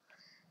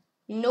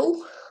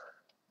 No.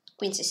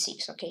 Queen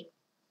c6, okay.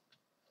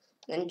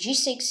 Then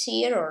g6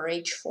 here, or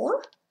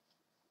h4.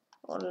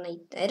 Or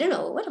knight, I don't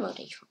know, what about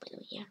h4 by the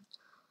way, yeah.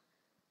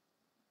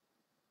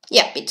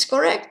 Yep, it's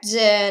correct.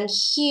 Then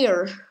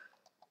here,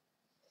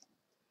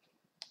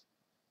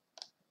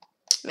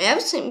 I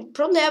was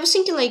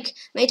thinking like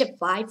knight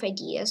f5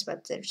 ideas,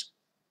 but there's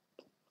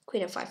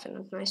queen f5 are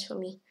not nice for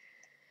me.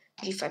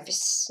 g5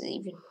 is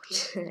even more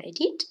than I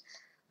did.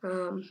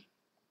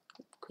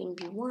 Queen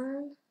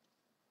b1,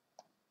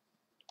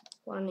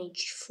 1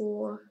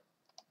 h4,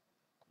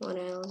 what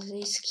else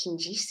is king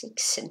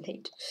g6 and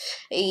knight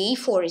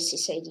e4 is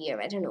this idea.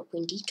 I don't know,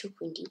 queen d2,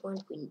 queen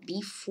d1, queen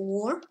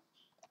b4.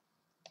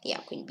 Yeah,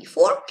 queen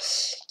b4.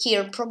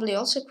 Here probably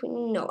also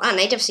queen, no,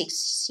 knight f6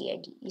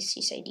 is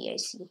this idea, I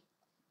see.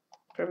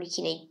 Probably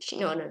king h,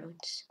 no,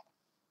 it's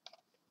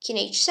king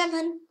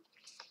h7.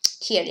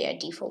 Here, yeah,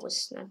 d4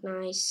 was not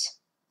nice.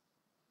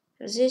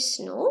 This,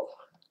 no.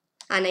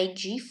 Knight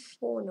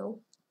g4,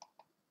 no.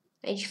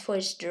 Knight g4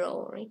 is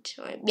draw, right?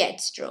 Yeah,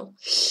 it's draw.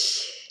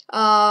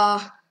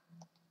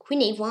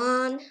 Queen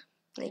a1,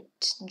 knight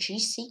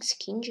g6,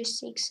 king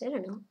g6, I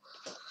don't know.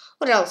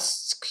 What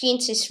else? Queen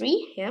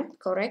c3, yeah,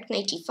 correct.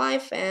 Knight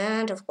e5,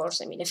 and of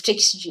course, I mean, f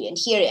takes g. And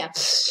here, yeah,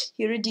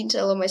 here I didn't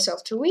allow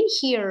myself to win.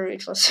 Here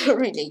it was a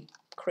really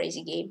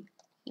crazy game.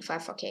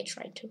 e5, okay, I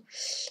tried to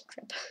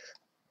trap.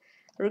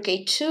 Rook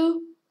A2.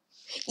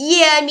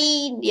 Yeah, I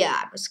mean, yeah,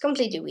 I was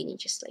completely winning,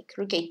 just like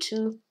Rook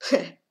A2.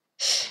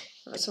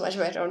 I was much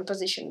better on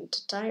position at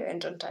the time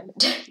and on time.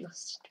 It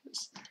was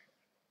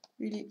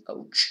really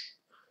ouch.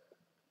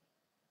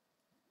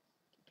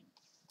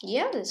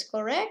 Yeah, that's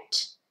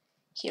correct.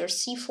 Here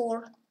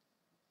C4.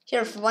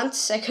 Here 1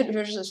 second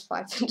versus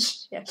 5.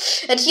 Yeah.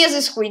 And here's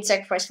this queen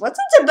sacrifice. Wasn't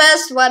the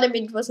best one. I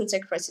mean, it wasn't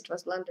sacrifice, it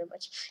was blunder,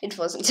 but it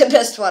wasn't the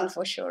best one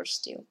for sure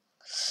still.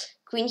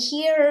 Queen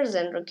here,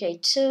 then Rook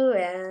A2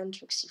 and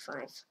Rook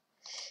C5.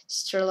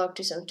 Sterlog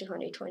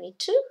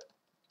 2222.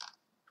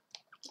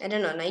 I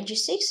don't know, knight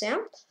G6, yeah?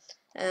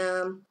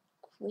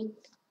 Queen.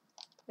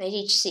 Knight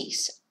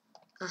H6.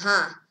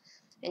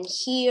 And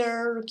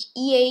here, Rook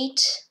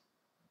E8.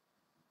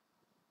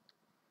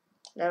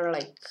 They're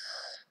like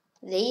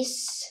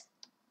this.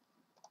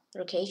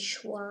 Rook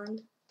H1.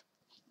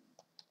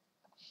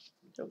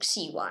 Rook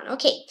C1.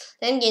 Okay,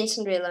 then gains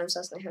in real life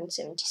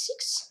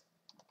 976.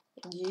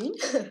 Again.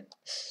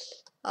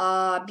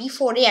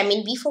 B4, yeah, I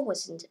mean B4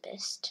 wasn't the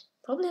best.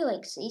 Probably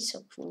like this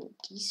or Queen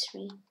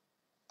D3.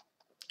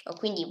 Or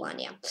Queen D1,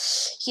 yeah.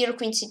 Here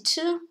Queen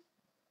C2.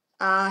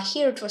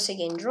 Here it was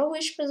again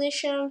drawish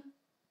position.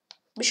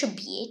 Bishop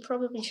B8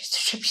 probably just to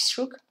trap his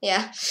rook.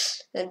 Yeah.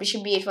 Then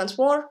Bishop B8 once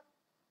more.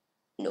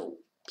 No.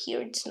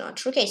 Here it's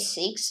not. Rook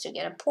A6 to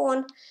get a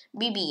pawn.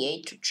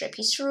 BB8 to trap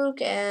his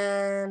rook.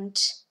 And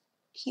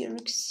here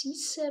Rook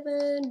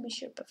C7.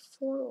 Bishop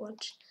F4.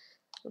 What?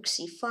 Rook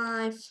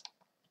C5.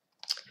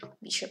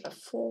 Bishop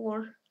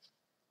F4.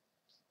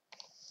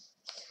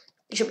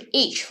 Bishop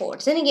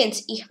H4. Then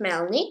against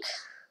Ichmelnik.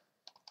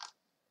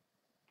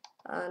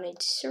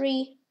 Knight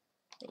 3.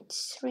 Knight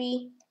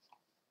 3.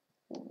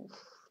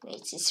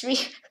 Knight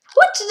C3.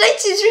 What? Knight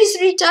C3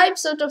 3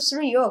 times out of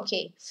 3.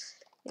 Okay.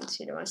 Let's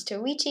see the master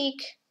Wittig.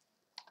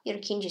 Here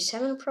King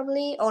G7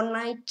 probably. Or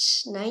Knight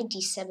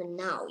D7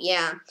 now.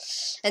 Yeah.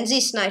 And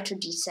this Knight to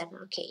D7.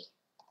 Okay.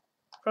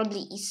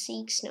 Probably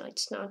E6. No,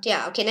 it's not.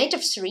 Yeah. Okay. Knight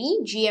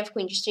F3. GF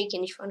Queen G3.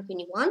 King H1.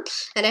 Queen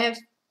E1. And I have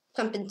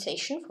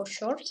compensation for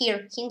sure.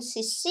 Here King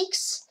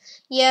C6.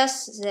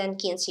 Yes. Then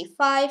King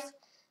C5.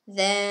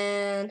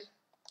 Then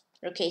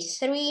Rook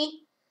A3.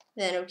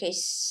 Then Rook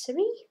A3.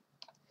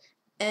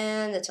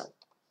 And that's all.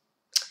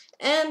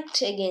 And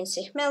against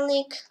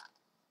Ichmelnik.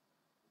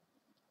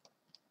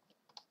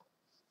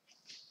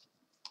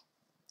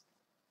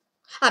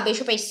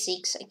 Bishop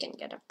A6, I can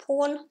get a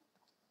pawn.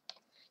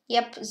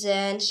 Yep,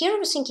 then here I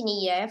was thinking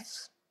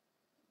EF.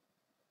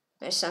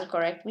 That's not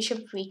correct.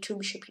 Bishop B2,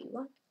 Bishop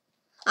E1.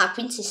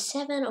 Queen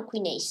C7 or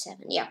Queen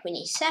A7. Yeah, Queen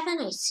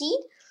A7, I see.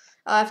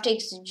 F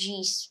takes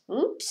G.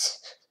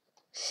 Oops.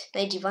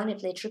 Knight D1, I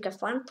played Rook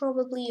F1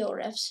 probably,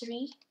 or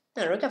F3.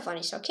 No, Rook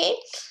F1 is okay.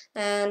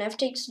 And F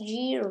takes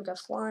G, Rook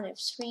F1,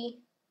 F3.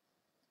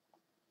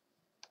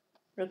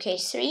 Rook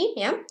A3,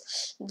 yeah.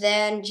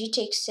 Then G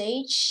takes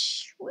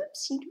H.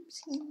 Whoopsie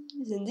doopsie.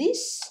 Then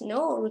this.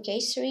 No, Rook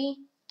A3.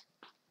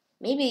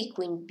 Maybe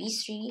Queen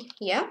B3,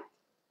 yeah.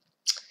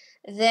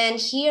 Then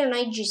here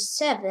Knight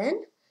G7.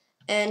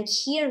 And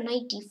here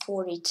Knight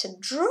D4. It's a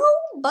draw,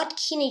 but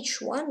King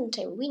H1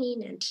 I'm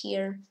winning. And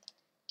here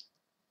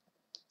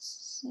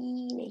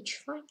King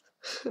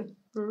H5.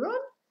 Run.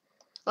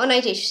 Oh,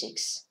 Knight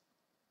H6.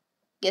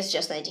 Guess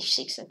just Knight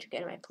H6 and to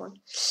get my pawn.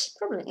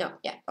 Probably no.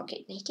 Yeah.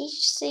 Okay. Knight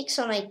H6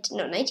 or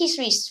Knight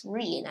E3 is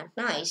really not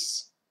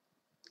nice.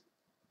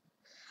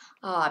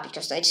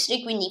 Because Knight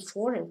 3 Queen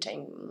E4 and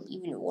I'm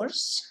even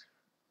worse.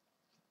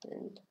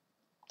 And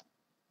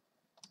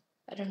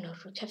I don't know.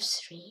 Rook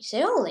F3.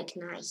 They're all like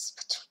nice,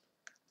 but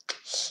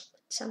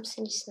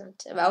something is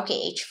not.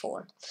 Okay.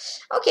 H4.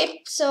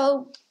 Okay.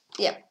 So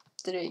yeah.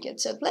 Today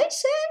gets a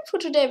place, and for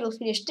today we'll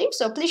finish the team.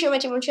 So please show my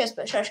team on chess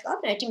by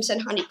my team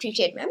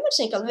 138 members.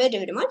 Thank you very,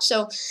 very much.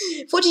 So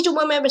 42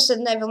 more members,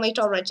 and I will make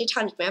already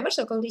 800 members.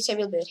 So please I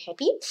will be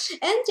happy.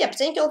 And yeah,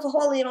 thank you all for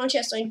holding on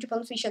chess on YouTube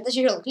and Fisher. As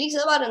usual, click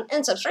the button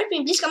and subscribe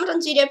me. Please comment on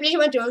the video. Please show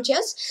my team on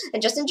chess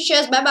and just into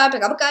chess. Bye bye.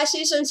 Pick up guys. See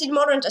you soon. See you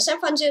tomorrow. And have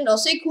fun and I'll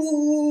say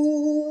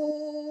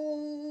cool.